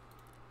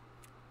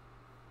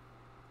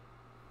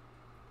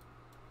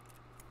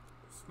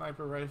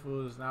 Sniper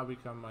rifle has now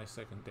become my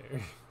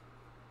secondary.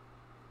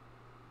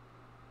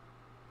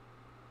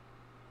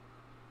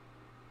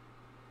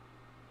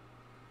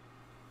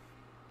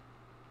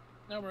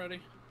 I'm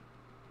ready.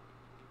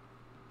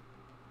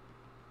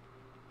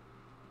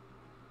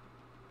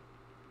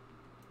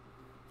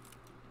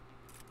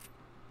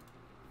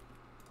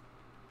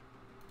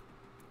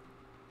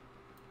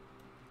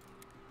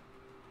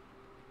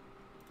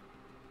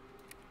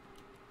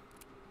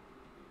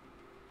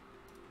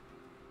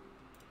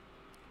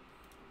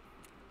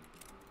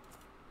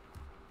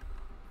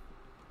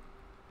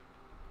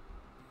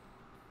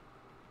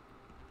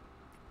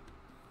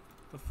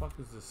 The fuck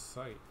is this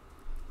site?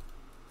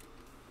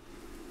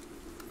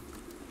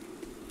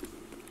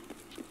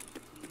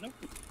 Nope.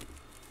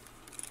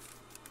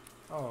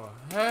 Oh,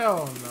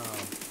 hell no.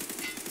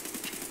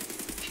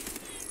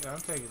 Yeah,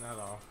 I'm taking that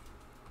off.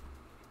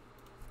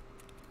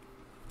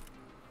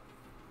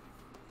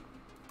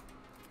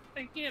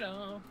 Take it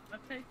off. I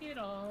take it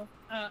off.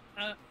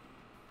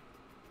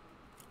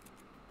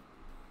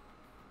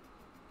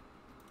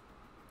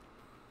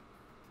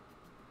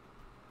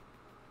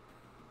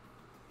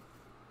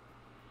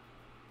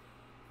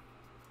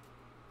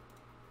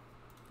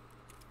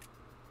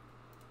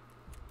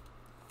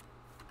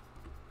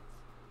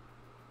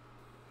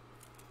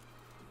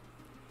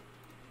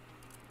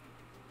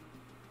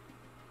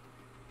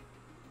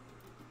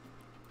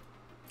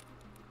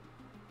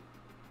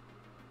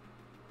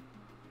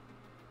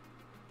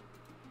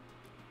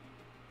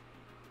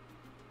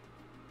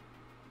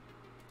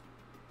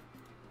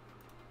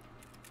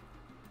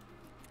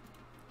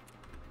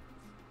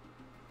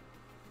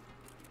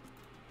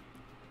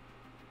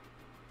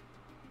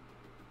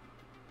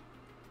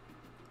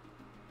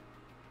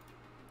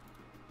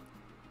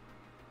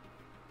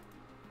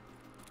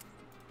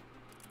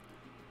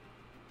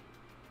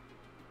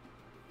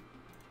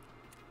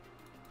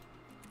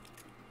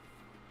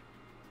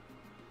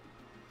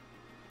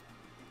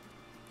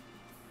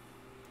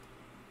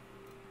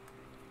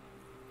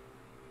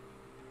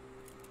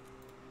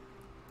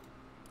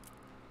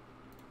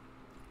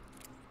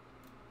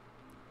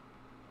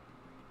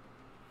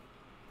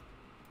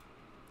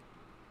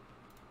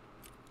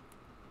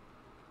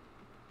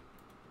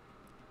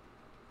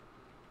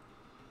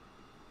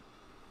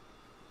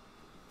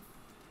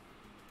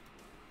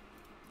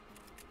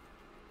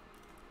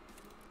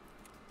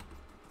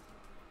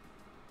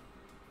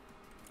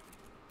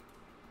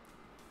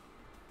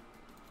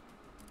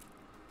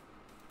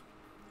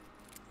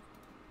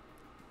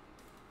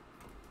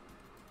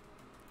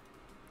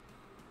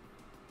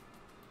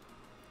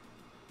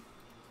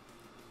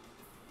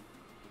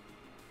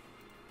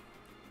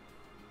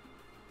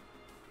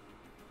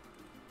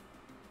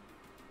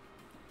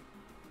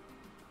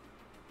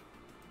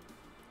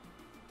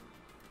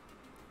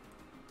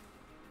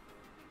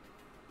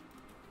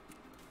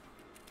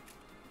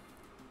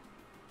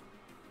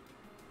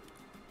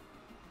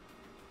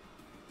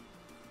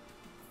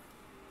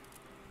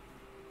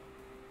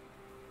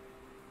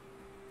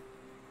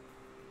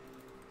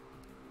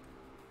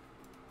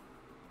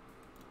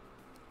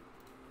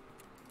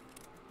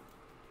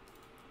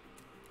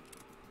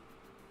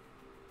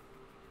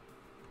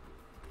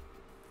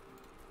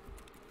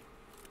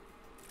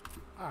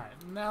 Alright,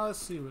 now let's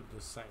see what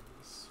this site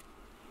is.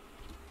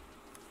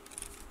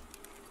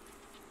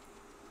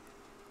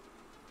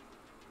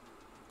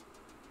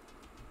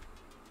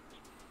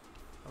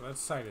 Oh, that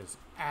site is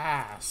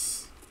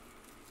ass.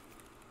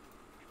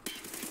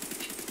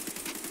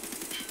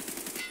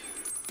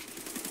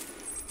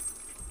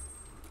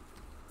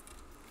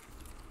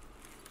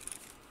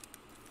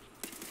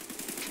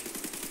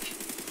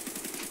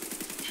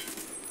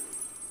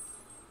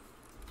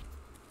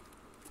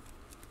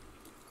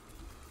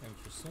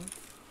 Interesting.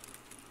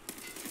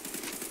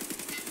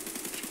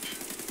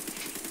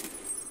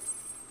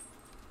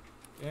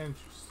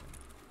 Interesting.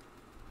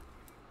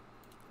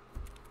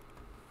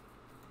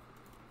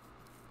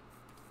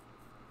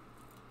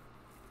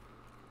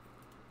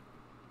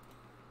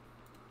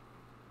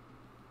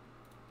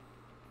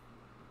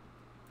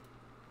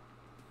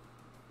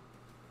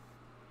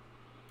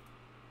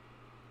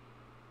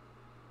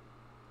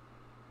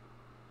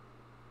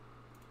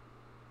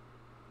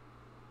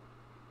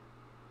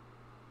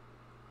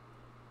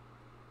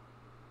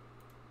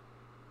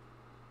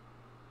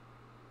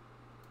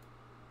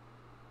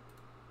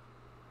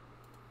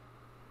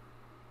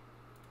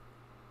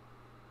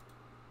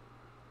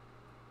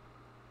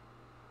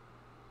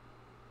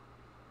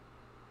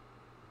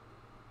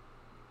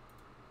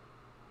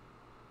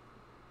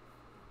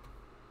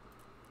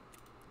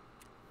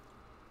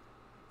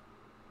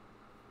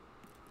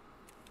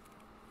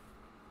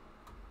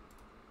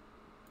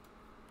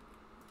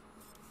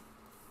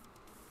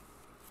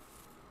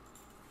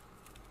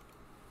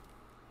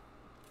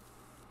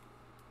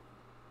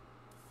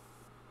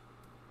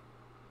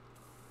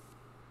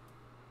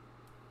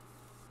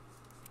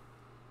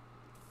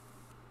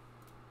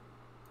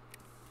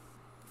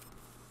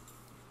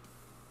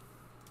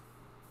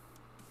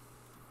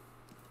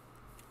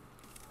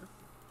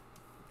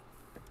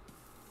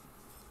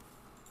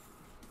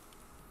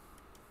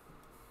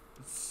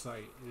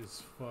 site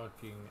is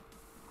fucking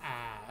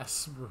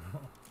ass, bro.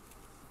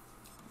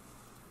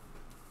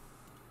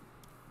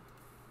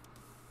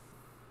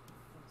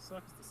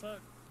 Sucks to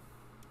suck.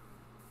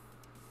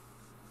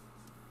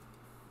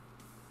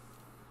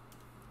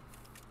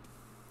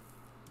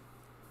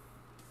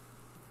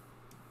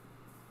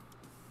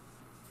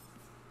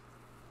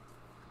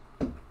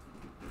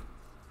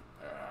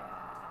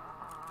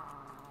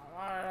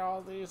 Why are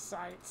all these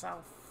sites so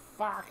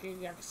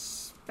fucking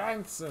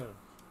expensive?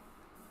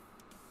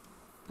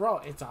 Bro,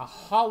 it's a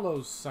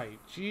hollow site.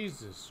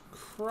 Jesus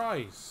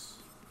Christ.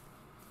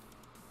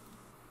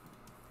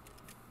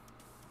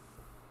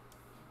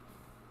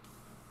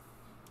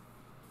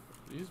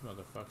 These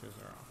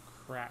motherfuckers are on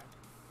crack.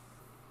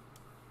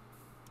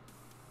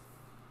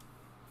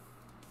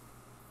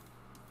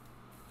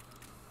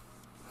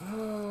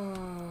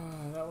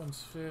 That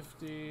one's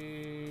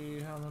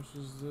 50. How much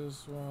is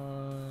this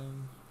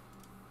one?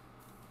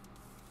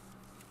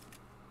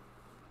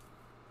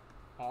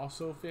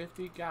 Also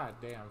 50? God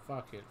damn,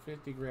 fuck it.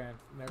 50 grand.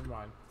 Never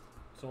mind.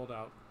 Sold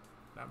out.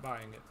 Not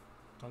buying it.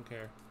 Don't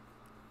care.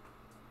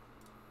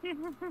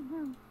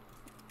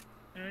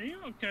 Are you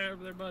okay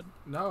over there, bud?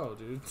 No,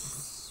 dude.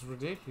 It's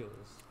ridiculous.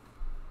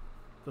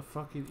 The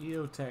fucking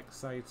EOTech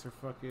sites are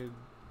fucking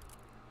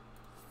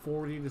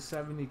 40 to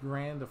 70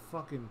 grand a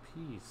fucking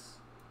piece.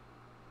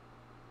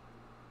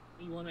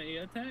 You want an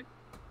EOTech?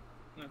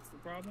 That's the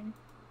problem?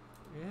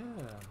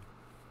 Yeah.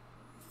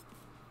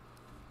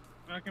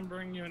 I can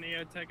bring you an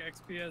EOTech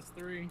XPS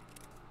 3.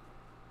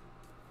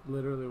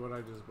 Literally what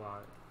I just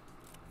bought.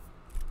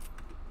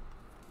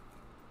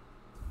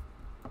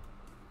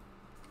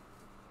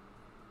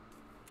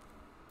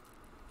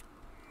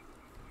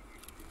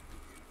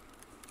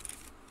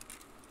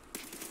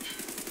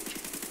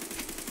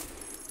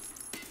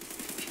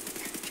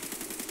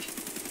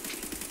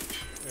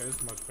 Yeah,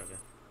 it's much better.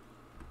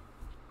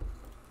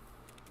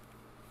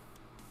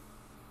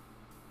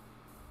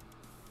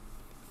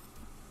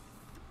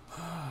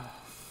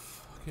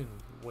 Fucking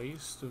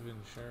waste of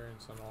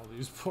insurance on all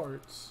these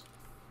parts.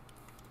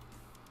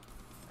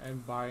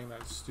 And buying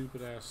that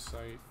stupid ass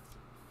site.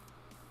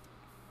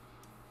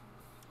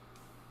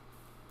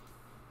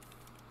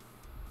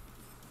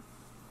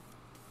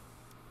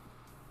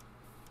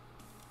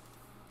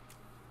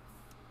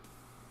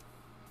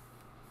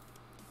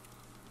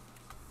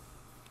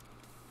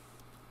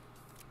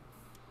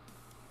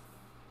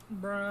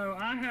 Bro,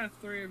 I have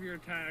 3 of your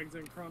tags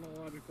in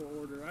chronological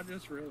order. I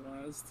just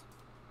realized.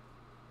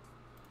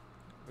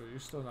 But you're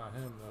still not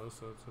him though,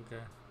 so it's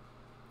okay.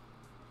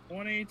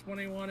 20,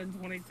 21, and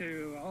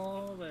 22,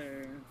 all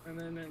there. And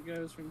then it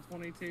goes from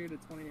 22 to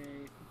 28.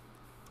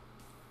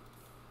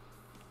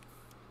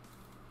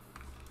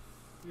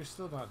 You're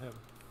still not him.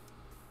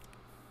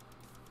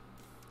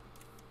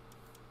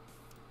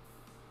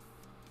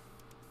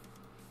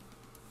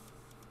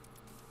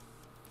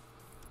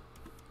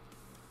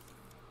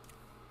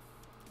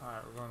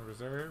 Alright, we're going to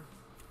reserve.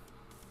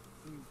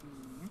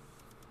 Mm-hmm.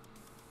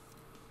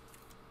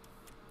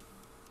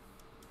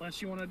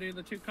 Unless you want to do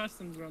the 2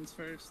 customs runs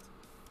first.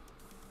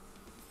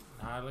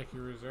 Nah, I like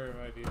your reserve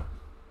idea.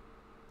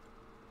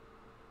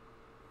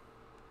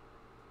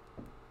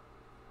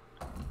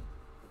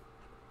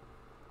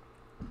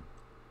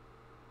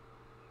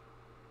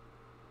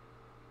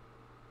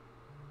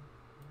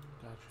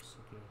 God, you're so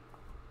good.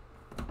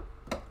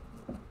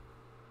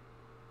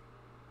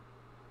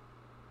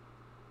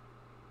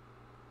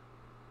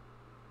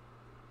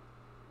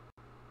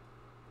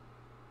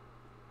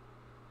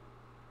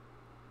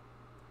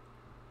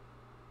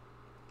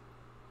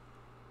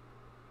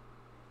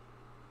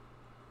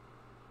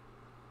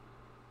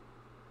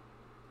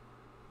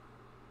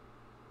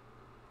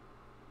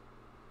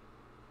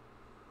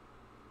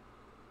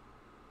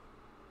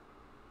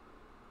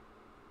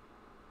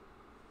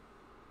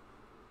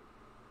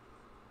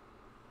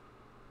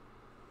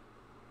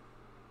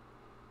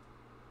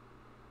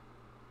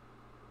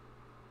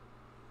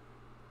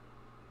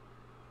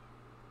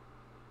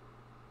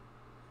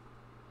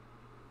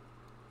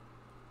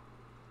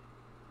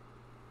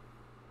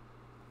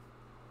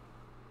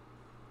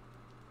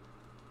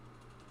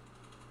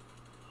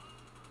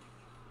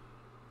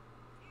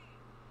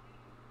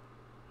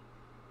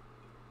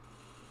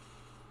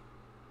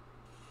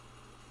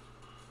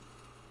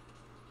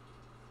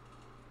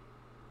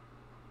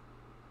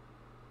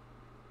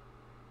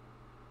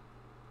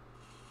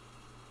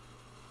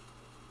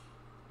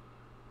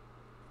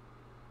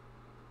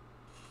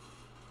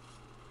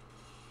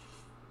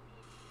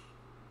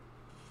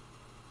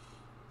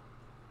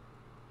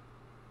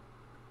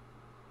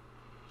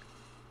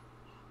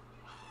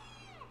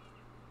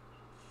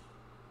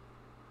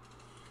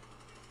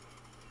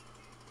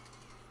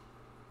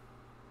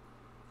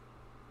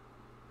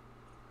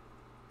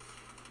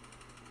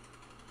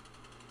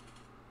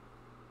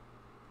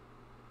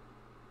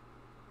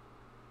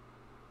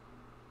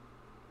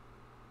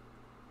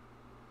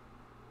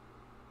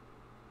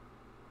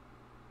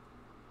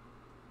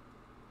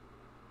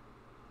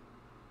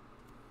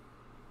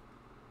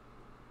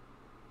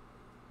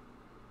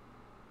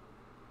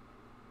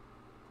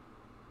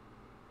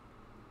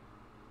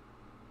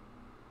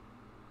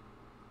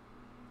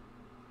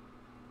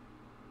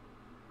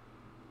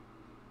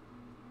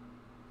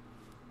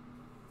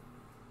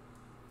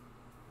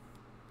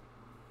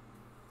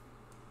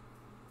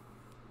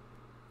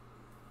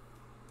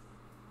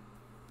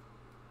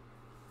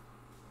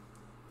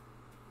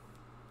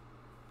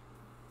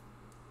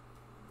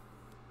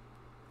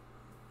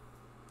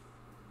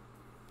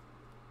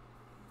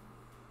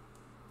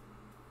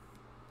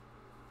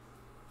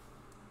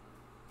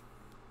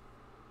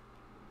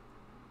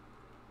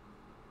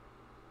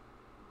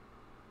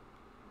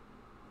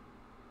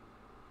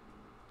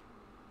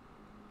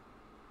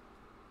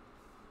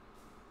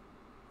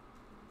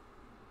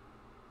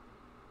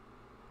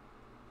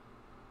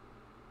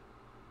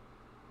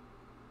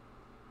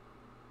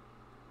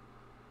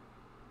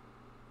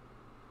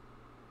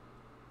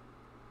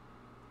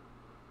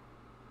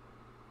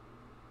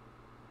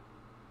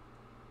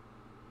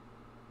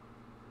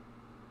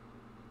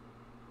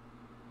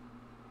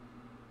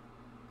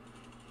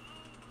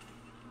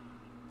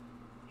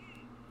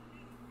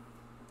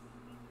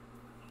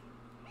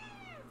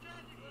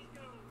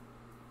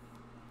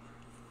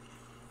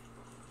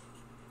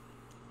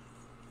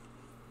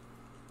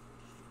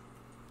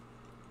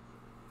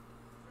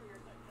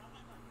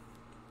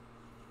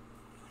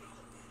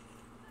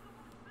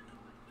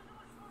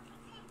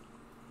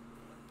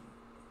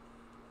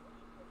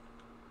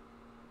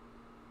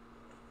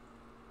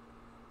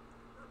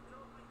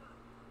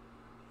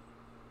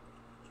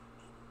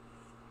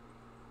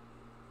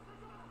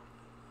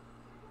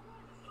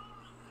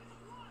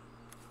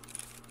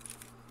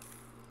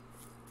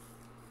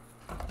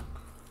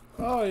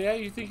 Oh, yeah?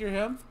 You think you're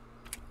him?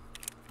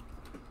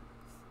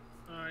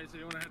 Alright, so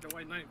you want to head to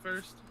White Knight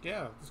first?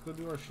 Yeah, let's go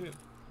do our shit.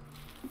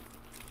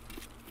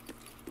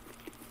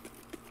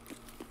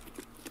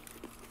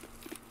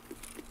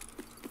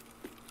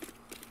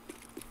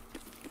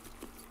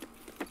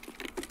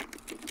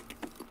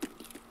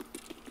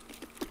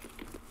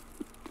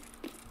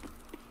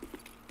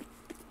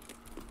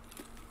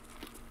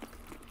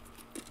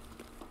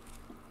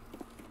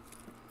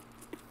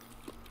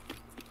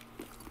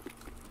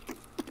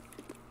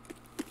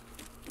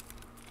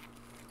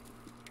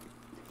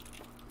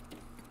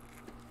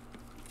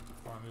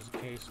 There's a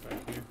case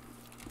back here.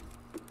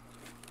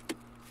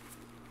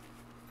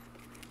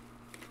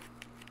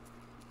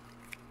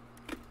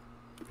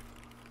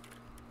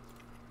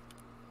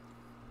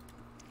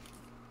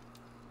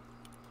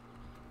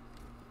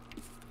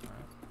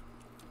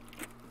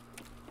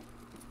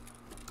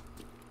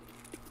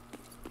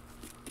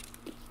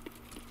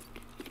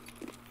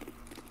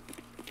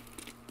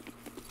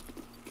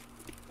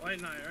 White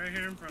Knight, right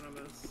here in front of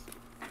us.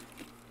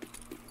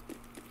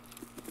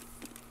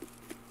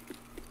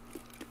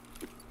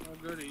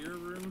 I'll go to your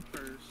room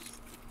first.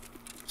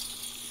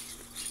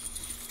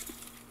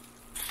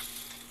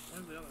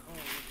 Where's the other hole?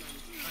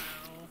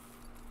 Ow.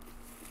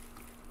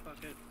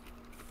 Fuck it.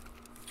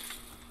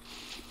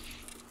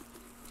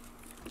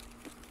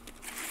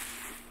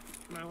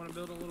 Might want to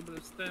build a little bit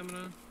of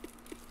stamina.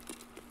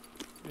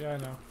 Yeah, I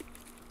know.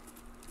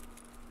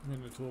 I'm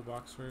in the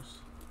toolbox first.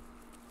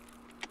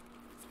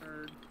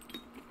 Heard.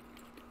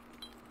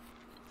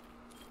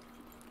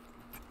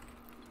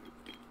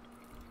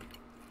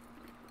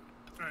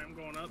 Alright, I'm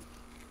going up.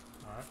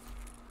 Alright.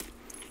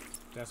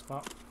 Desk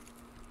pop.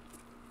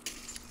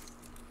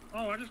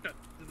 Oh, I just got...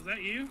 Was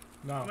that you?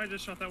 No. I might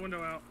just shot that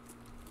window out.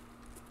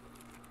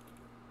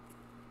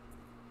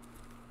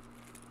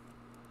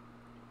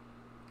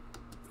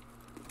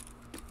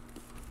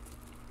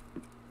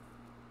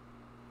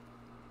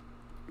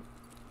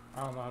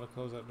 I don't know how to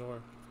close that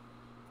door.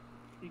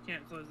 You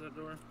can't close that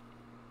door.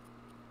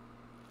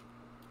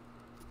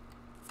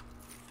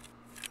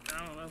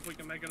 I don't know if we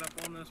can make it up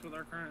on this with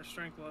our current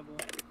strength level.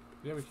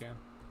 Yeah, we can.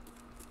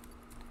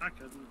 I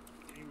couldn't.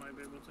 You might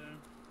be able to.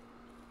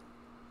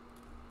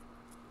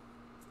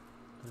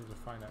 We need to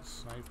find that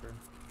sniper.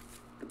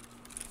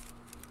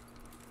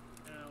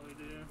 Yeah, we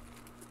do.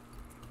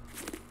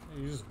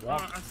 You just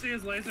walk. Oh, I see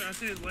his laser. I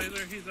see his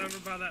laser. He's over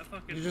by that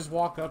fucking... You just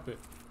walk up it.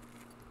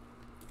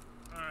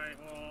 Alright,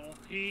 well,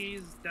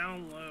 he's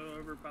down low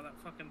over by that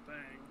fucking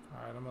thing.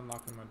 Alright, I'm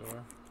unlocking my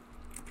door.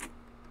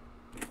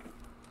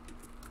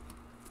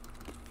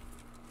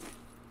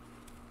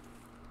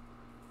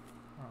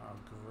 Oh,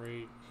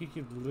 great. He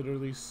could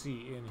literally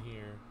see in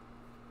here.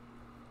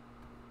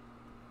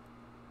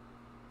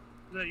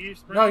 Is that you,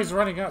 No, he's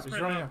running up. He's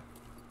running up.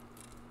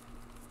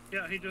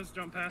 Yeah, he just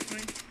jumped past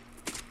me.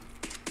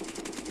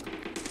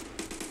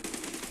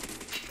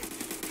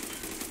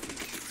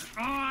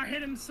 Oh, I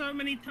hit him so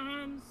many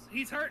times.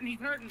 He's hurting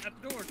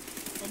at the door.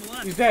 On the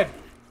left. He's dead.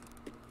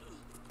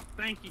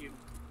 Thank you.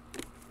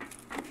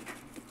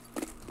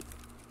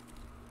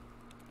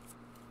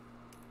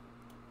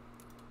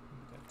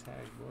 That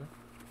tag, boy.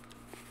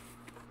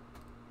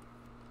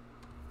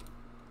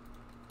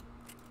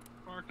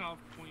 Barkov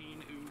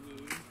Queen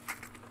Ulu.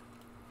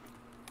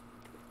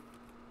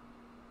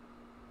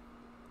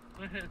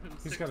 I hit him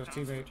He's 6 got a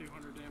times teammate. for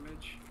 200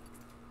 damage.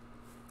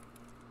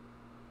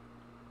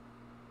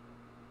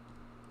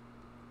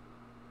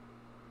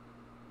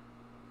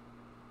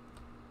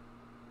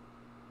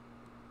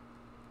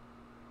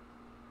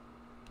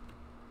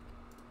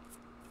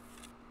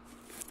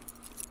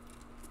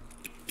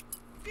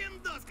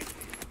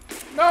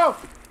 No!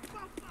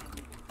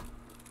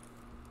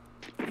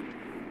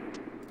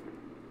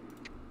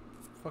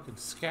 Fucking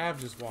Scav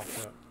just walked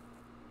up.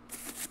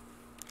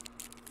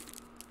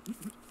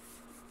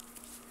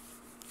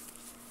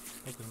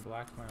 Fucking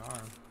blacked my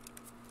arm.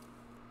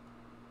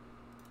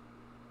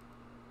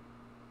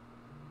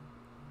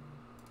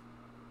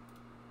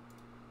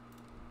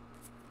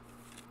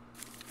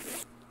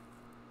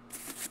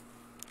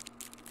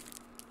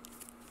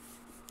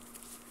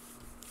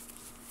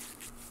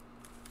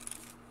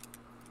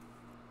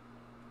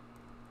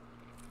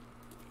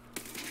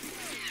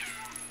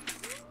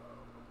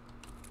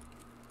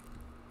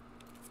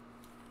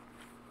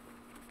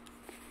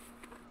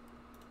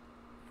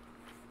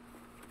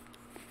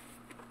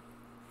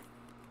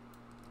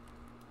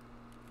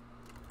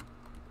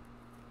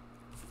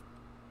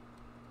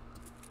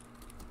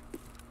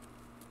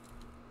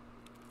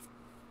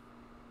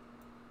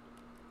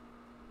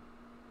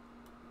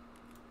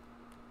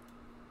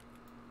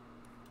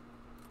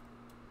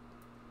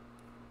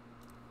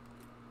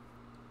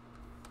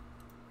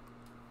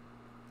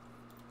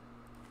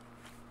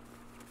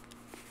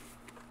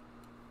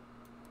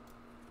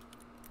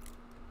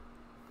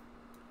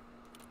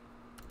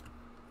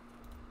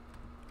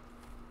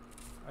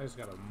 I just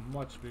got a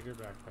much bigger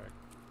backpack.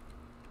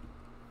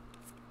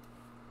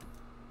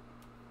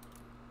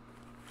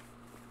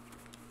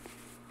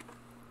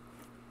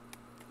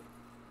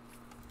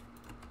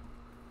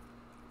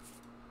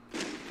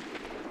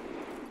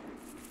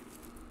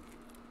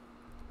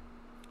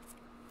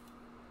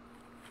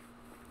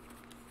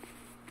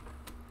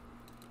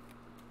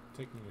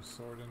 taking your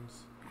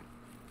sword-ins.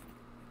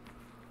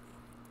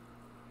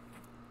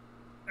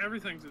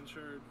 Everything's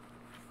insured.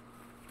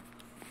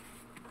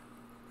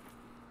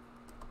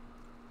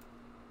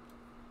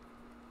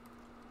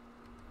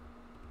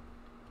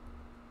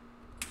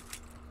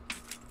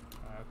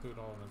 I threw it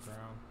all on the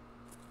ground.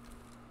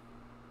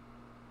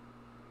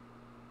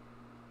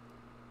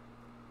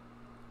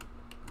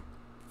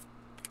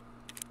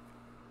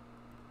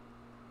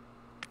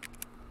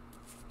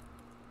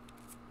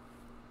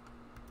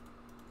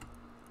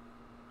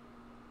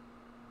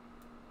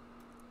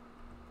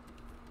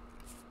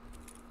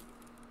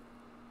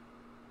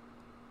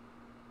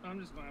 I'm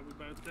just glad we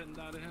both didn't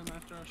die to him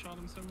after I shot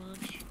him so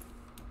much.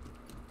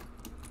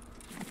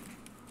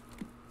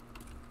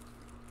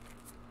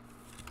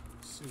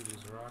 Suit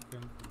is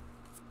rocking.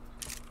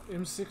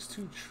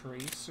 M62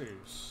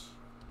 tracers.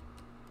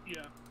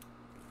 Yeah.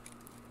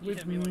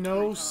 With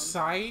no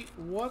sight?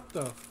 What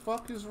the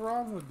fuck is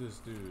wrong with this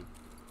dude?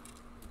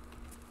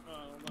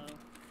 I don't know.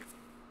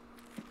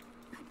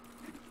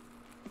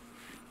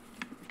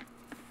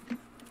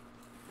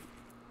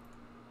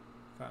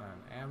 Found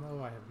an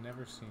ammo I have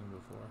never seen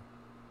before.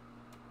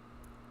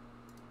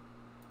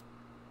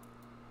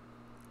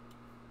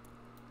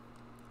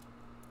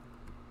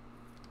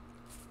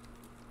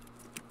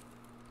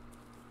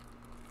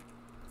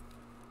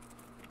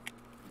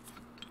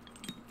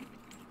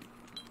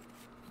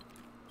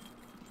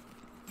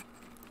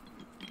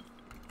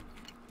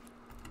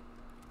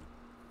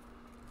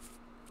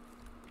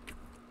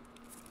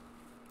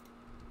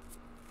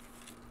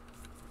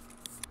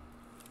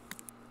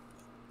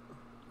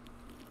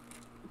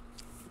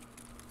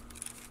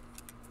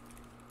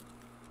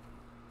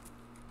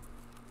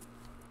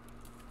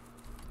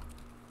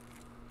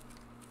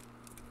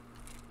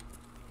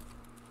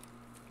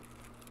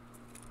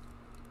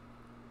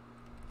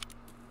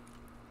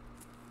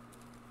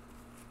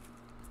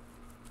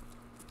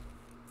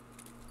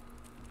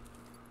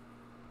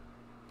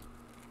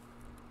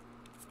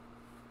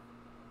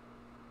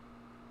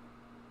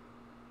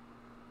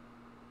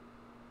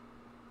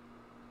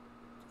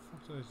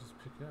 What did I just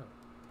pick up?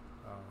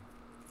 Oh.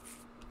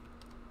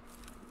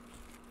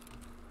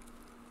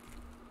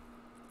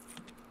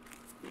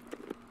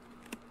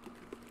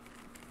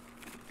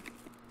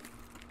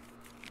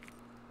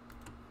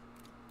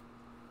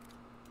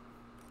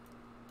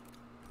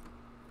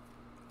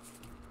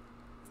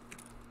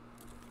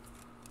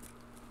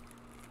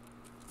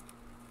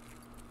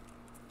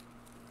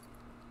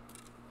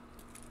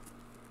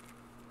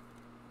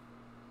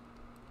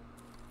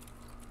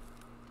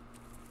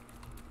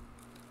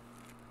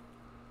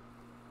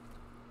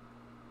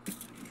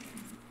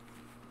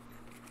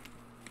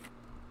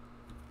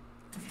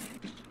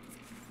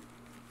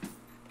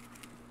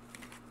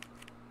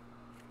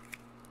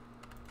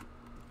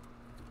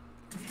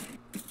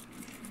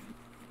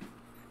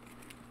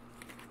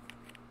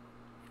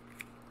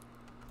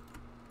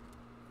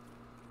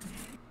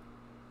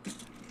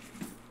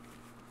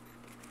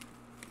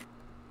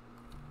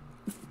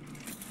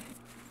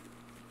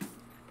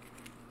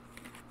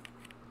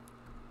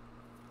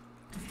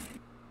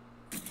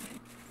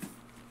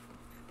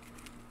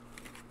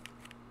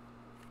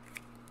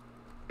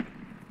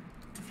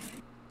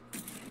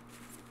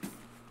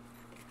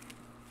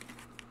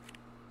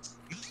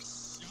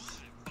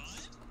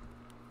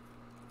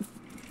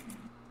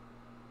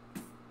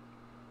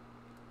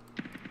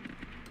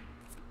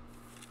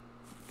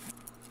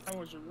 How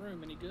was your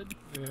room? Any good?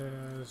 Yeah,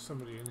 there's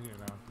somebody in here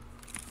now.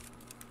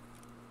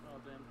 Oh,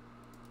 damn.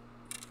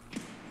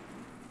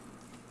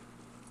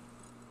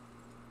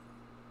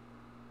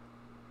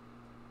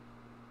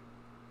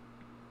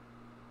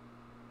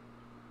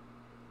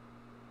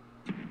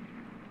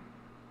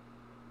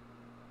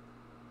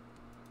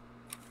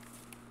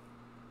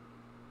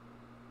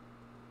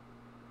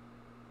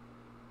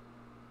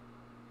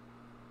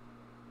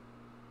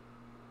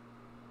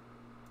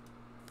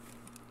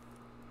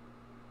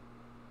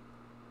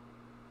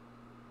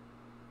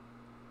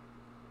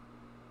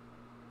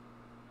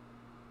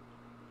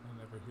 I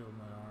never healed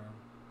my arm.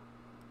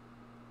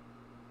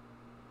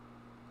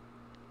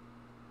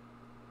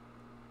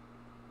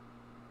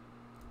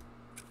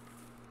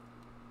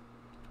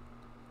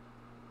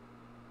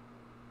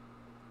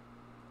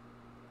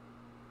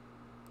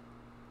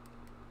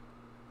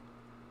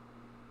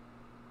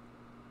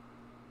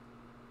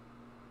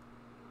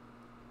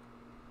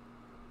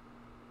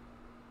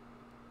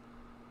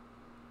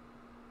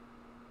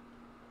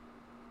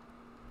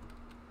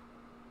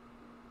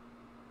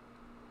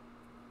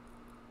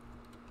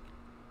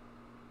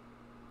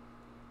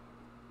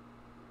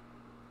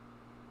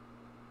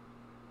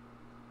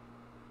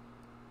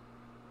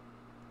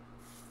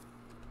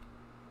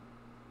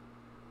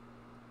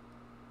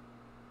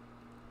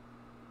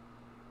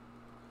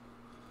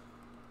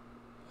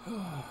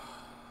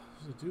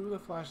 There's a dude with a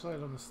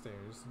flashlight on the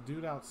stairs, the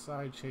dude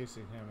outside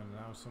chasing him, and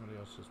now somebody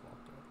else just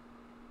walked up.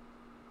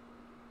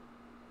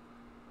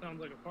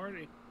 Sounds like a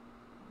party.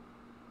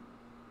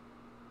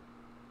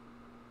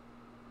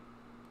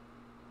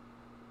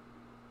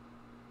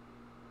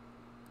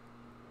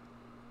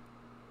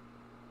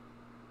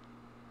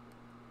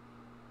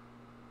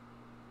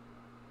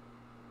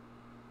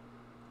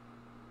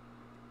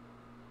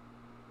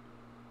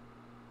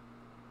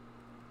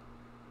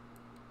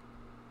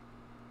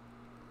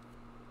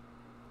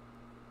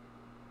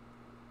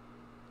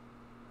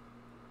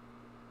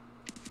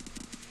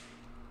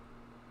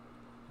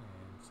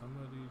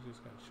 Somebody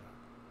just got shot.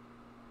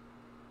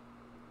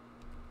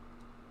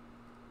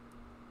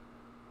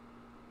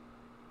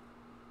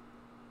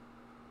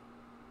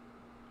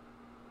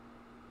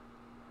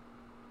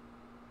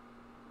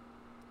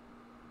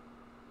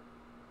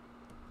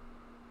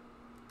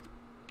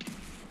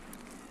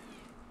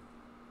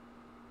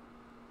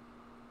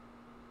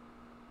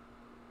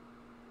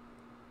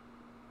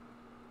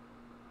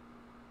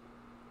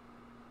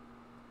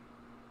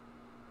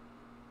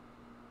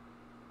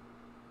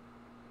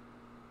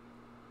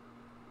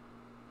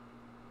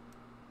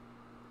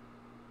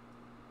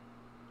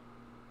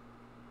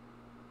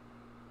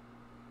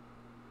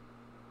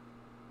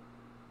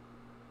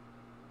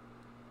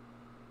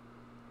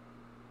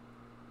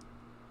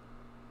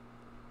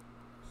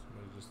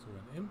 Just threw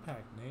an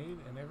impact nade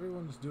and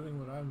everyone's doing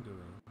what I'm doing.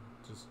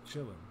 Just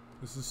chilling.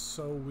 This is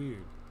so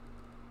weird.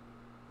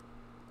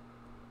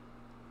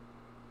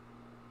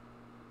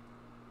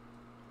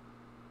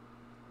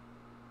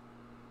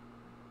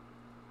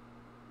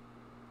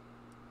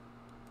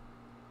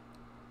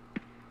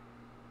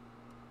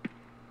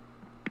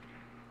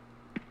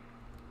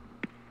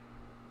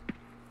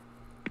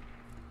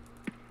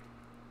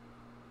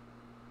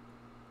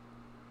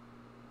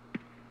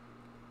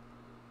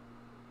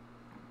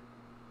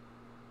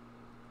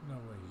 No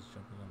way he's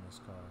jumping on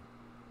this car.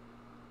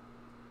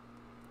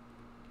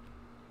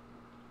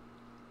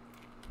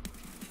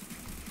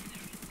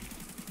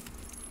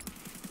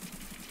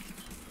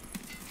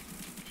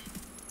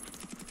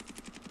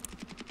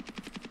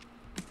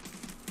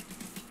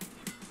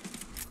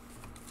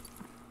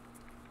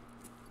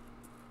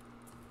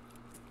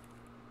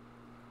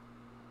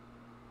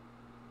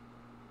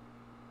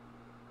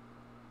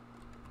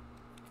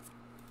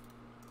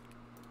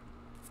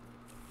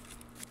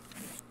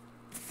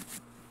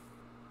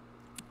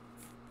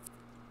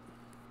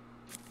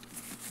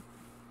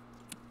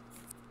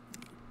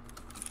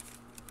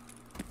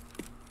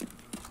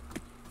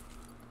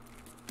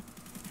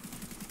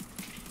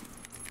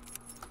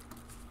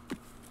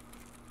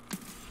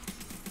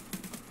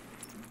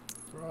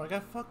 Bro, I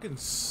got fucking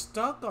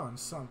stuck on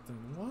something.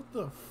 What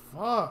the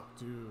fuck,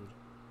 dude?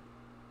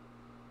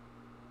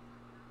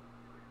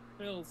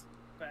 Feels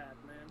bad,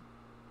 man.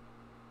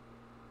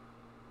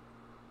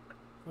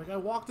 Like, I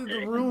walked in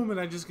the room and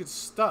I just get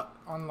stuck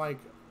on, like,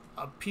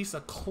 a piece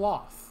of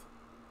cloth.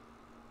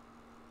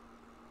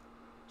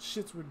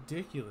 Shit's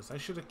ridiculous. I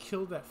should have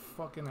killed that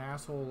fucking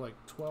asshole, like,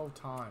 12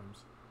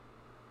 times.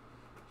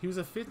 He was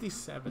a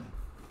 57.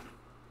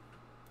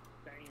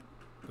 Damn.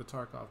 The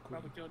Tarkov queen.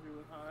 Probably killed you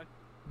with high.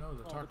 No,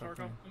 the Tarkov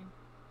queen.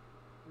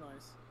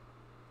 Nice.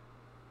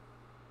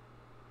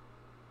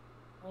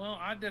 Well,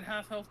 I did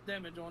half health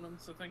damage on him,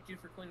 so thank you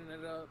for cleaning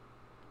it up.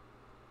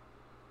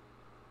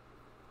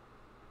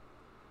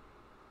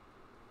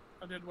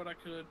 I did what I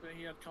could, but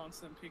he had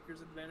constant peeker's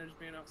advantage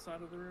being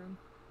outside of the room.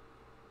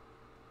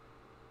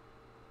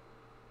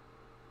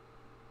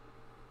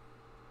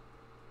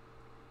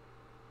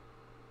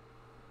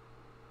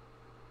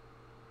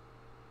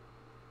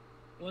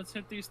 Let's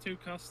hit these two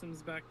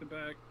customs back to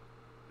back.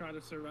 Try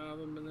to survive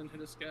them and then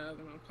hit a scav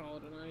and I'll call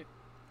it a night.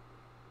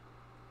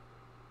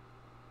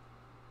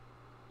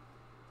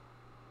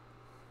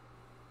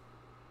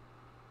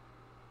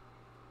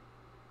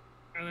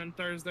 And then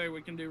Thursday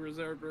we can do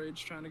reserve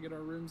raids trying to get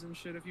our rooms and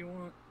shit if you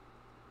want.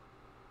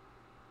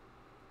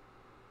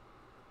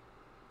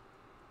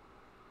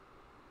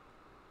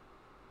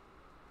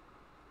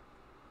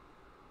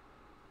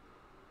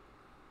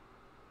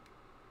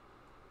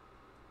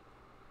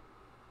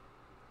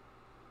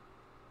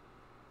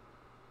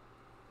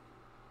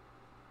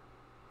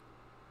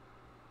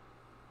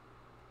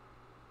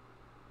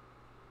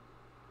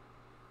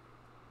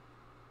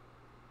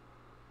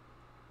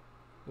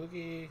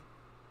 Boogie.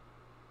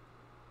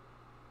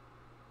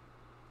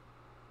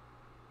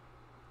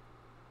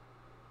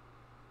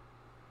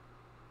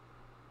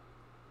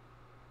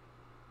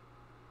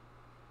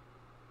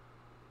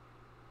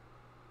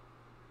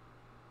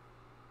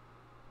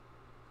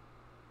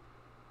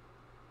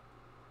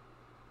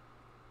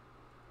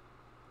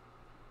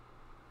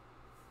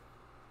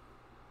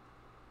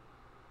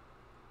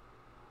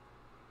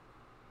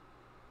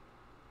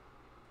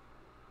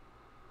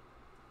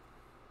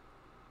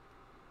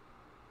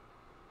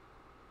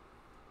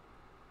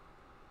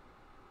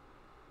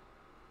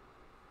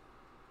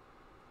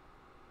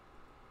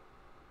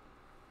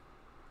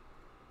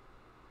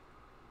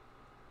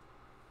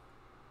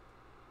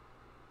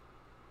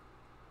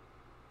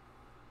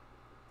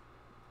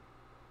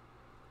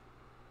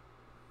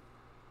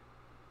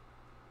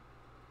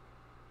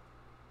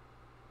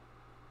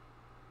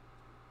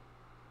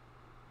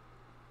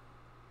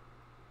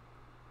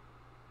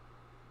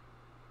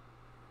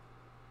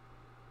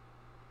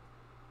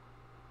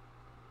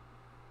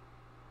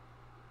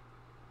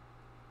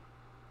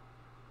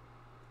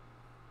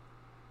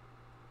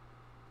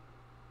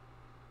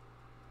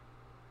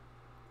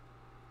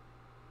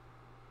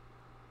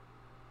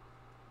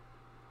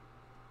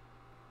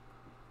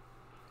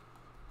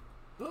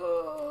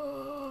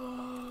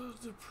 Oh,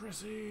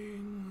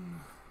 depressing.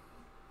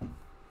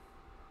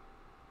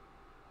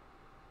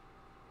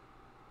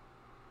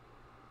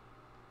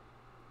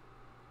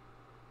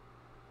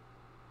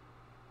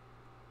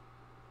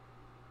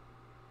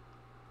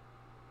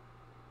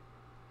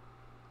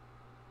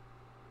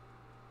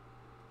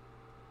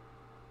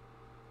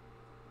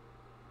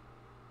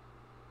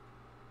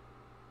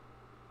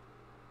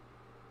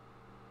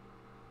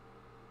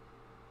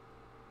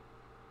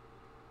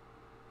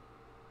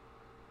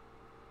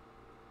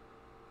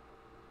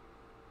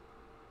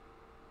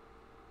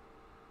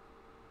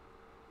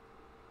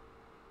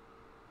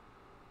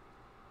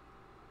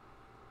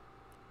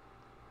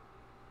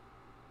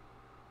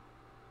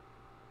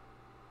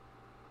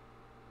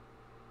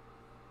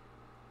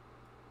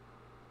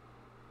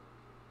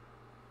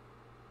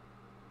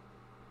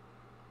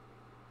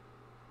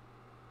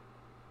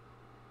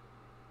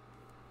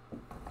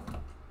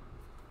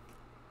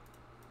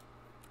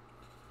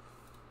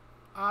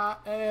 I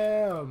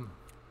am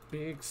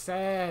Big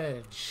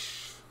Sag.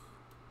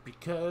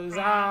 Because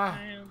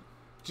I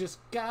just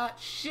got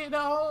shit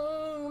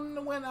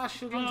on when I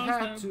shouldn't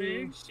have to.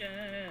 Big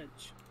Sag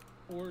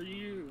for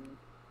you.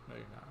 No,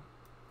 you're not.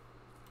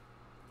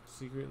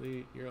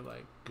 Secretly, you're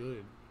like,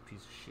 good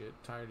piece of shit.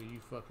 Tired of you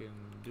fucking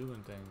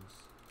doing things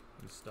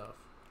and stuff.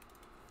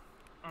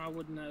 I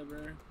would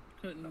never.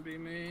 Couldn't be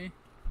me.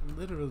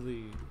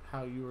 Literally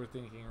how you were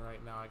thinking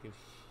right now. I could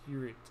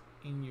hear it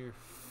in your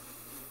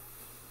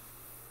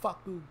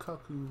fucku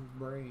cuckoo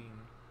brain.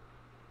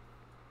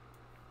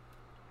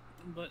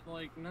 But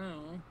like,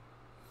 no.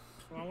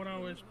 Why would I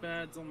wish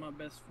bads on my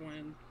best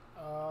friend?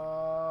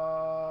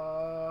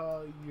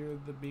 You're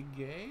the big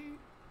gay?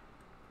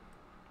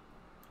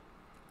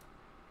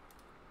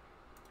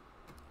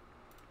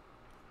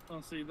 Oh,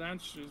 see,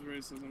 that's just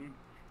racism.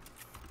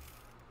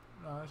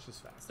 No, that's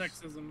just facts.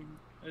 Sexism.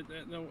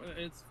 No,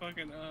 it's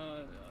fucking,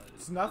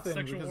 it's nothing.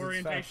 Sexual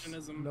orientationism.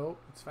 It's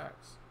nope, it's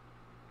facts.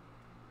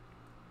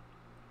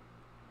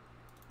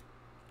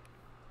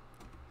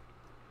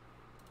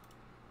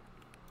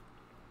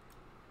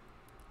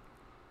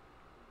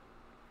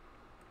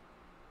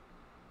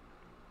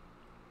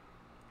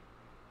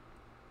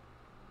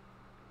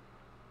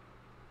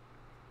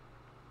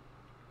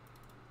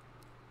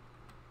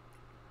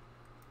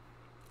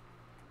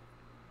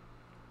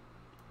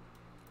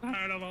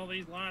 Tired of all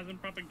these lies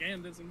and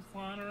propagandism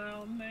flying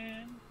around,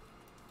 man.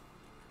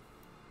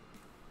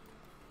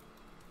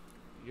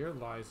 Your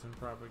lies and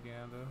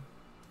propaganda.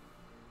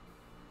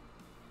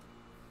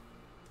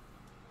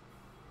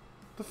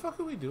 The fuck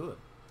are we doing?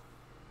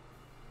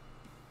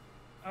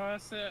 I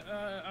was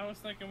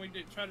thinking we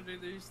did try to do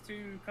these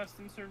 2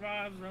 custom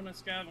survives, run a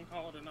scav and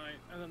call it a night,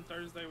 and then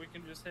Thursday we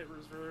can just hit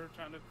reserve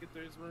trying to get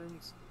those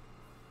rooms.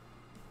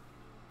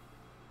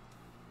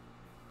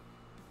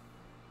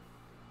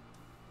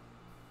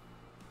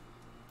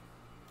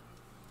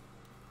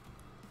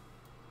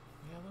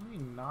 Yeah, let me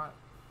not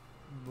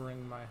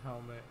bring my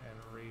helmet and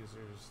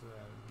razors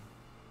then.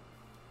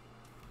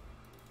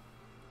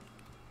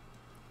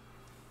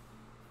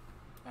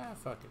 Ah,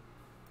 fuck it.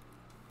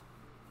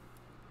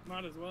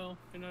 Might as well.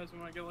 Who knows, we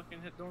might get lucky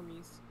and hit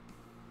dormies.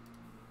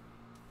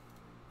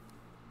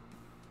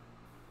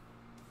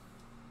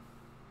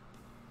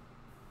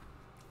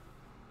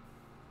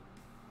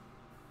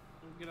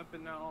 We'll get up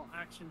in that all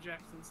Action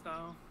Jackson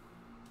style.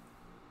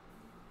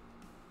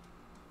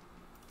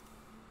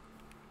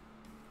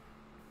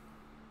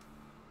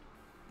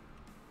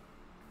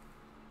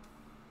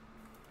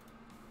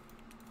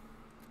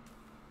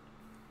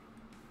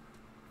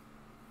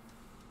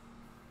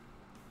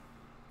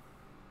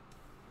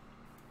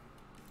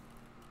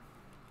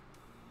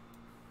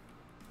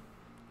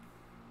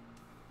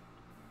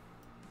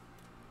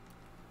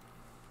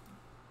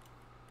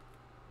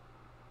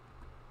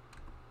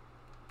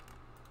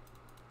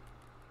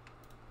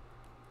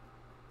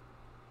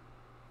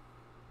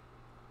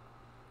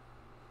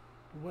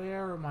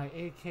 Where are my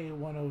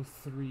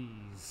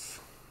AK-103s?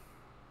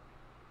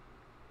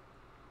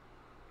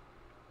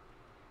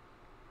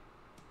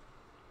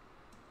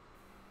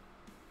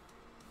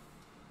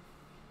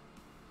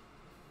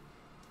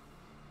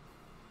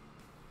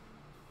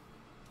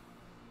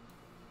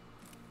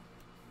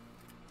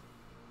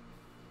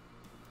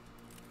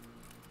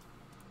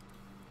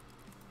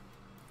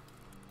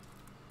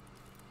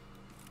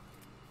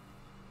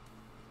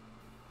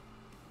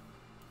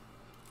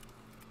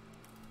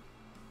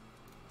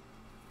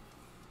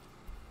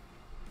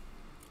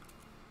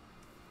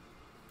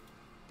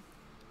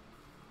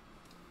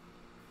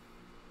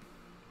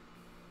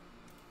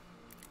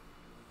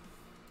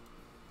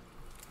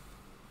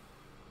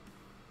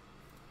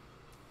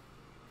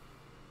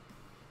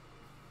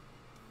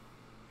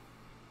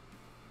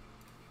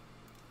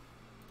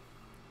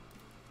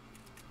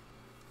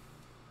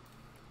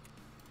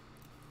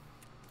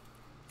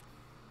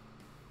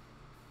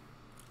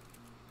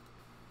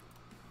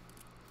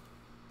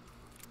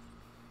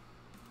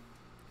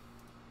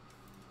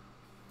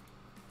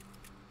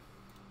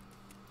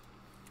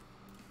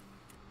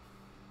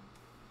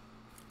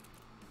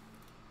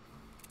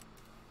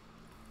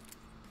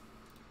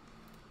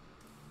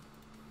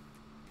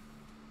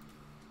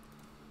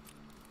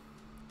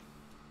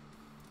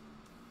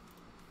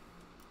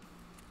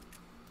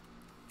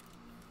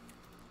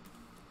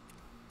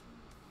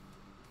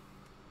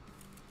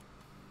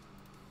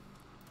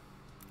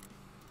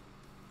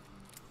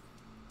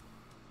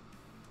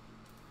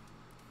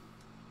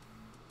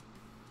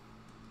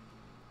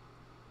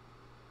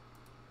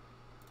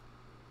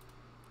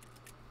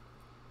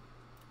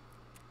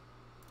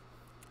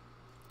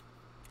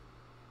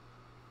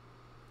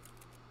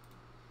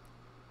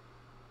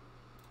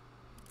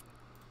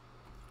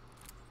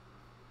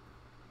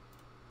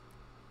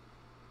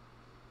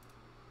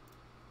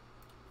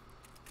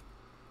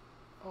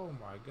 Oh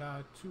my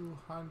god,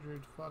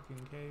 200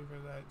 fucking K for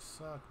that.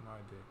 Suck my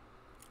dick.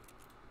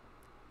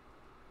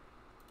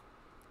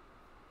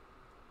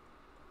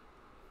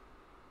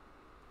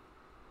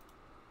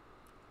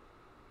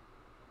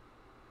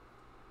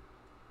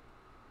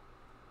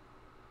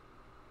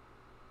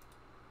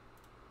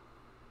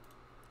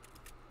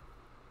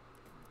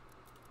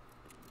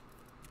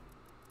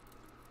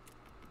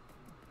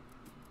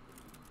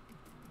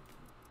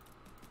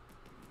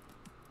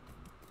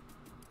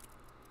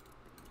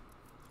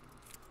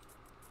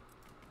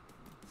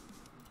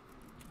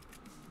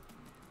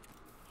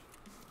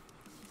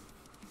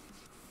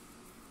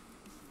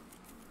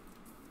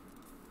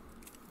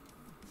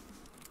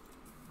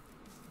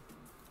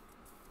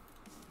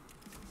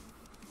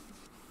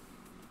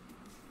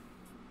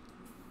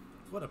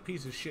 What a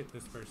piece of shit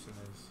this person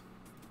is.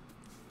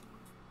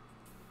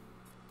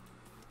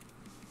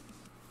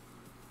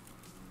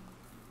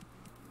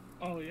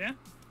 Oh, yeah?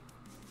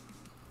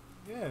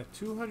 Yeah,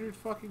 200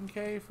 fucking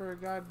K for a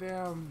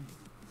goddamn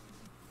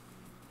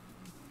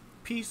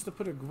piece to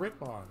put a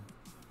grip on.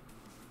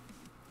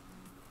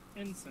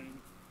 Insane.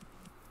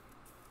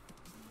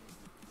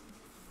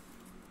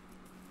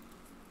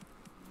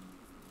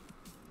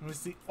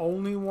 It's the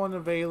only one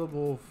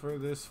available for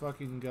this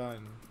fucking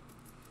gun.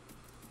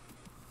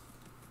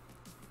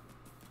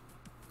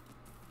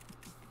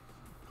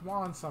 Come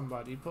on,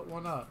 somebody, put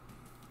one up.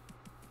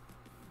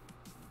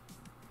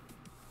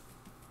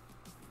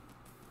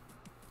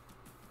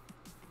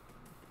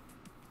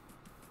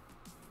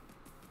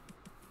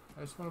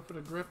 I just want to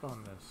put a grip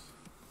on this.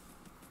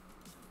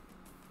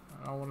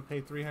 I don't want to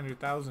pay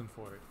 $300,000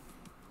 for it.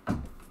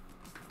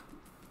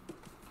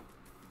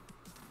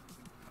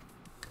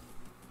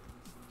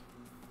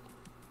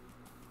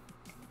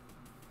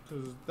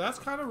 Because that's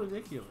kind of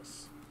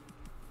ridiculous.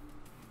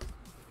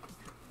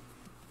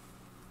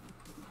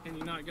 Can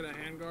you not get a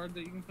handguard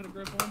that you can put a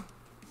grip on?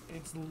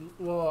 It's,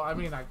 well, I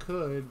mean, I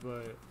could,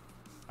 but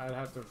I'd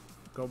have to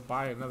go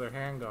buy another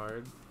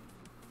handguard.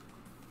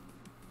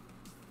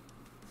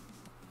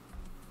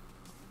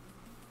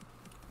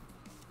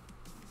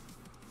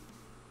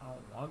 I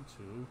don't want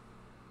to.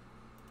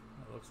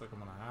 It looks like I'm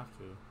gonna have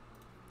to.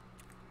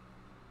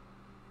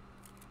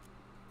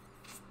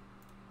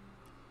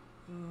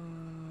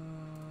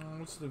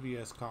 What's the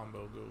VS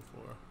combo go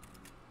for?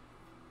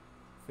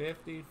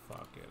 50?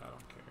 Fuck it, I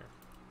don't care.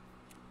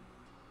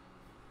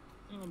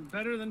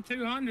 Better than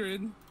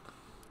 200. You're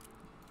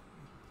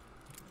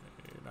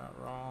not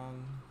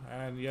wrong.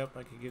 And yep,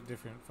 I could get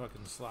different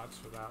fucking slots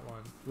for that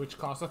one, which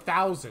costs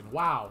 1,000.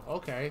 Wow.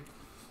 Okay,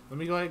 let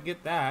me go ahead and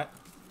get that.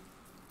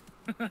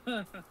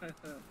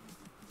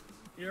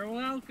 You're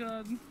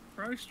welcome.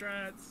 Pro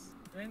strats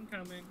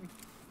incoming.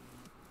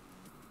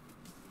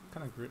 What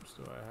kind of grips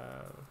do I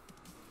have?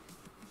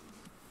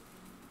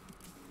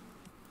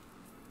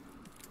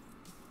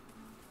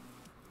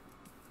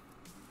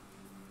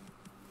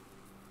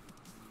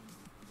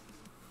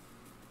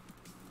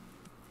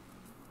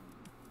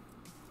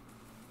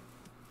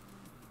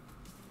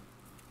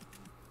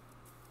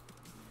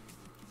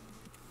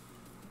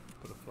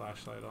 Put a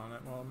flashlight on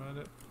it while I'm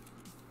at it.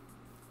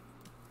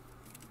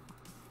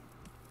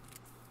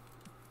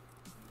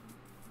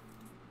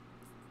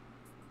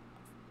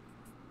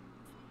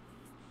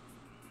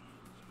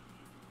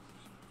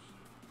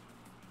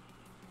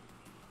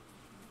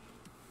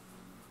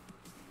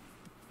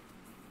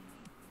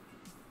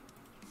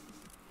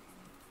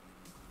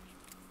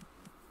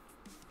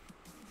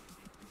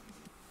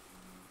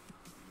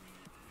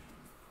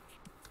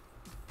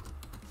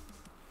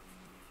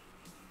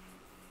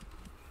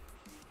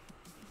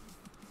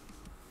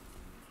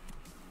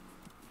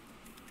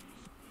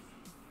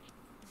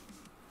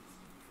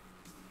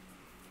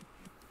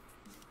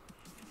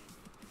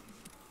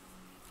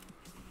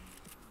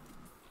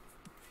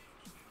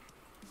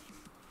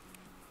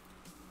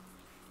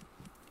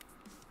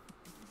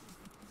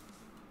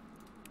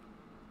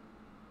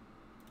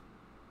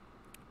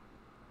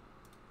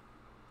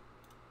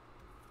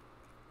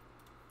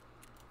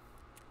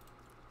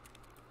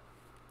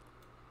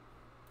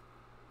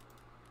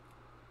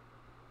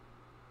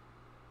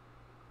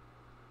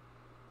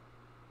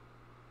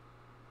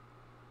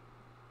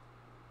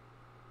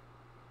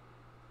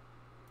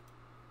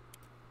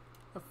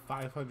 I have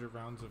 500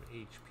 rounds of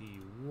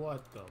HP.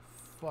 What the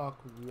fuck?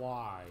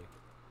 Why?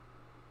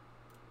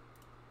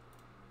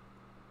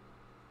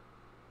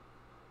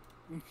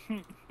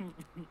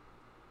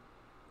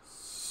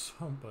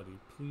 Somebody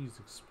please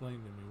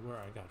explain to me where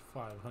I got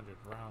 500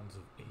 rounds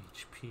of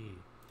HP.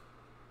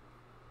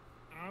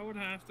 I would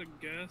have to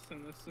guess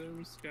and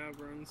assume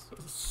scabrons.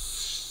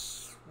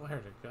 Swear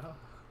to God.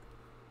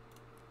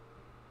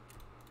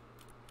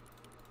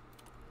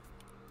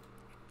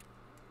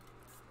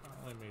 I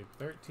only made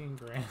 13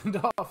 grand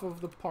off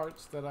of the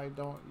parts that I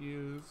don't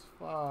use.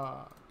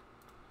 Fuck.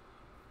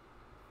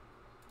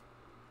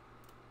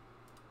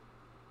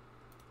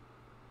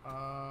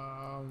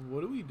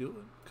 What are we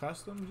doing?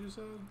 Customs, you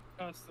said?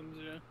 Customs,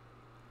 yeah.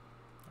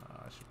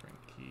 I should bring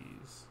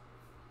keys.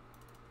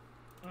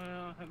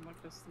 I have my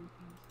custom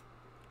keys.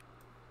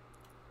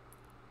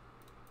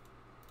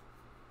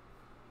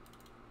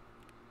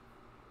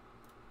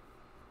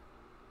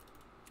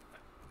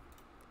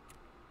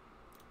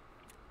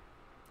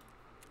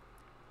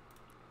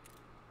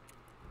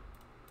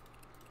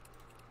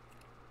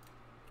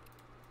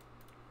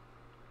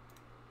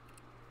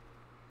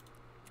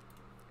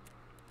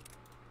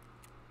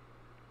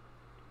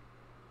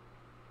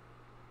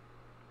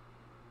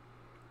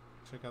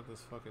 Check out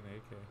this fucking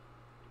AK.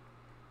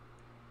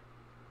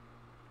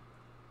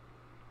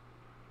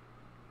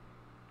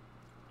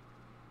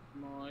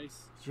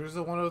 Nice. Is yours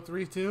a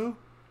 103 too?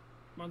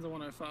 Mine's a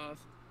 105.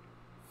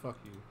 Fuck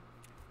you.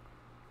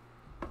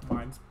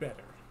 Mine's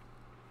better.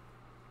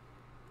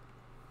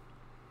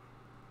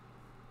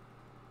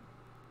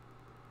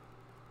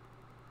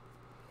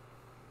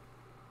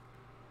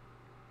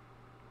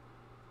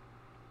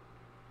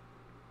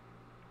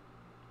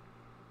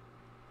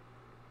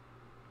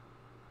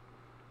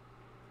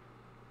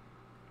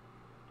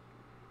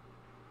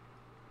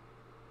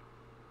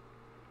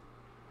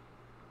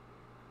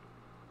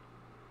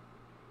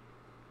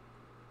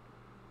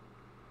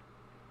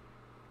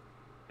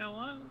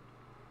 Hello?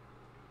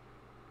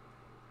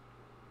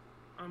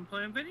 I'm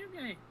playing video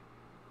game.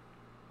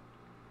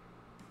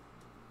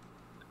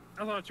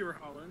 I thought you were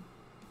hollering.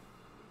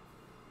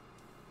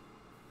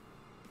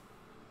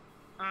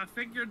 I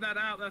figured that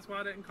out, that's why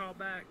I didn't call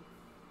back.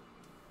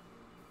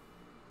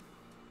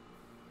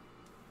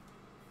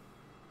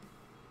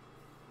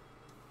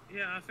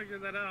 Yeah, I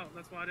figured that out,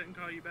 that's why I didn't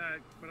call you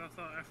back. But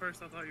at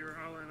first I thought you were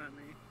hollering at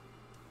me.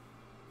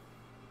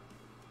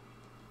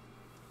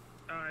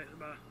 Alright,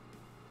 bye.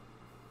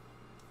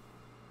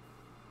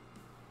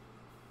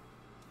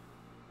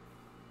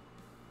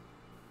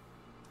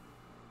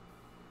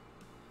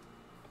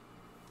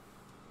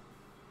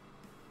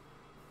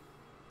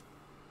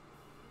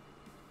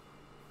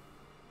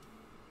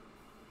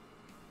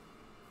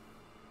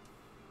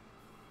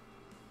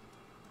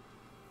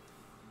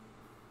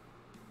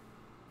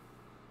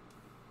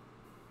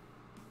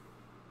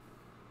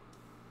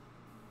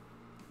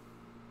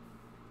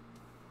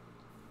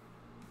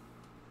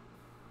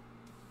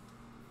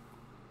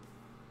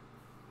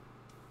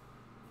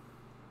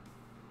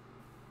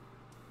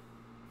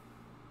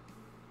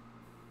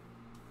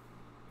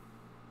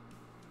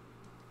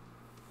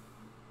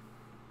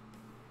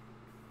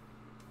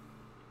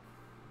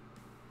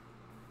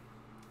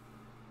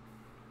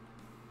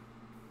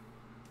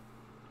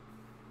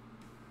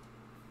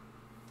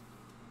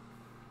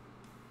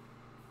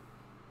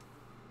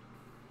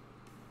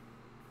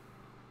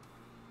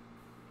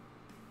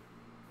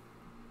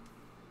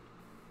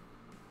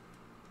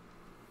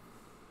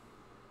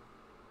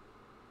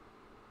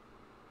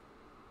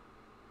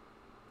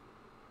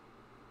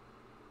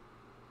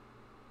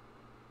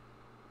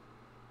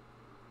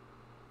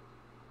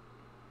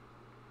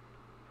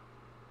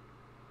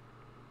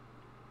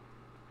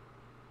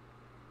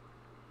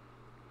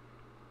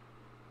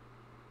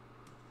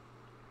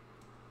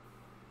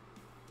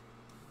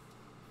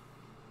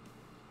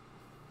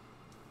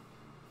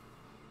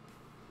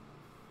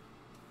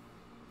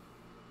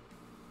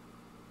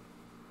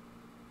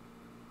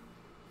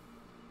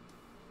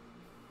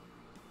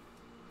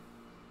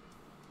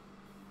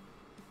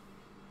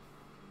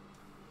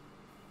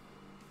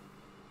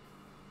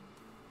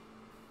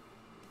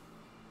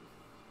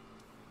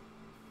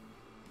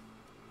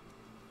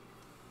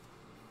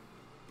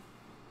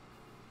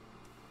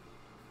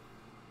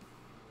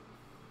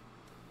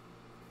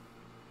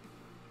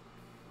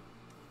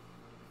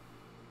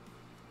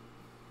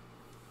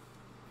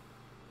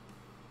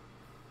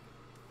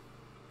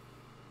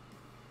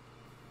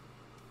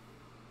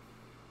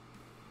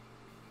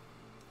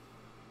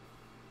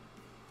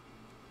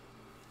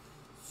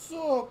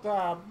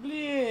 Suka,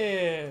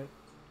 bleh.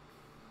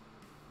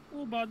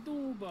 Uba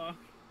duba.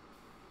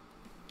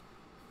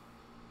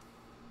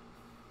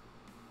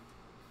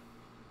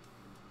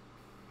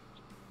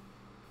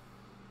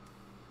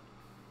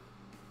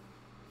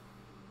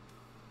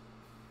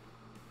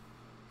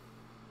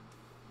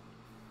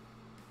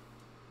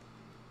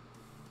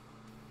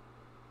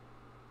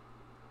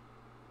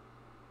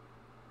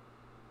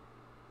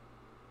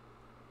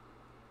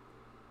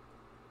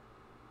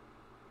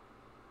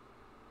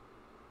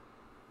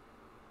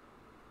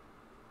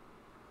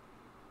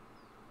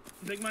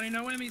 Big money,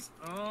 no enemies.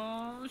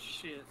 Oh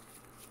shit.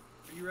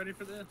 Are you ready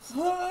for this?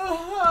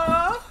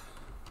 Why?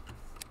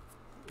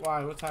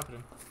 What's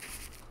happening?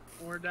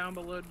 We're down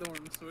below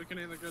dorms, so we can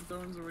either go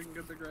dorms or we can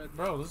go big red.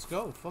 Bro, let's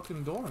go.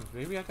 Fucking dorms,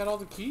 baby. I got all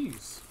the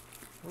keys.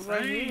 We're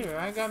right Same. here.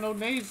 I ain't got no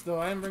nades though.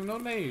 I didn't bring no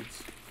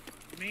nades.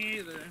 Me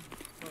either.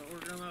 But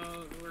we're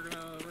gonna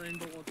rain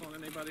bullets on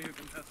anybody who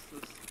can test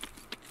this.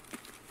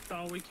 That's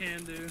all we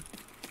can do.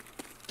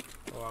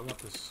 Oh, I want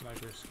this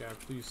sniper scab.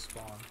 Please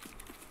spawn.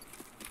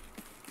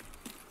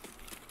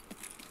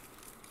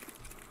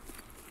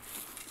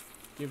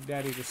 Give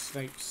daddy the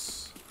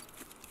snipes.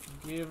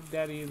 Give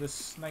daddy the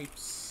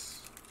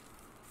snipes.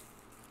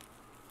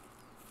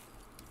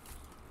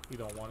 You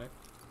don't want it.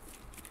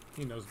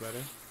 He knows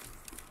better.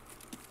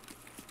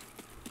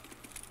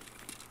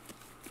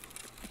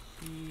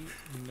 He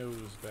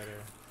knows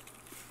better.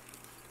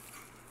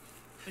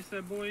 He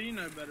said, boy, you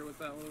know better with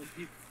that little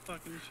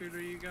fucking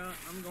shooter you got.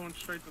 I'm going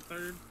straight to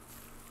third.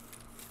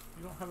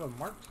 You don't have a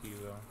marked key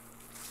though.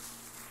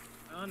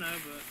 I know,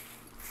 but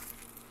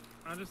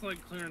I just like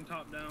clearing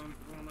top down.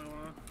 I don't know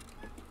why.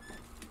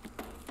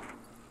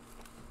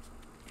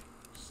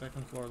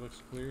 Second floor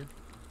looks clear.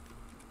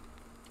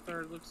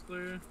 Third looks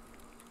clear. I'm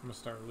gonna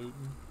start looting.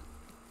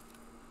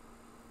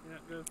 Yeah,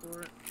 go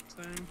for it.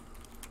 Same.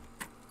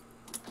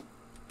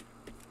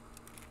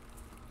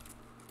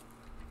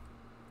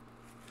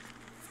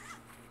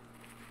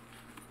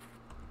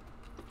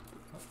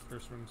 Oh,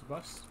 first room's a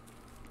bust.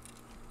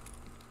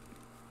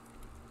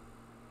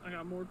 I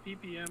got more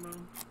PP ammo.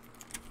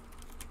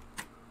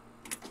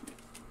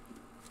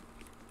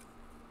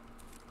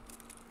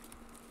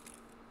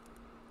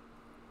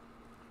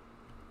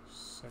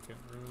 Second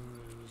room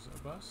is a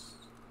bust.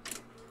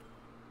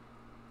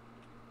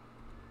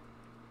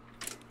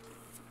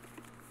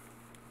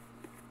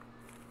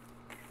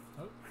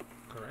 Oh,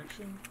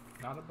 correction.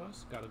 Not a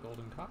bust. Got a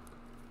golden cock.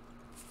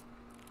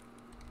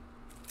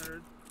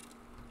 Third.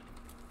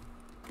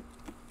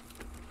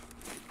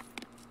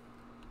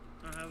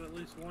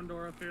 There's one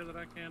door up here that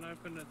I can't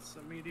open. It's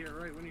immediate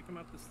right when you come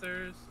up the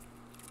stairs.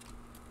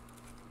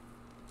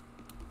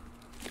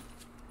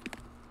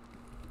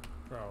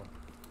 Bro,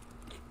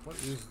 what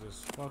is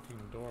this fucking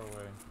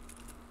doorway?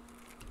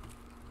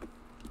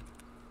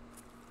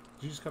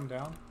 Did you just come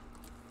down?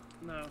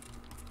 No.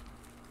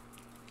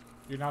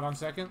 You're not on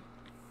second?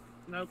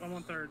 Nope, I'm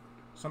on third.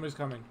 Somebody's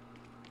coming.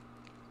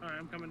 Alright,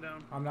 I'm coming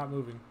down. I'm not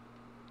moving.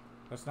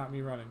 That's not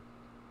me running.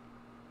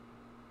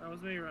 That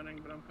was me running,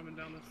 but I'm coming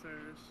down the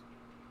stairs.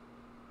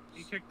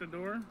 You kicked the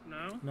door?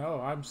 No?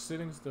 No, I'm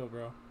sitting still,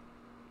 bro.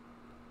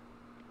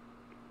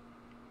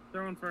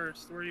 They're on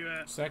first. Where are you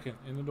at? Second,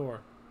 in the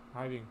door.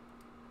 Hiding.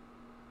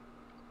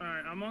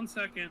 Alright, I'm on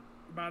second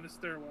by the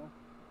stairwell.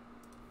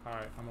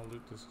 Alright, I'm gonna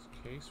loot this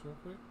case real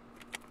quick.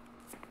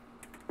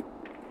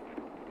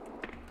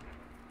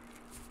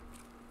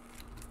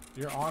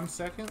 You're on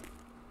second?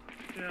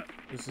 Yeah.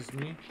 This is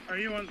me? Are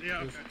you on? Yeah,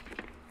 okay.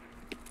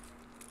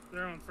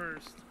 They're on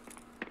first.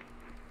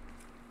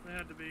 They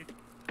had to be.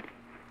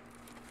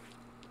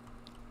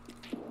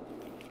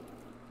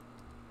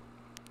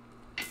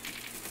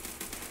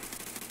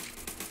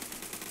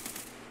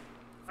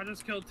 I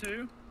just killed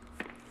 2.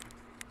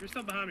 You're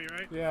still behind me,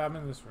 right? Yeah, I'm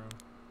in this room.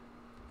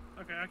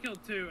 Okay, I killed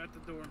 2 at the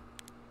door.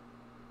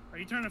 Are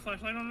you turning the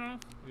flashlight on and off?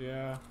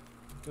 Yeah.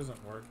 It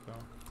doesn't work, though.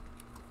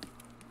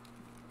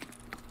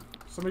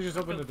 Somebody just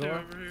opened the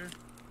door? Over here.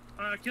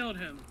 I killed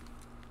him.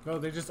 No,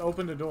 they just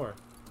opened the door.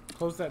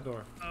 Close that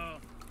door. Oh.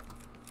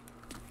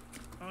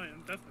 Oh, yeah,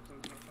 definitely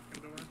closed that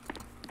fucking door.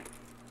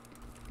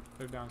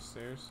 They're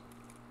downstairs.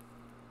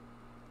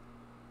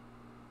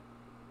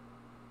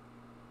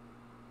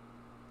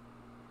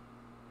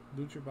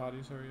 Loot your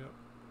bodies, hurry up.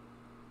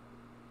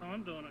 Oh,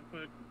 I'm doing it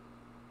quick.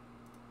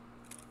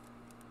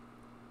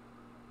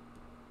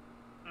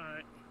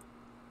 Alright.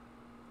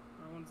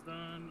 That one's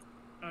done.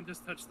 I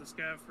just touched the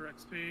scav for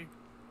XP.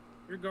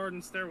 You're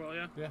guarding stairwell,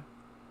 yeah? Yeah.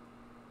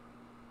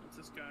 What's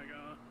this guy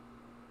got?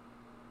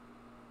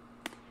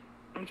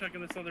 I'm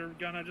checking this other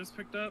gun I just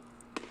picked up.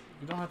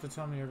 You don't have to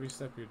tell me every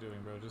step you're doing,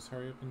 bro. Just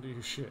hurry up and do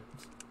your shit.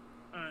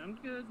 Alright, I'm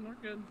good. We're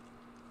good.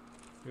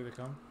 Here they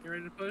come. You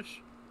ready to push?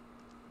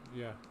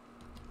 Yeah.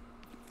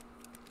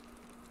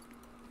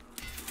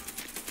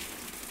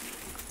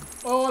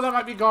 Oh, that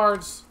might be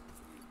guards.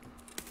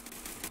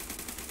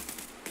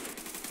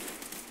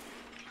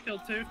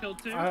 Killed 2,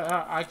 killed 2.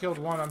 I killed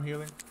 1. I'm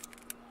healing.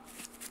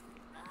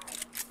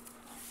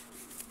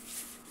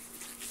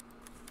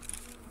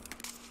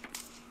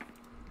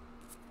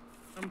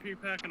 I'm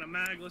pre-packing a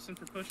mag, listen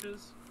for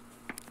pushes.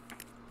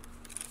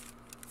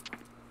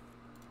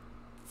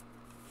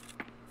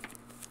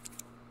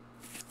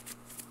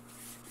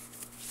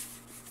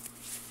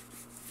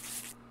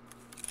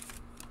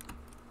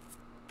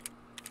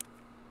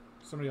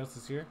 Somebody else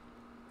is here.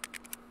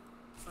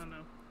 I know.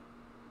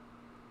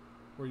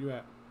 Where you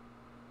at?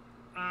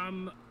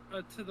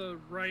 To the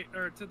right,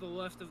 or to the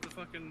left of the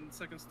fucking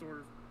second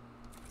store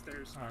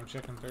stairs. Alright, I'm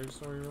checking third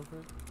story real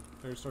quick.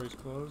 Third story's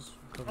closed.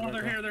 Oh,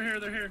 they're here, they're here,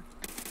 they're here.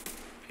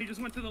 He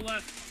just went to the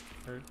left.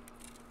 Heard.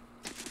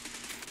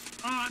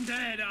 Oh, I'm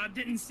dead. I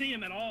didn't see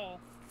him at all.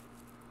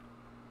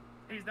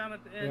 He's down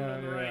at the end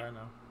on the right. Yeah, I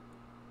know.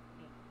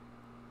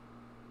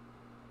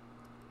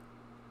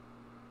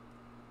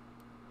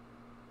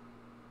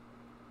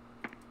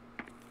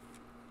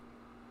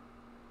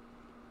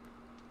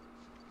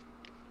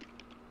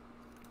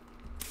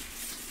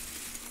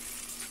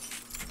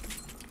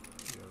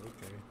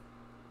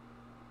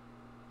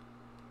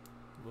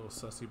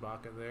 Sussy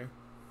bucket there.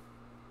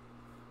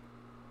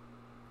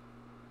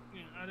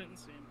 Yeah, I didn't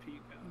see him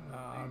peek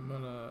out.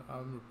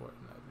 I'm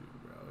reporting that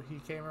dude, bro. He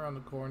came around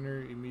the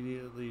corner,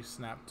 immediately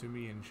snapped to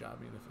me and shot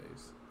me in the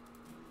face.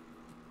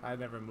 I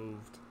never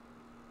moved.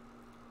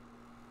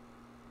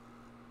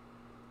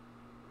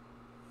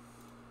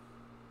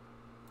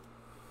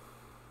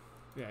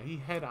 Yeah, he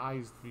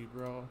head-eyes me,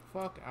 bro.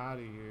 Fuck out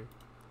of here.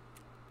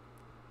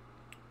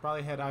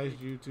 Probably head-eyes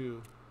you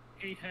too.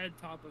 He head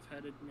top of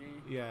headed me.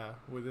 Yeah,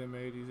 with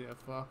M80s. Yeah,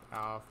 fuck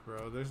off,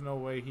 bro. There's no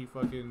way he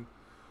fucking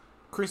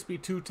crispy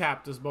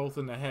 2-tapped us both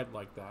in the head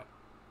like that.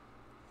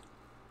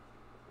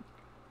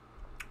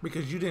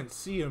 Because you didn't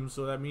see him,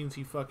 so that means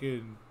he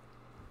fucking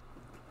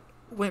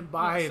went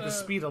by at the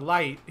speed of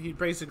light. He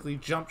basically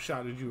jump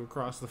shotted you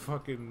across the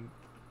fucking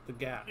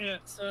gap. Yeah,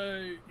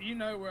 so you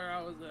know where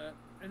I was at,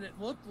 and it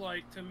looked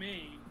like to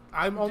me.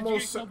 I'm Did almost. You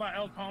get killed by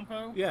El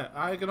Campo? Yeah,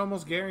 I can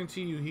almost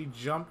guarantee you he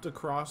jumped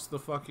across the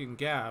fucking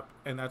gap,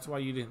 and that's why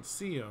you didn't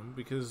see him,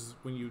 because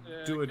when you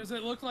do it... because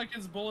it looked like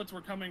his bullets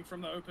were coming from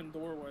the open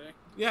doorway.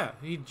 Yeah,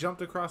 he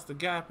jumped across the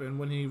gap, and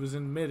when he was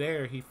in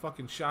midair, he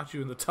fucking shot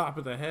you in the top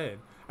of the head.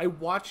 I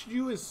watched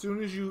you as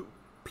soon as you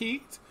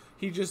peeked,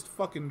 he just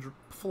fucking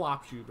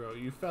flopped you, bro.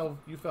 You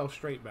fell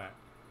straight back.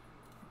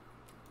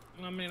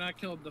 I mean, I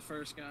killed the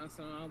first guy,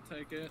 so I'll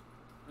take it.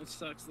 It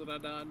sucks that I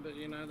died, but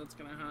you know, that's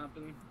gonna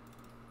happen.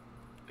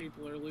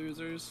 People are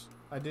losers.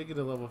 I did get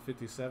a level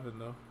 57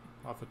 though,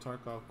 off of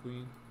Tarkov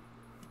Queen.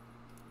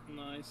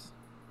 Nice.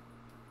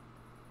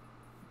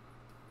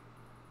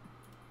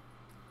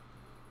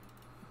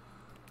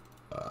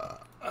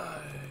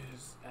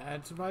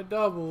 Add to my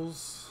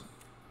doubles.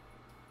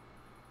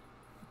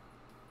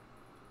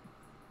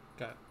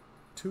 Got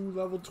 2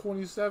 level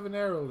 27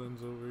 Aero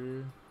limbs over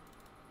here.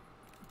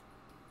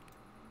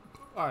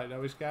 Alright,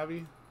 now we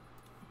scabby.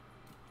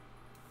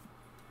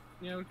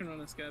 Yeah, we can run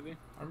a scabby.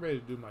 I'm ready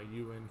to do my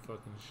UN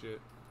fucking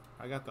shit.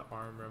 I got the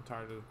armor. I'm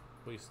tired of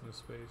wasting the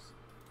space.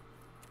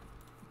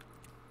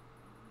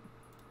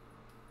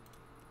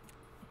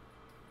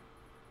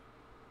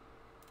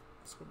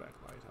 Let's go back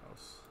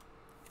lighthouse.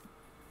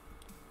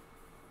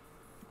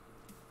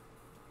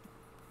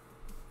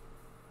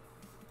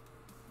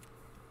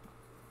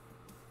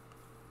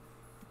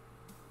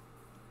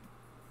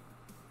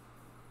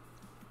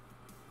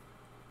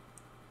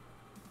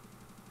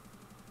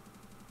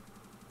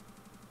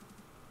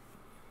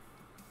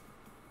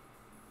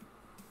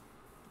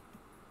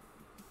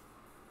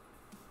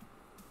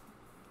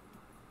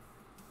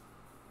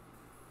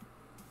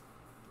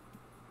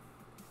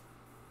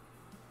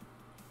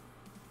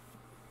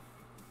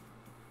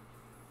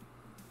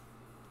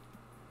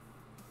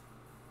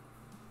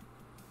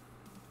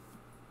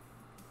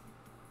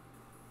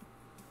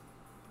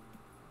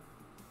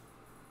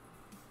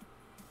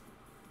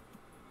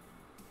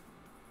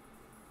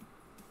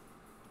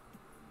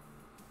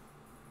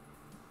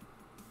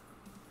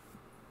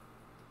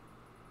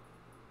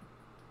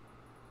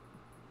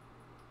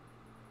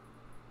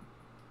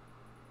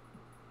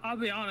 I'll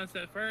be honest,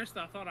 at first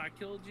I thought I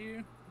killed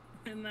you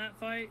in that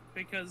fight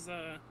because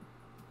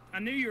I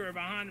knew you were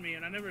behind me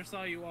and I never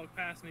saw you walk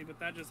past me, but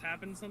that just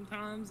happens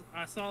sometimes.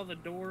 I saw the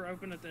door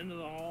open at the end of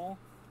the hall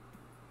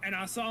and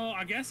I saw,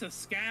 I guess a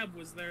scab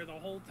was there the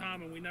whole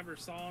time and we never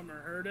saw him or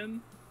heard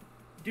him.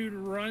 Dude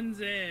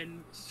runs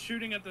in,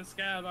 shooting at the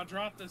scab. I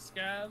dropped the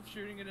scab,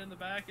 shooting it in the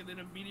back, and then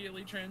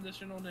immediately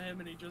transitioned onto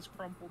him and he just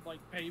crumpled like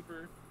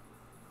paper.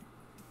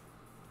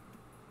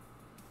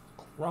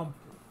 Crumpled.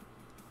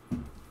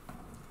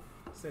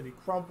 Said he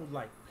crumpled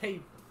like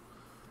paper.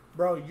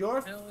 Bro,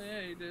 Hell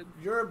yeah, he did.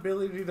 Your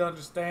ability to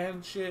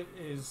understand shit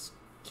is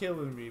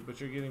killing me, but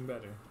you're getting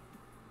better.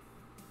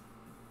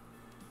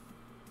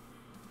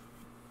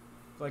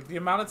 Like, the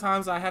amount of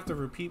times I have to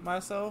repeat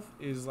myself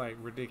is, like,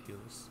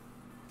 ridiculous.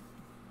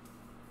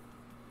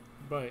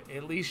 But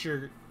at least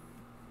you're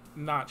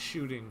not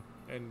shooting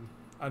and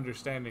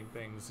understanding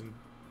things and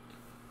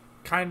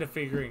kind of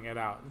figuring it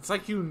out. It's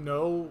like you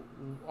know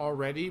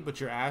already, but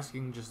you're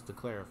asking just to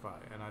clarify,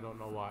 and I don't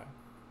know why.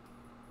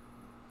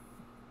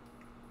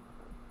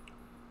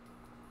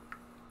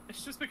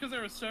 It's just because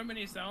there were so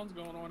many sounds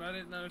going on. I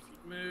didn't know if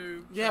you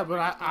moved. Yeah,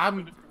 but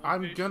I'm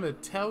gonna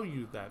tell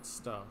you that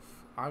stuff.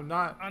 I'm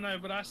not. I know,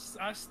 but I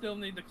still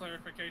need the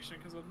clarification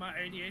because with my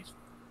ADHD,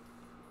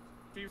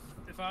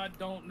 if I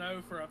don't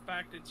know for a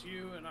fact it's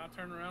you and I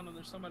turn around and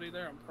there's somebody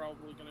there, I'm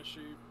probably gonna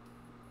shoot.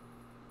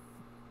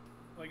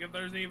 Like if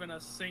there's even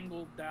a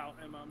single doubt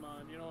in my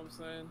mind, you know what I'm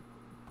saying?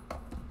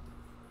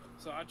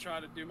 So I try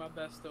to do my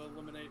best to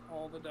eliminate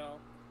all the doubt.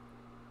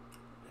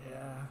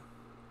 Yeah.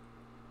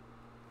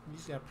 You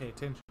just gotta pay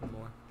attention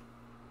more.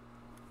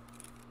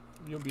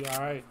 You'll be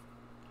alright.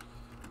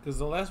 Because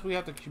the less we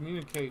have to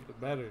communicate, the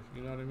better.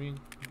 You know what I mean?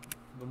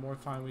 The more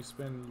time we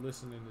spend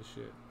listening to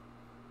shit.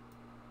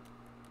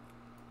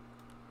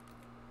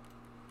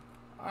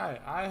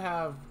 Alright, I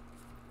have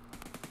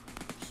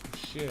some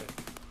shit.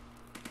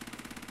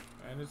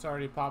 And it's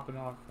already popping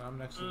off. I'm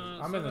next to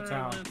this. I'm in the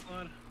town.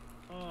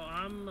 Oh,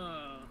 I'm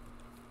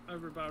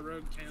over by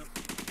road camp.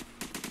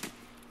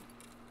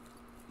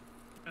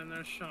 And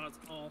there's shots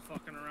all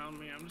fucking around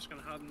me. I'm just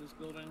gonna hide in this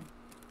building.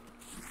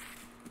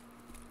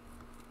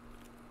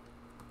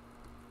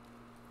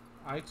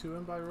 I too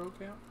am by road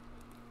camp?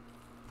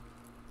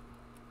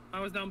 I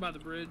was down by the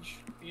bridge,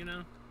 you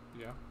know?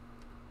 Yeah.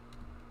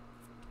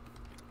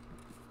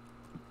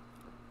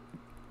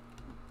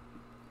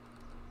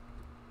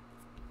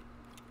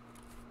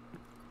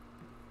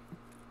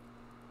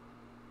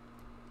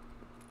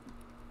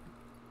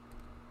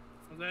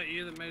 Was that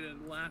you that made a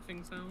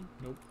laughing sound?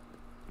 Nope.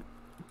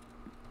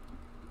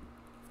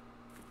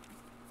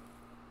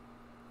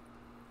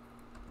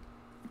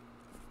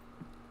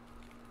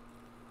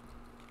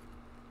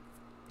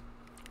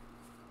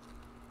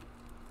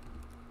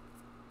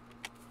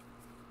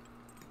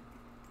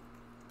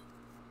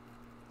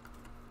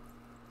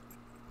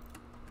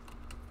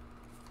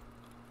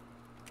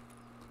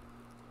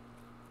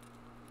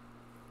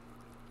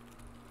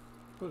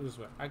 Put it this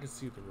way, I can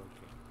see the road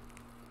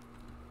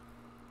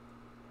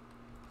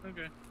camp.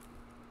 Okay.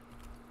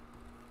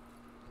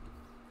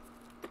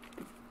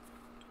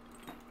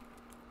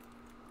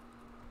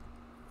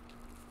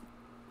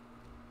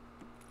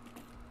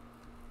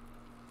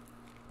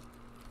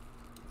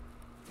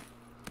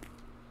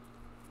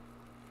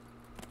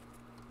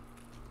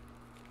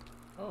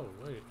 Oh,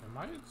 wait, am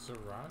I at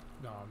Ciroc?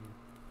 No, I'm...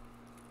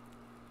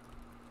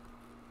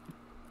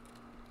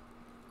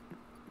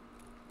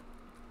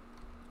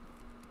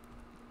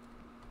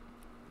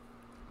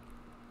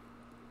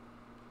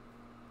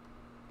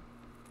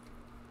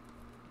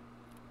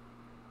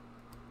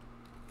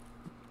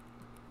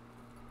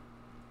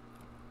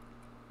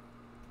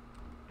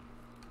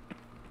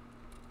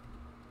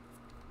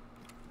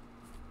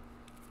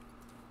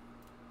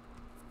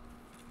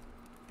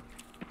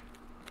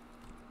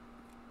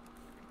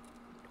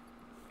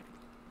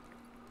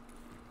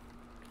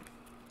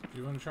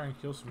 you want to try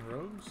and kill some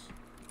rogues?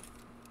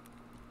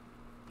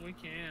 We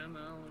can.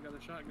 I only got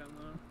a shotgun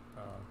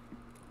though.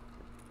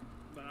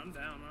 But I'm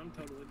down. I'm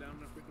totally down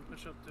if we can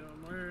push up to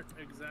them. Where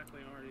exactly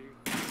are you?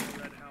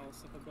 The red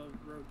house up above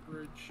Road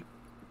Bridge.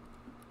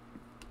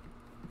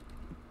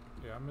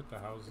 Yeah, I'm at the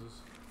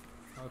houses.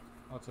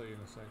 I'll tell you in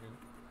a second.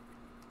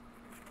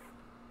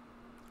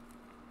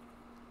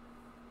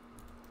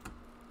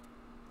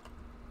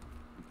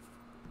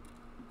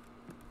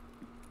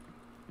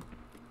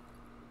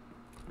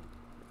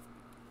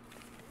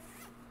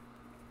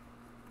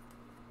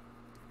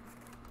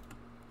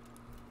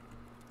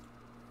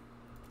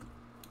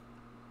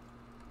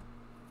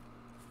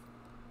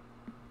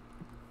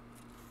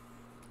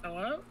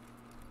 Hello?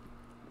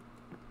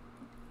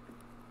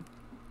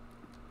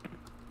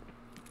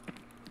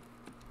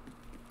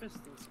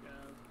 Pistol scav.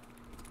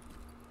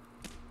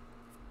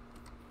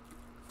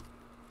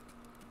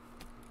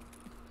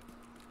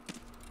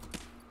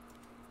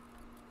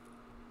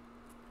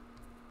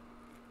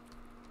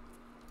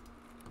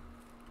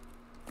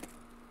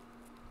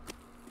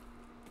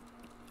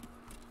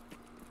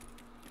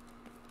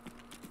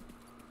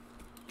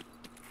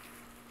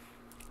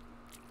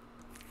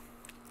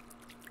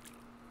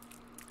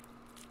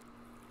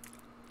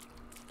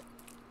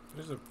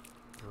 There's a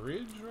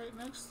bridge right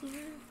next to me?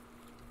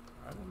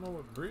 I don't know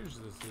what bridge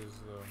this is,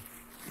 though.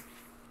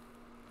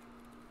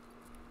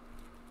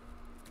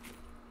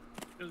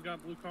 Just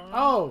got blue car on?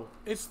 Oh!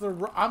 It's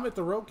I'm at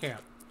the road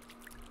camp.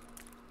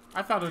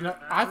 I found another...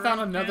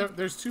 Camp?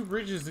 There's 2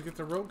 bridges to get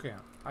to road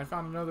camp. I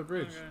found another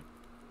bridge. Okay.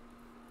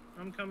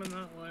 I'm coming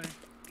that way.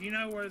 You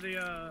know where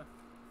the,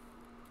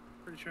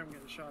 pretty sure I'm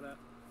getting shot at.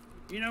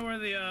 You know where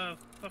the,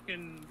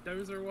 fucking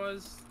dozer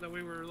was that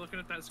we were looking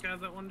at that scav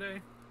that one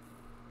day?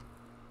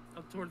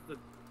 Up towards the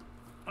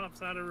top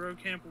side of road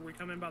camp where we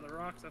come in by the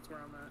rocks, that's where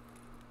I'm at.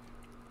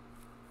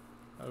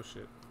 Oh,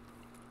 shit.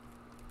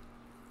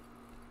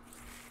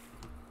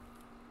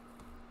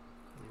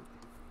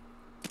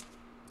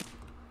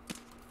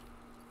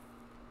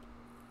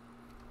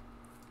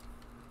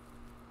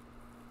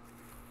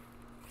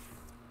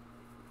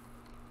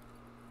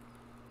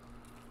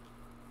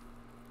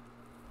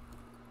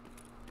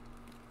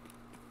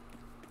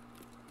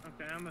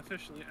 Okay, I'm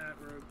officially at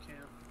road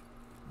camp.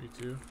 Me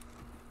too.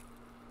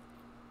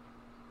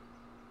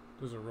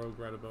 There's a rogue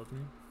right above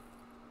me.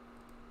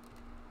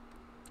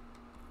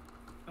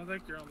 I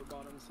think you're on the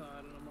bottom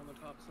side and I'm on the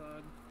top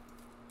side.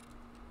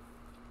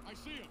 I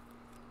see him.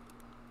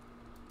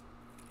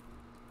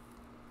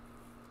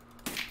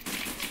 He's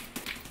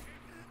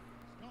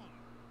gone.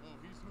 Oh,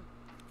 he's hurt.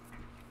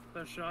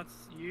 Those shots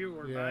you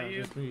or Yeah, by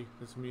you? that's me.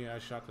 That's me. I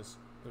shot the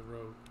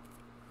rogue.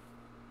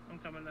 I'm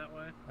coming that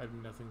way. I have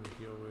nothing to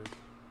heal with.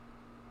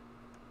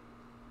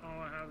 All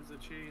I have is a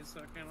cheese,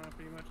 so I can't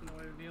offer you much in the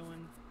way of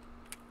healing.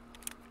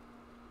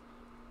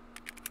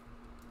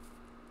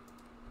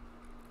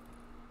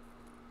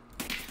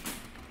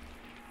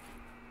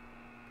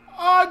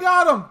 Oh, I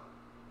got him!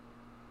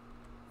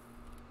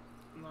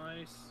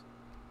 Nice.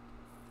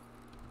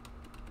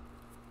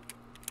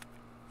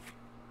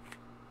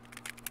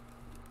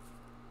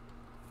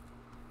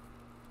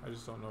 I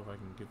just don't know if I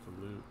can get the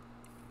loot.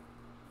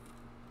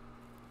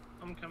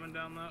 I'm coming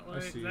down that way. I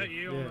see Is that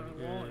you you. on Yeah,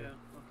 the yeah, wall? yeah. Yeah.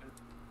 Okay.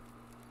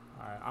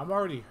 Alright, I'm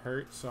already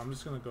hurt, so I'm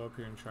just gonna go up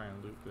here and try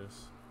and loot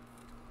this.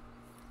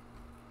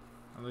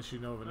 Unless you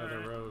know of another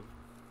Alright. road.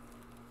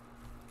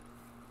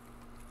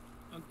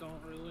 I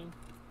don't really.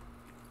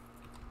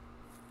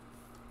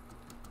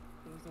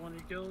 This is the one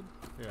you killed?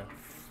 Yeah. Oh,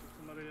 this is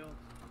somebody else.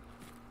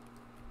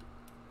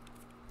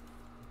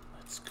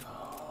 Let's go.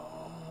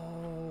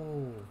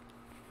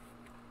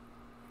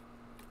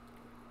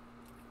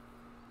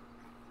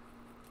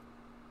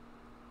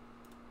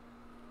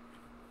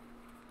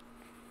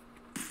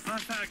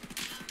 Attack!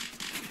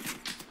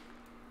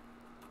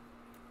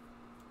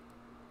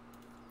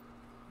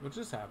 What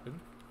just happened?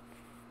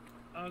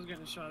 I was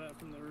getting shot at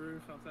from the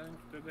roof, I think.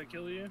 Did they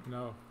kill you?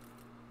 No.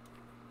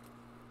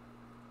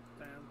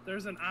 Damn.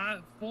 There's an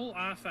full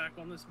IFAK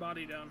on this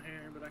body down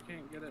here, but I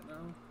can't get it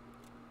now.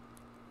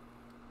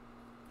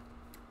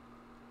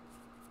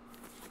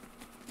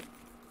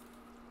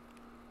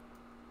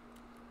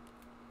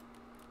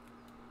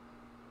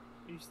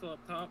 You still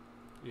up top?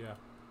 Yeah.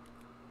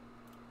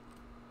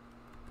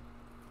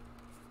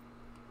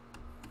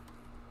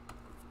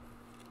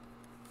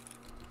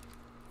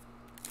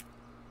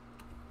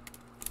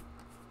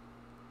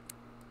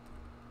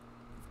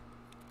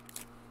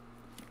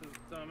 It's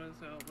dumb as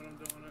hell, but I'm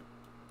doing it.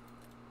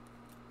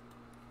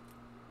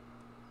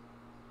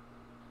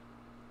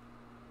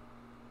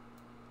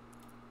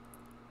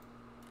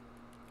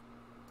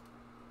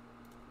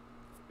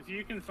 If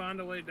you can find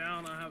a way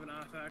down, I have an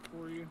IFAK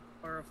for you.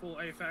 Or a full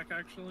AFAK,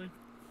 actually.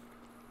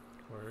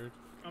 Word.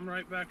 I'm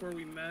right back where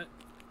we met.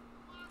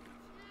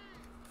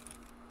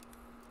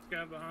 This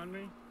guy behind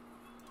me.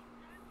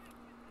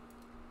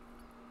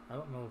 I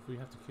don't know if we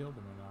have to kill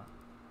them or not.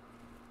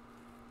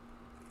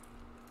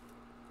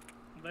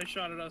 They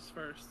shot at us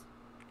first.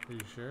 Are you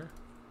sure?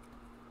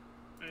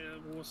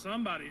 Well,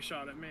 somebody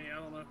shot at me. I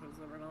don't know if it was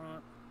them or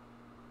not.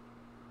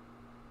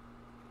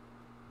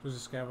 There's a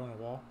scab on the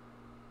wall.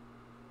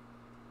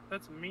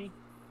 That's me.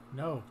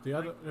 No, the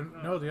other.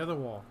 Like, No, the other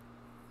wall.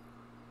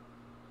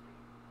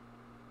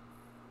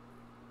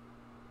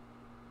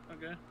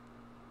 Okay.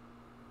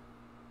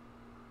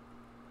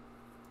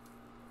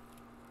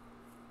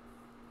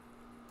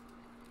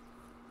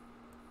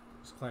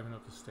 He's climbing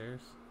up the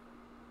stairs.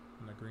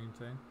 On the green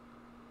thing.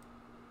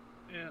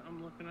 Yeah,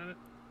 I'm looking at it.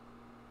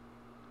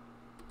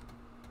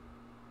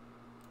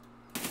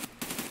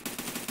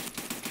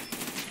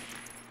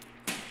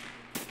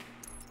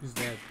 He's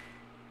dead.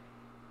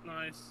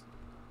 Nice.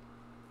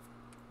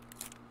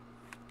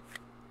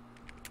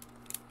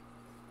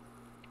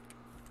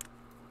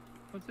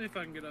 Let's see if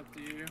I can get up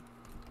to you.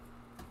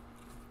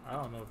 I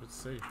don't know if it's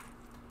safe.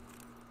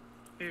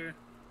 Here.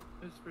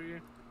 This is for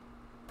you.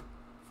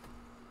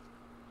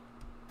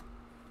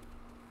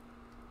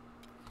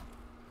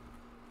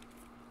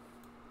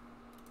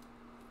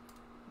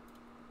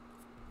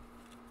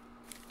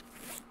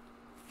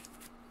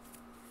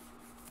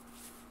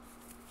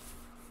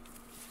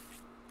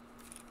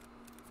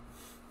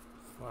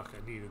 Fuck,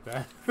 I needed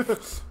that.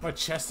 My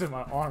chest and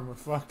my arm are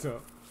fucked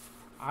up.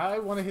 I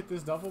want to hit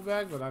this duffel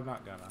bag, but I'm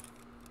not gonna.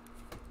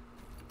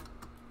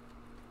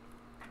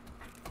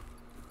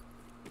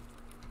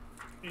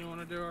 You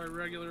want to do our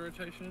regular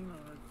rotation,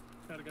 or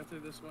gotta go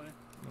through this way?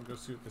 I'm gonna go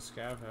see what the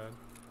scav had.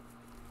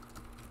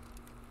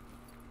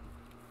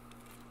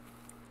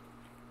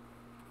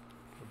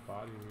 The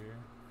body here.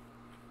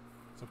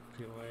 It's a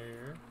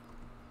player.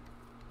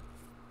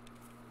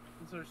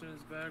 I'm searching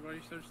his bag while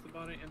you search the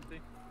body. Empty.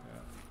 Yeah.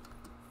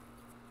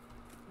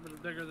 A little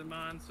bigger than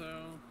mine, so.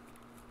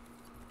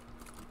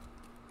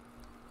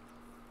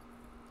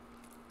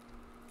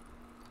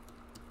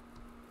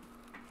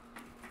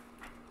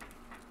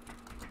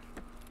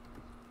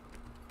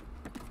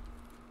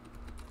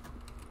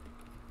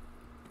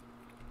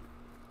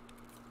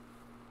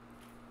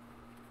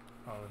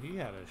 Oh, he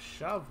had a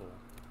shovel.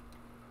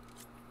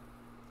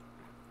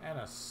 And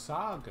a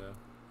saga.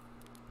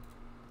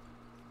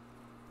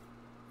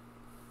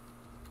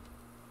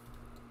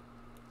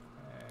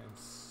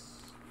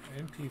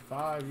 And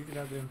MP5, you could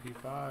have the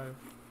MP5.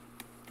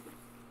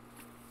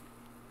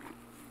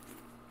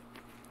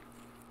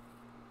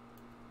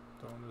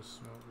 Throwing the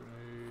smoke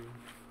grenade.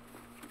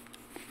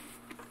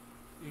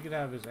 You could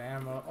have his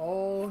ammo.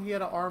 Oh, he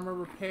had an armor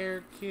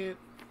repair kit.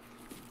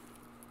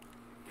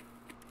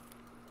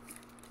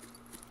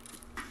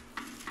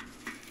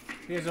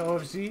 Here's an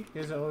OFZ.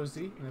 Here's an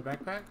OFZ in the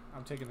backpack.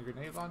 I'm taking the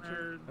grenade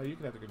launcher. Oh, you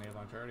could have the grenade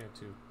launcher. I already have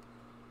 2.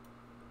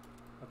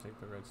 I'll take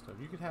the red stuff.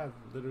 You could have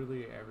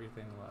literally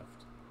everything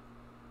left.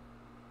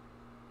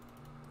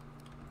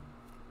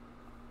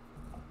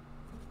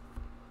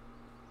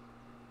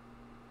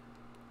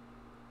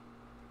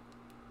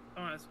 I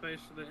don't have space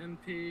for the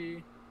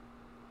MP.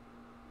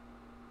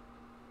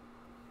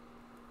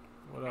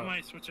 What up? I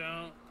might switch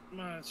out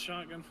my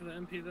shotgun for the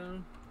MP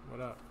though. What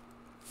up?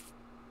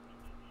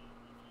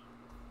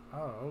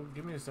 Oh,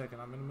 give me a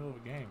second. I'm in the middle of a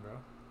game, bro.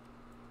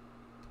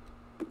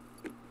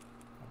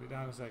 I'll be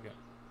down in a second.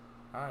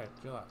 Alright,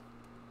 chill out.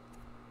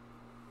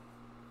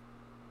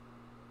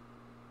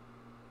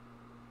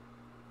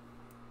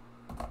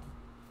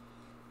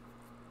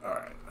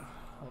 Alright,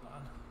 hold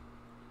on.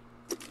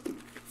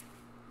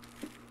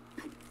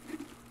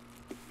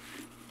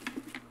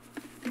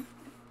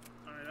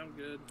 Alright, I'm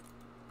good.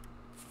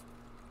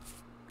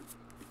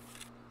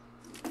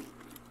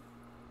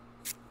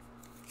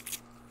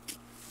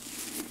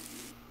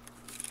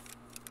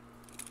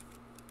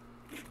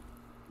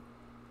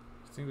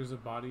 Think there's a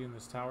body in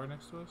this tower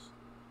next to us?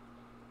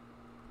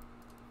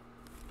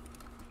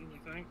 You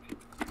think?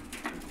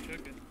 Let's check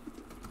it.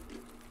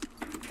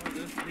 Oh,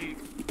 this deep.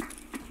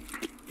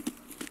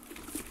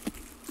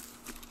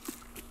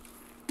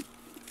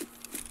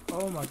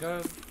 Oh my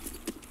god.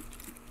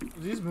 Are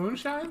these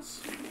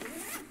moonshines?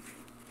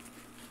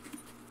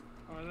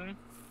 Are they?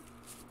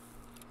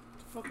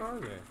 What the fuck are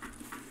they?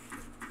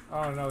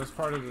 Oh no, it's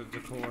part of the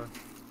decor.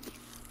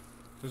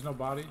 There's no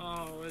body?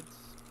 Oh, it's...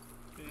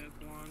 yeah, it's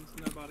blondes.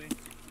 Nobody.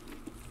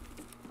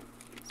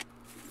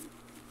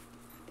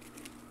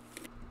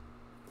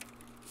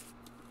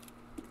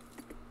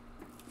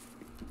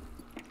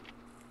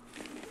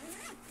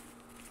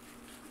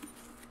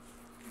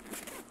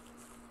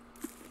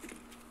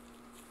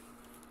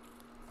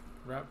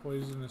 Rat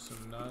poison and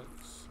some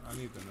nuts. I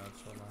need the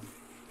nuts, hold on.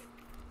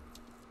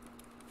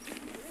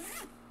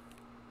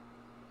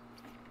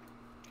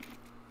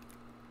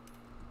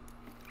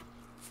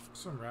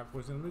 Some rat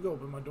poison. Let me go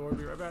open my door,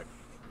 be right back.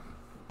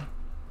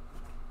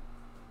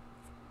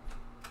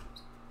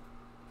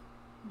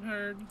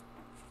 Heard.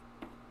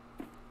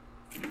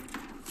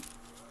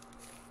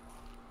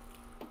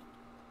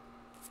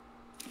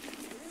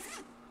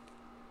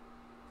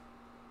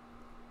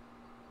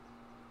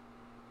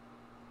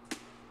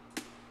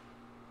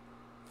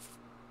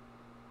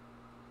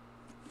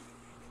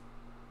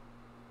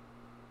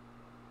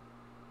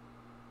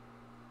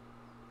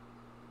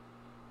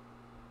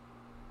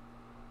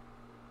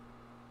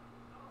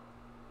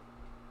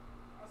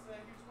 I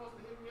said you're supposed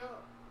to hit me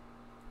up.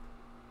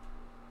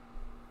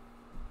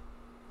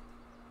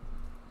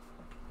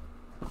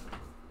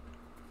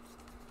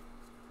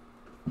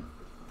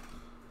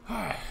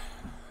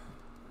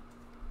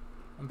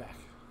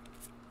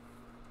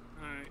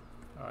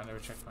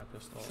 check my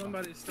pistol.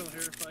 Somebody's still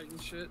here fighting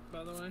shit,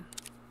 by the way.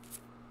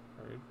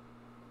 Heard.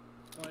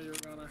 While you were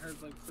gone, I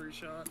heard like 3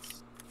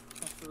 shots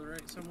off to the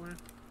right somewhere.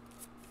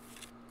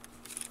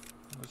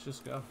 Let's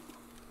just go.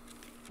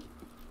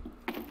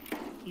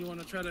 You want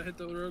to try to hit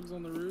the rogues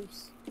on the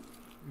roofs?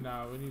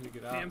 No, we need to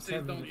get out.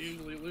 DMCs don't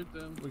usually loot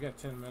them. We got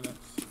 10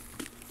 minutes.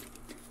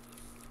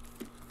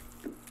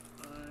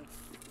 Alright.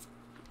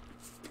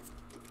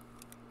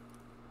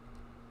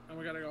 And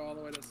we gotta go all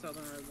the way to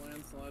Southern Red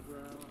Landslide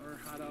Route, or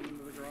hide out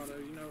into the grotto.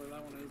 You know where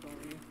that one is,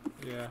 don't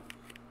you? Yeah.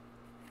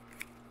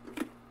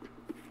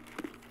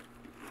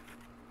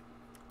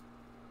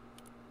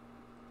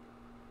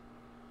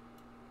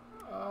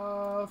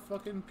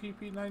 Fucking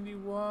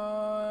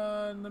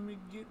PP91. Let me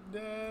get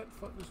that.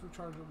 Fuck this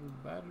rechargeable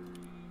battery.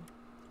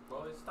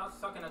 Well, stop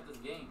sucking at this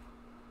game.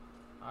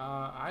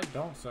 I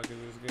don't suck at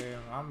this game.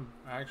 I'm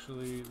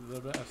actually the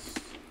best.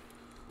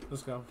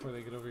 Let's go before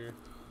they get over here.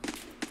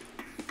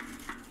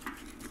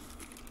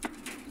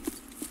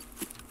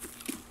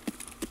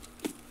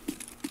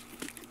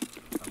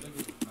 How big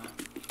is this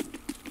map?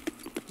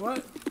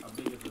 What? How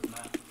big is this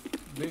map?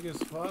 Big as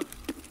fuck.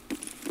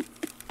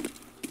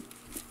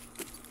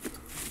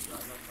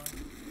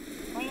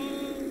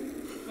 Oh,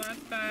 that's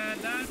bad.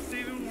 That's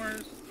even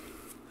worse.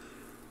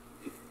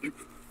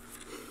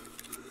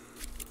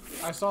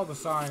 I saw the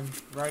sign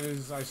right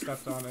as I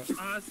stepped on it.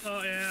 I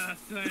saw, yeah,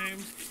 same.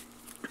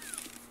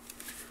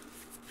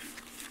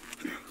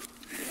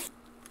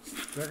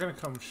 They're gonna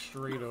come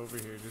straight over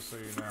here, just so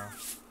you know.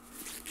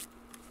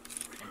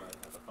 Somebody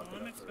had to fuck Oh, it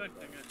I'm up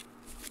expecting it.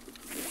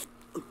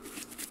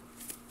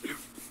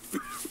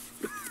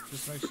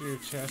 Just make sure your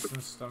chest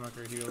and stomach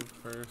are healed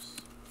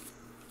first.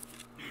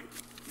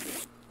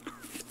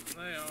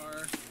 They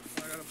are.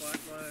 I got a black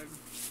leg.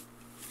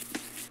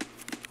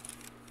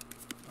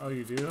 Oh,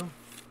 you do?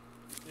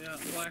 Yeah,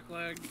 black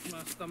leg.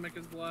 My stomach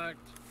is blacked.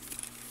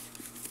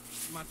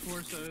 My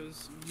torso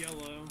is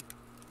yellow.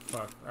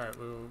 Fuck. Alright,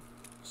 we'll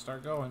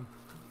start going.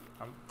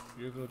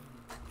 You're the...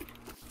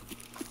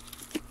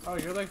 Oh,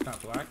 your leg's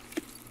not black.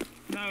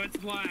 No, it's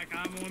black.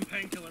 I'm on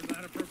painkillers. I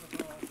had a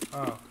propofol.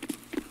 Oh.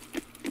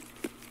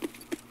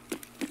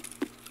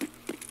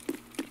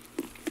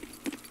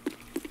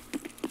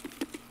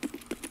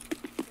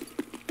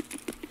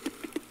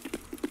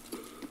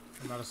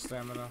 I'm out of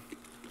stamina.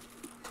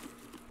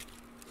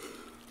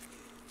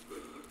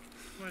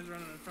 Somebody's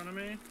running in front of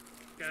me.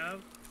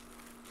 Gav.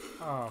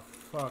 Oh,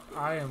 fuck.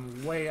 I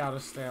am way out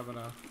of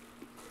stamina.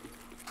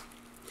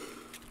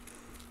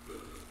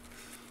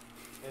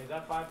 Hey, is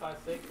that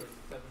 556 or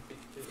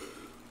 762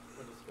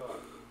 for the scar?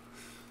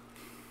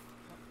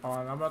 Hold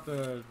on, I'm about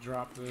to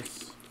drop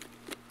this.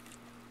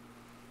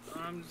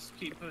 I'm just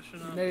keep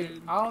pushing up, Nate,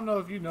 dude. I don't know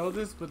if you know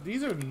this, but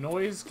these are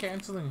noise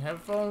canceling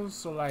headphones,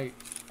 so like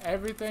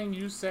everything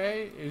you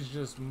say is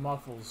just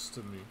muffles to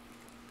me.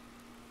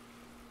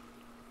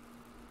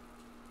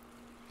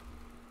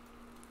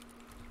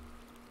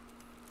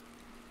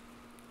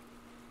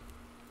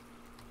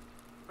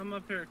 I'm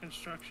up here at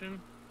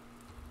construction.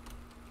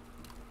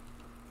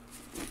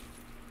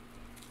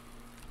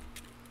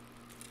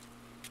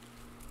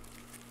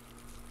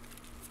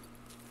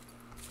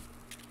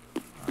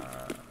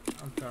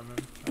 I'm coming.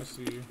 I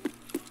see you.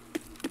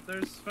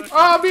 There's fucking...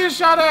 Oh, I'm being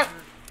shot at!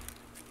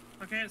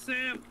 I can't see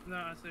him. No,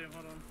 I see him.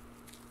 Hold on.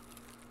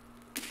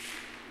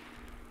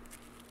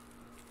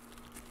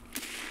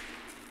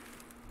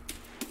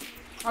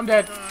 I'm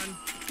dead. Done.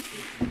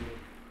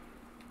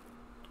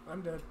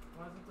 I'm dead.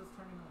 Why isn't this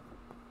turning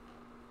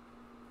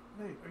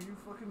on? Nate, are you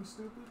fucking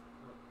stupid?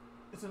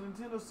 It's a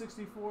Nintendo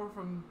 64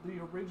 from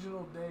the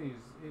original days.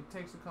 It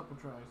takes a couple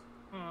tries.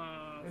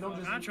 Oh, They don't fuck.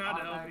 just I tried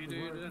to help you, automatically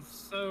dude. work. It's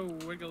so I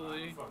don't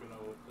wiggly. fucking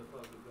know what the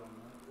fuck is going on.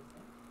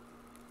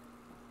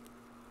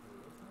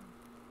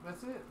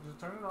 That's it. Just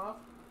turn it off.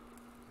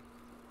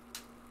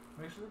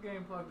 Make sure the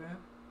game plugged in.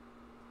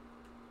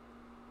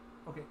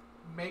 Okay.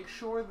 Make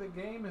sure the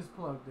game is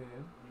plugged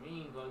in. You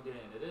mean plugged in?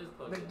 It is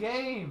plugged The in.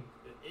 game!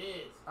 It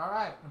is.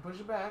 Alright, and push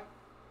it back.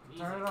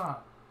 Turn Easy. it on.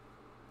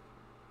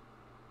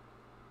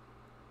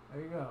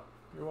 There you go.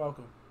 You're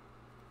welcome.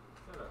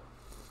 Shut up.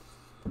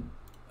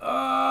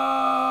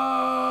 I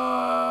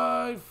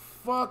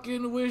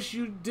fucking wish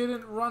you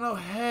didn't run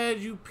ahead,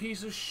 you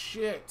piece of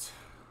shit.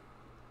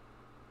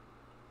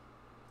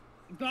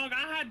 Dog,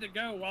 I had to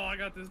go while I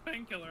got this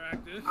painkiller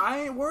active.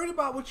 I ain't worried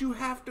about what you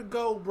have to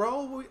go,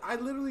 bro. I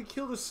literally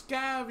killed a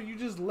scav and you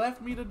just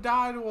left me to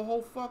die to a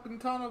whole fucking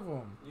ton of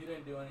them. You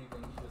didn't do anything.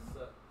 You just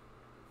suck.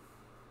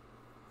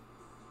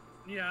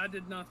 Yeah, I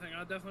did nothing.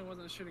 I definitely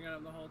wasn't shooting at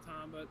him the whole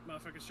time, but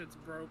motherfucking shit's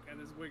broke and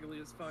is wiggly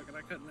as fuck and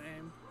I couldn't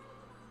aim.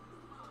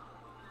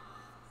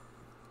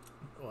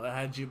 Well,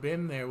 had you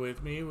been there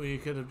with me, we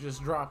could have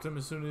just dropped him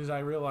as soon as I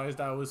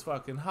realized I was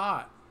fucking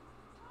hot.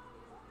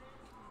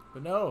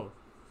 But no.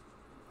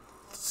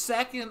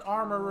 Second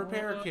armor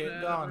repair Oh, kit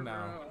yeah, gone bro.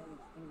 now.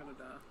 I'm gonna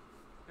die.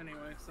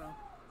 Anyway, so.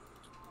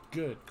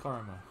 Good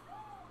karma.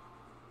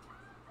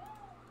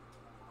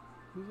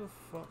 Who the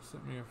fuck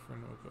sent me a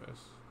friend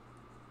request?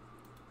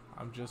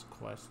 I'm just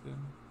questing.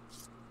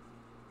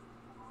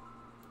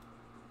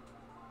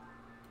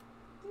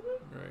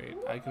 Right.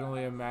 I can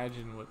only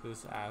imagine what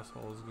this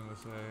asshole is gonna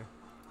say.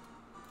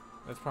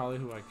 That's probably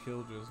who I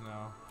killed just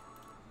now.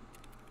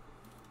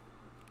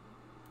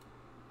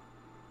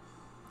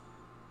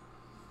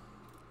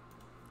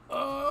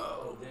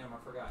 Oh damn! I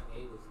forgot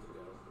A was to go.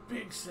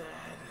 Big sad.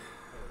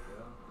 There we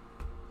go.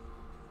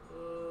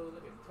 Oh,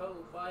 look at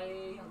Toe, boy.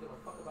 I don't give a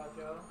fuck about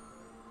y'all.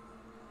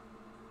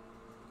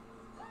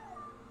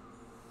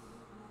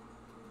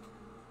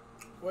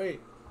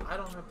 Wait, I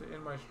don't have to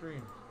end my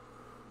stream.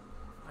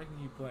 I can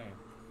keep playing.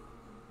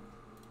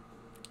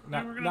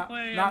 we're gonna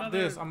play not another-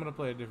 this. I'm gonna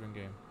play a different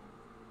game.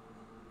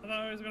 I thought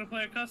I was gonna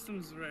play a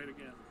customs raid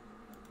again.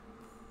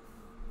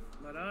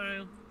 But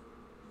I'll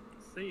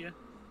see ya.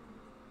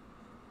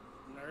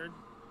 Nerd.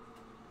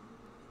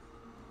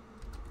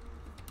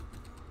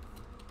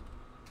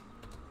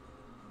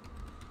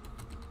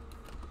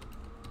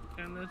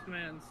 Can this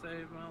man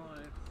save my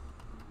life?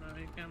 No,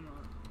 he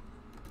cannot.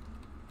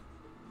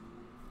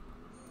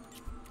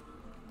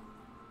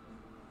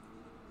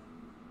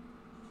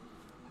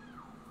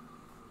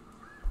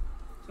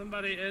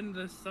 Somebody end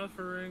this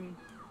suffering.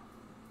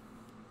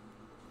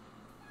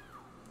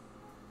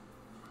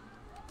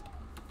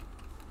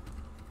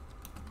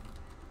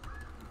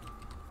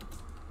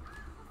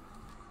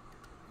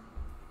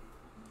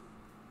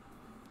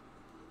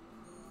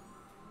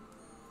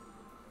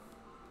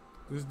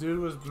 This dude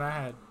was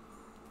mad.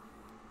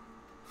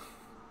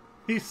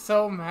 He's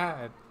so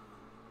mad.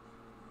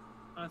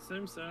 I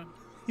assume so.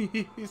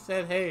 He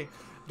said, "Hey,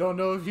 don't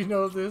know if you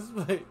know this,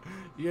 but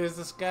you're a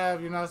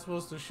scav. You're not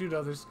supposed to shoot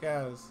other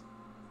scavs."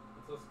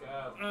 What's a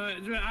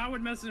scav? I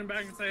would message him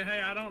back and say,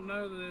 hey, I don't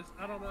know this.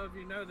 I don't know if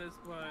you know this,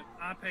 but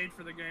I paid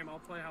for the game. I'll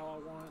play how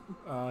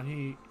I want.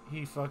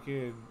 He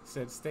fucking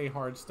said, "Stay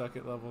hard stuck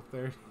at level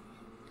 30."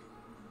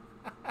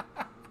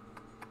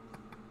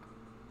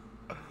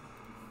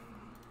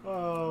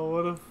 Oh,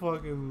 what a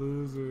fucking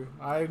loser.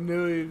 I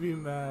knew he'd be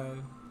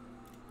mad.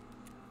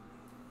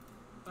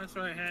 That's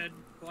right, head.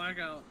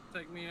 Blackout.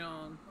 Take me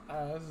on.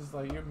 It's just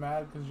like, you're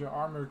mad because your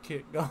armor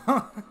kit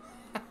gone.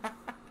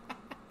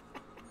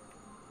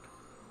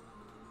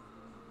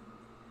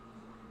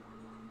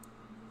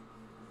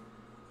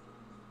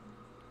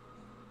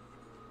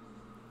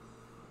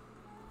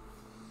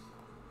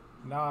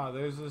 Nah,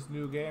 there's this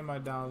new game I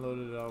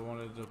downloaded that I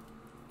wanted to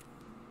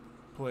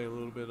play a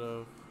little bit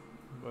of,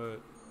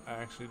 but I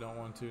actually don't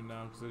want to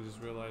now because I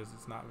just realized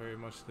it's not very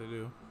much to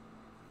do.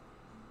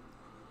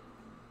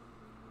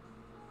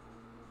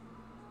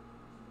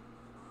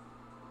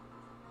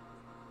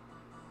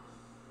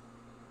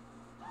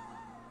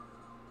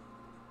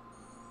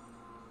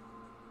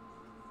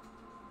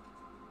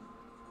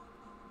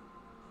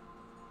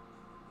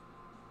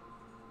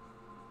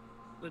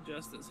 The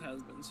justice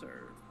has been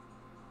served.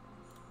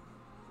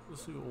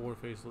 Let's see what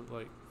Warface look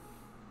like.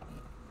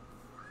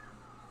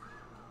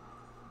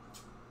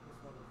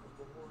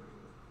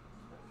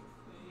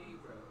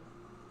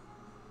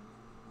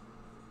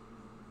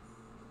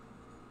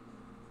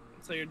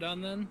 So you're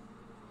done then?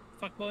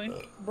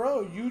 Fuckboy?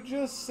 Bro, you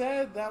just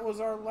said that was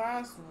our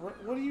last. What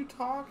are you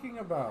talking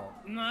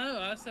about? No,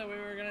 I said we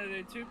were gonna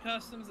do 2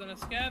 customs and a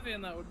scavvy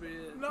and that would be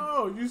it.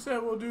 No, you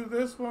said we'll do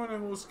this one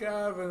and we'll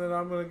scav and then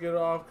I'm gonna get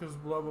off because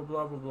blah blah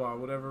blah blah blah.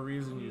 Whatever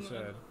reason you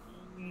said.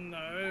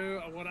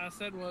 No, what I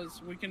said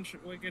was we could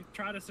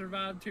try to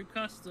survive 2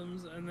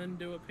 customs and then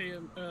do a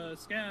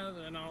scav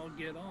and I'll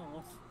get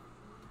off.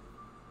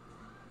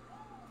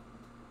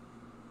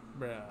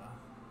 Bruh.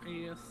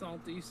 You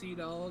salty sea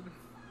dog.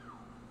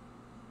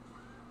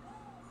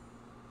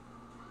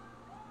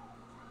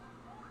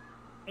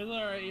 It's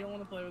alright, you don't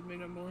want to play with me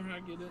no more.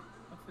 I get it.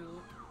 I feel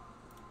it.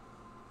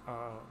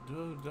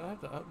 Do I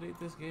have to update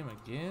this game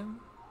again?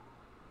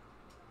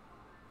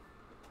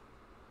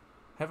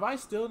 Have I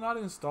still not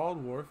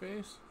installed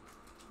Warface?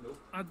 Nope.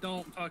 I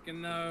don't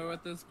fucking know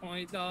at this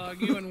point, dog.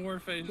 You and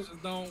Warface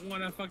just don't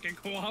want to fucking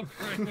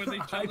cooperate with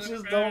each other. I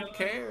just don't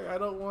care. I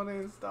don't want to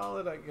install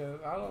it, I guess.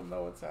 I don't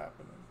know what's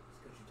happening. It's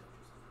because you touch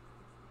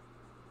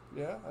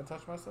yourself. Yeah, I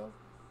touched myself?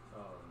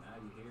 Oh, now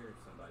you hear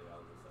somebody all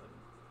of a sudden.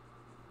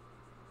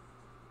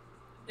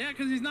 Yeah,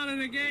 because he's not in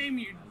the game,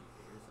 you Now you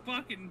hear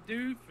somebody. fucking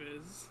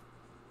doofus.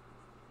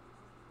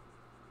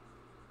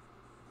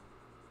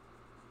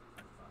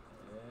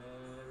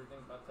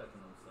 Everything about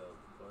touching himself,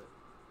 but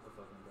the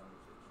fucking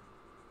conversation.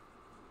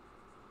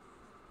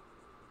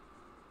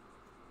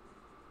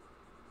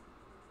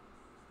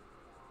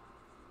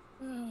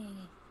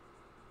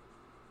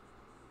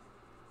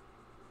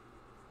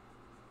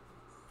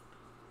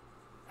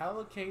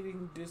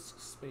 Allocating disk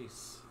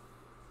space.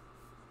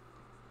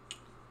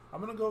 I'm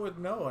gonna go with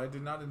no, I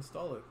did not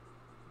install it.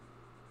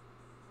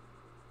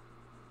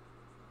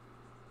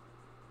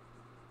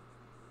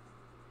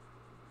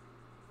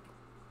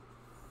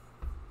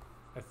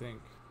 I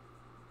think.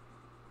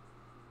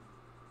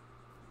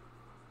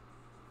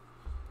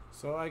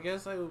 So I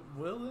guess I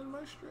will end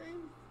my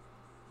stream?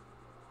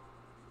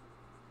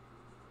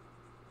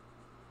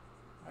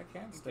 I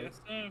can't stay.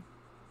 Guess so.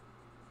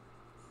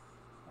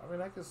 I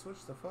mean, I could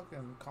switch the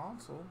fucking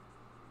console.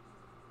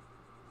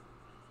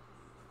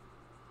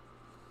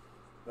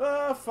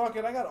 fuck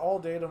it. I got all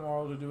day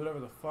tomorrow to do whatever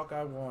the fuck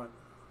I want.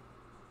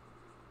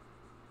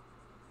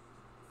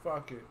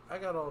 Fuck it. I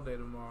got all day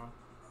tomorrow.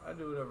 I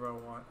do whatever I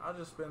want. I'll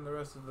just spend the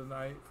rest of the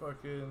night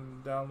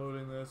fucking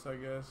downloading this, I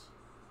guess.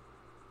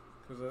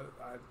 Because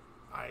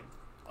I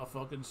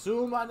fucking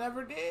assume I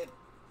never did.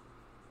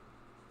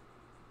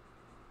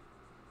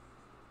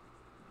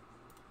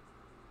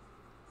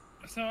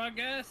 So I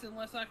guess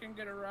unless I can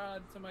get a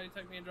ride, somebody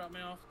take me and drop me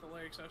off at the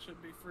lakes, I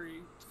should be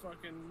free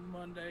fucking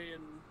Monday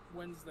and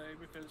Wednesday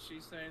because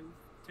she's saying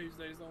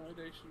Tuesday's the only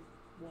day she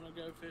want to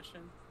go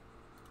fishing.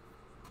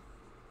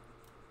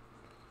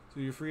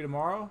 So you're free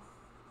tomorrow?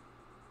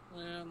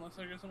 Yeah, unless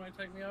I get somebody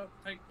pick me up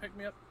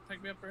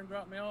there and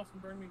drop me off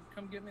and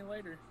come get me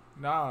later.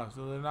 Nah,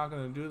 so they're not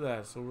gonna do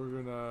that. So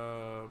we're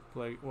gonna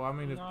play. Well, I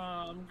mean,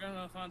 Nah, I'm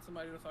gonna find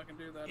somebody to fucking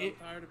do that. I'm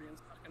tired of being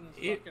stuck in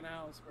this fucking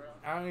house, bro.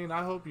 I mean,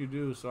 I hope you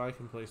do, so I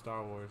can play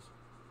Star Wars.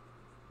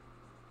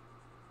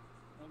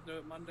 I'll do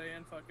it Monday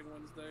and fucking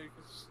Wednesday,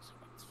 cause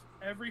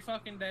every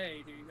fucking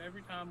day, dude.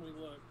 Every time we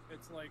look,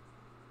 it's like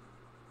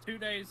 3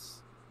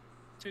 days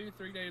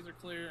are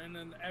clear, and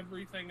then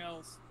everything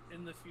else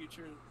in the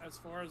future, as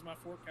far as my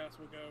forecast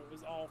will go,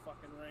 is all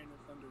fucking rain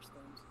and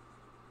thunderstorms.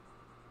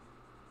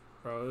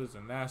 Bro, it was a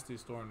nasty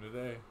storm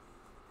today.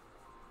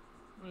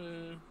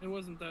 It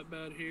wasn't that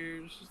bad here.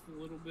 It's just a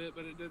little bit,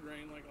 but it did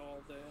rain like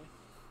all day.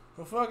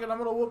 Well, fuck it. I'm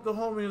gonna whoop the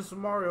homie in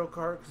some Mario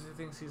Kart because he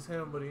thinks he's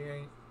him, but he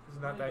ain't.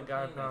 He's not that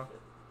guy, pal.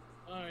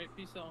 Alright,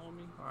 peace out,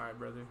 homie. Alright,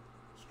 brother.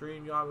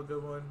 Stream, y'all have a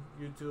good one.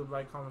 YouTube,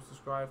 like, comment,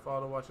 subscribe,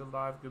 follow, watch it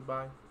live.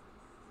 Goodbye.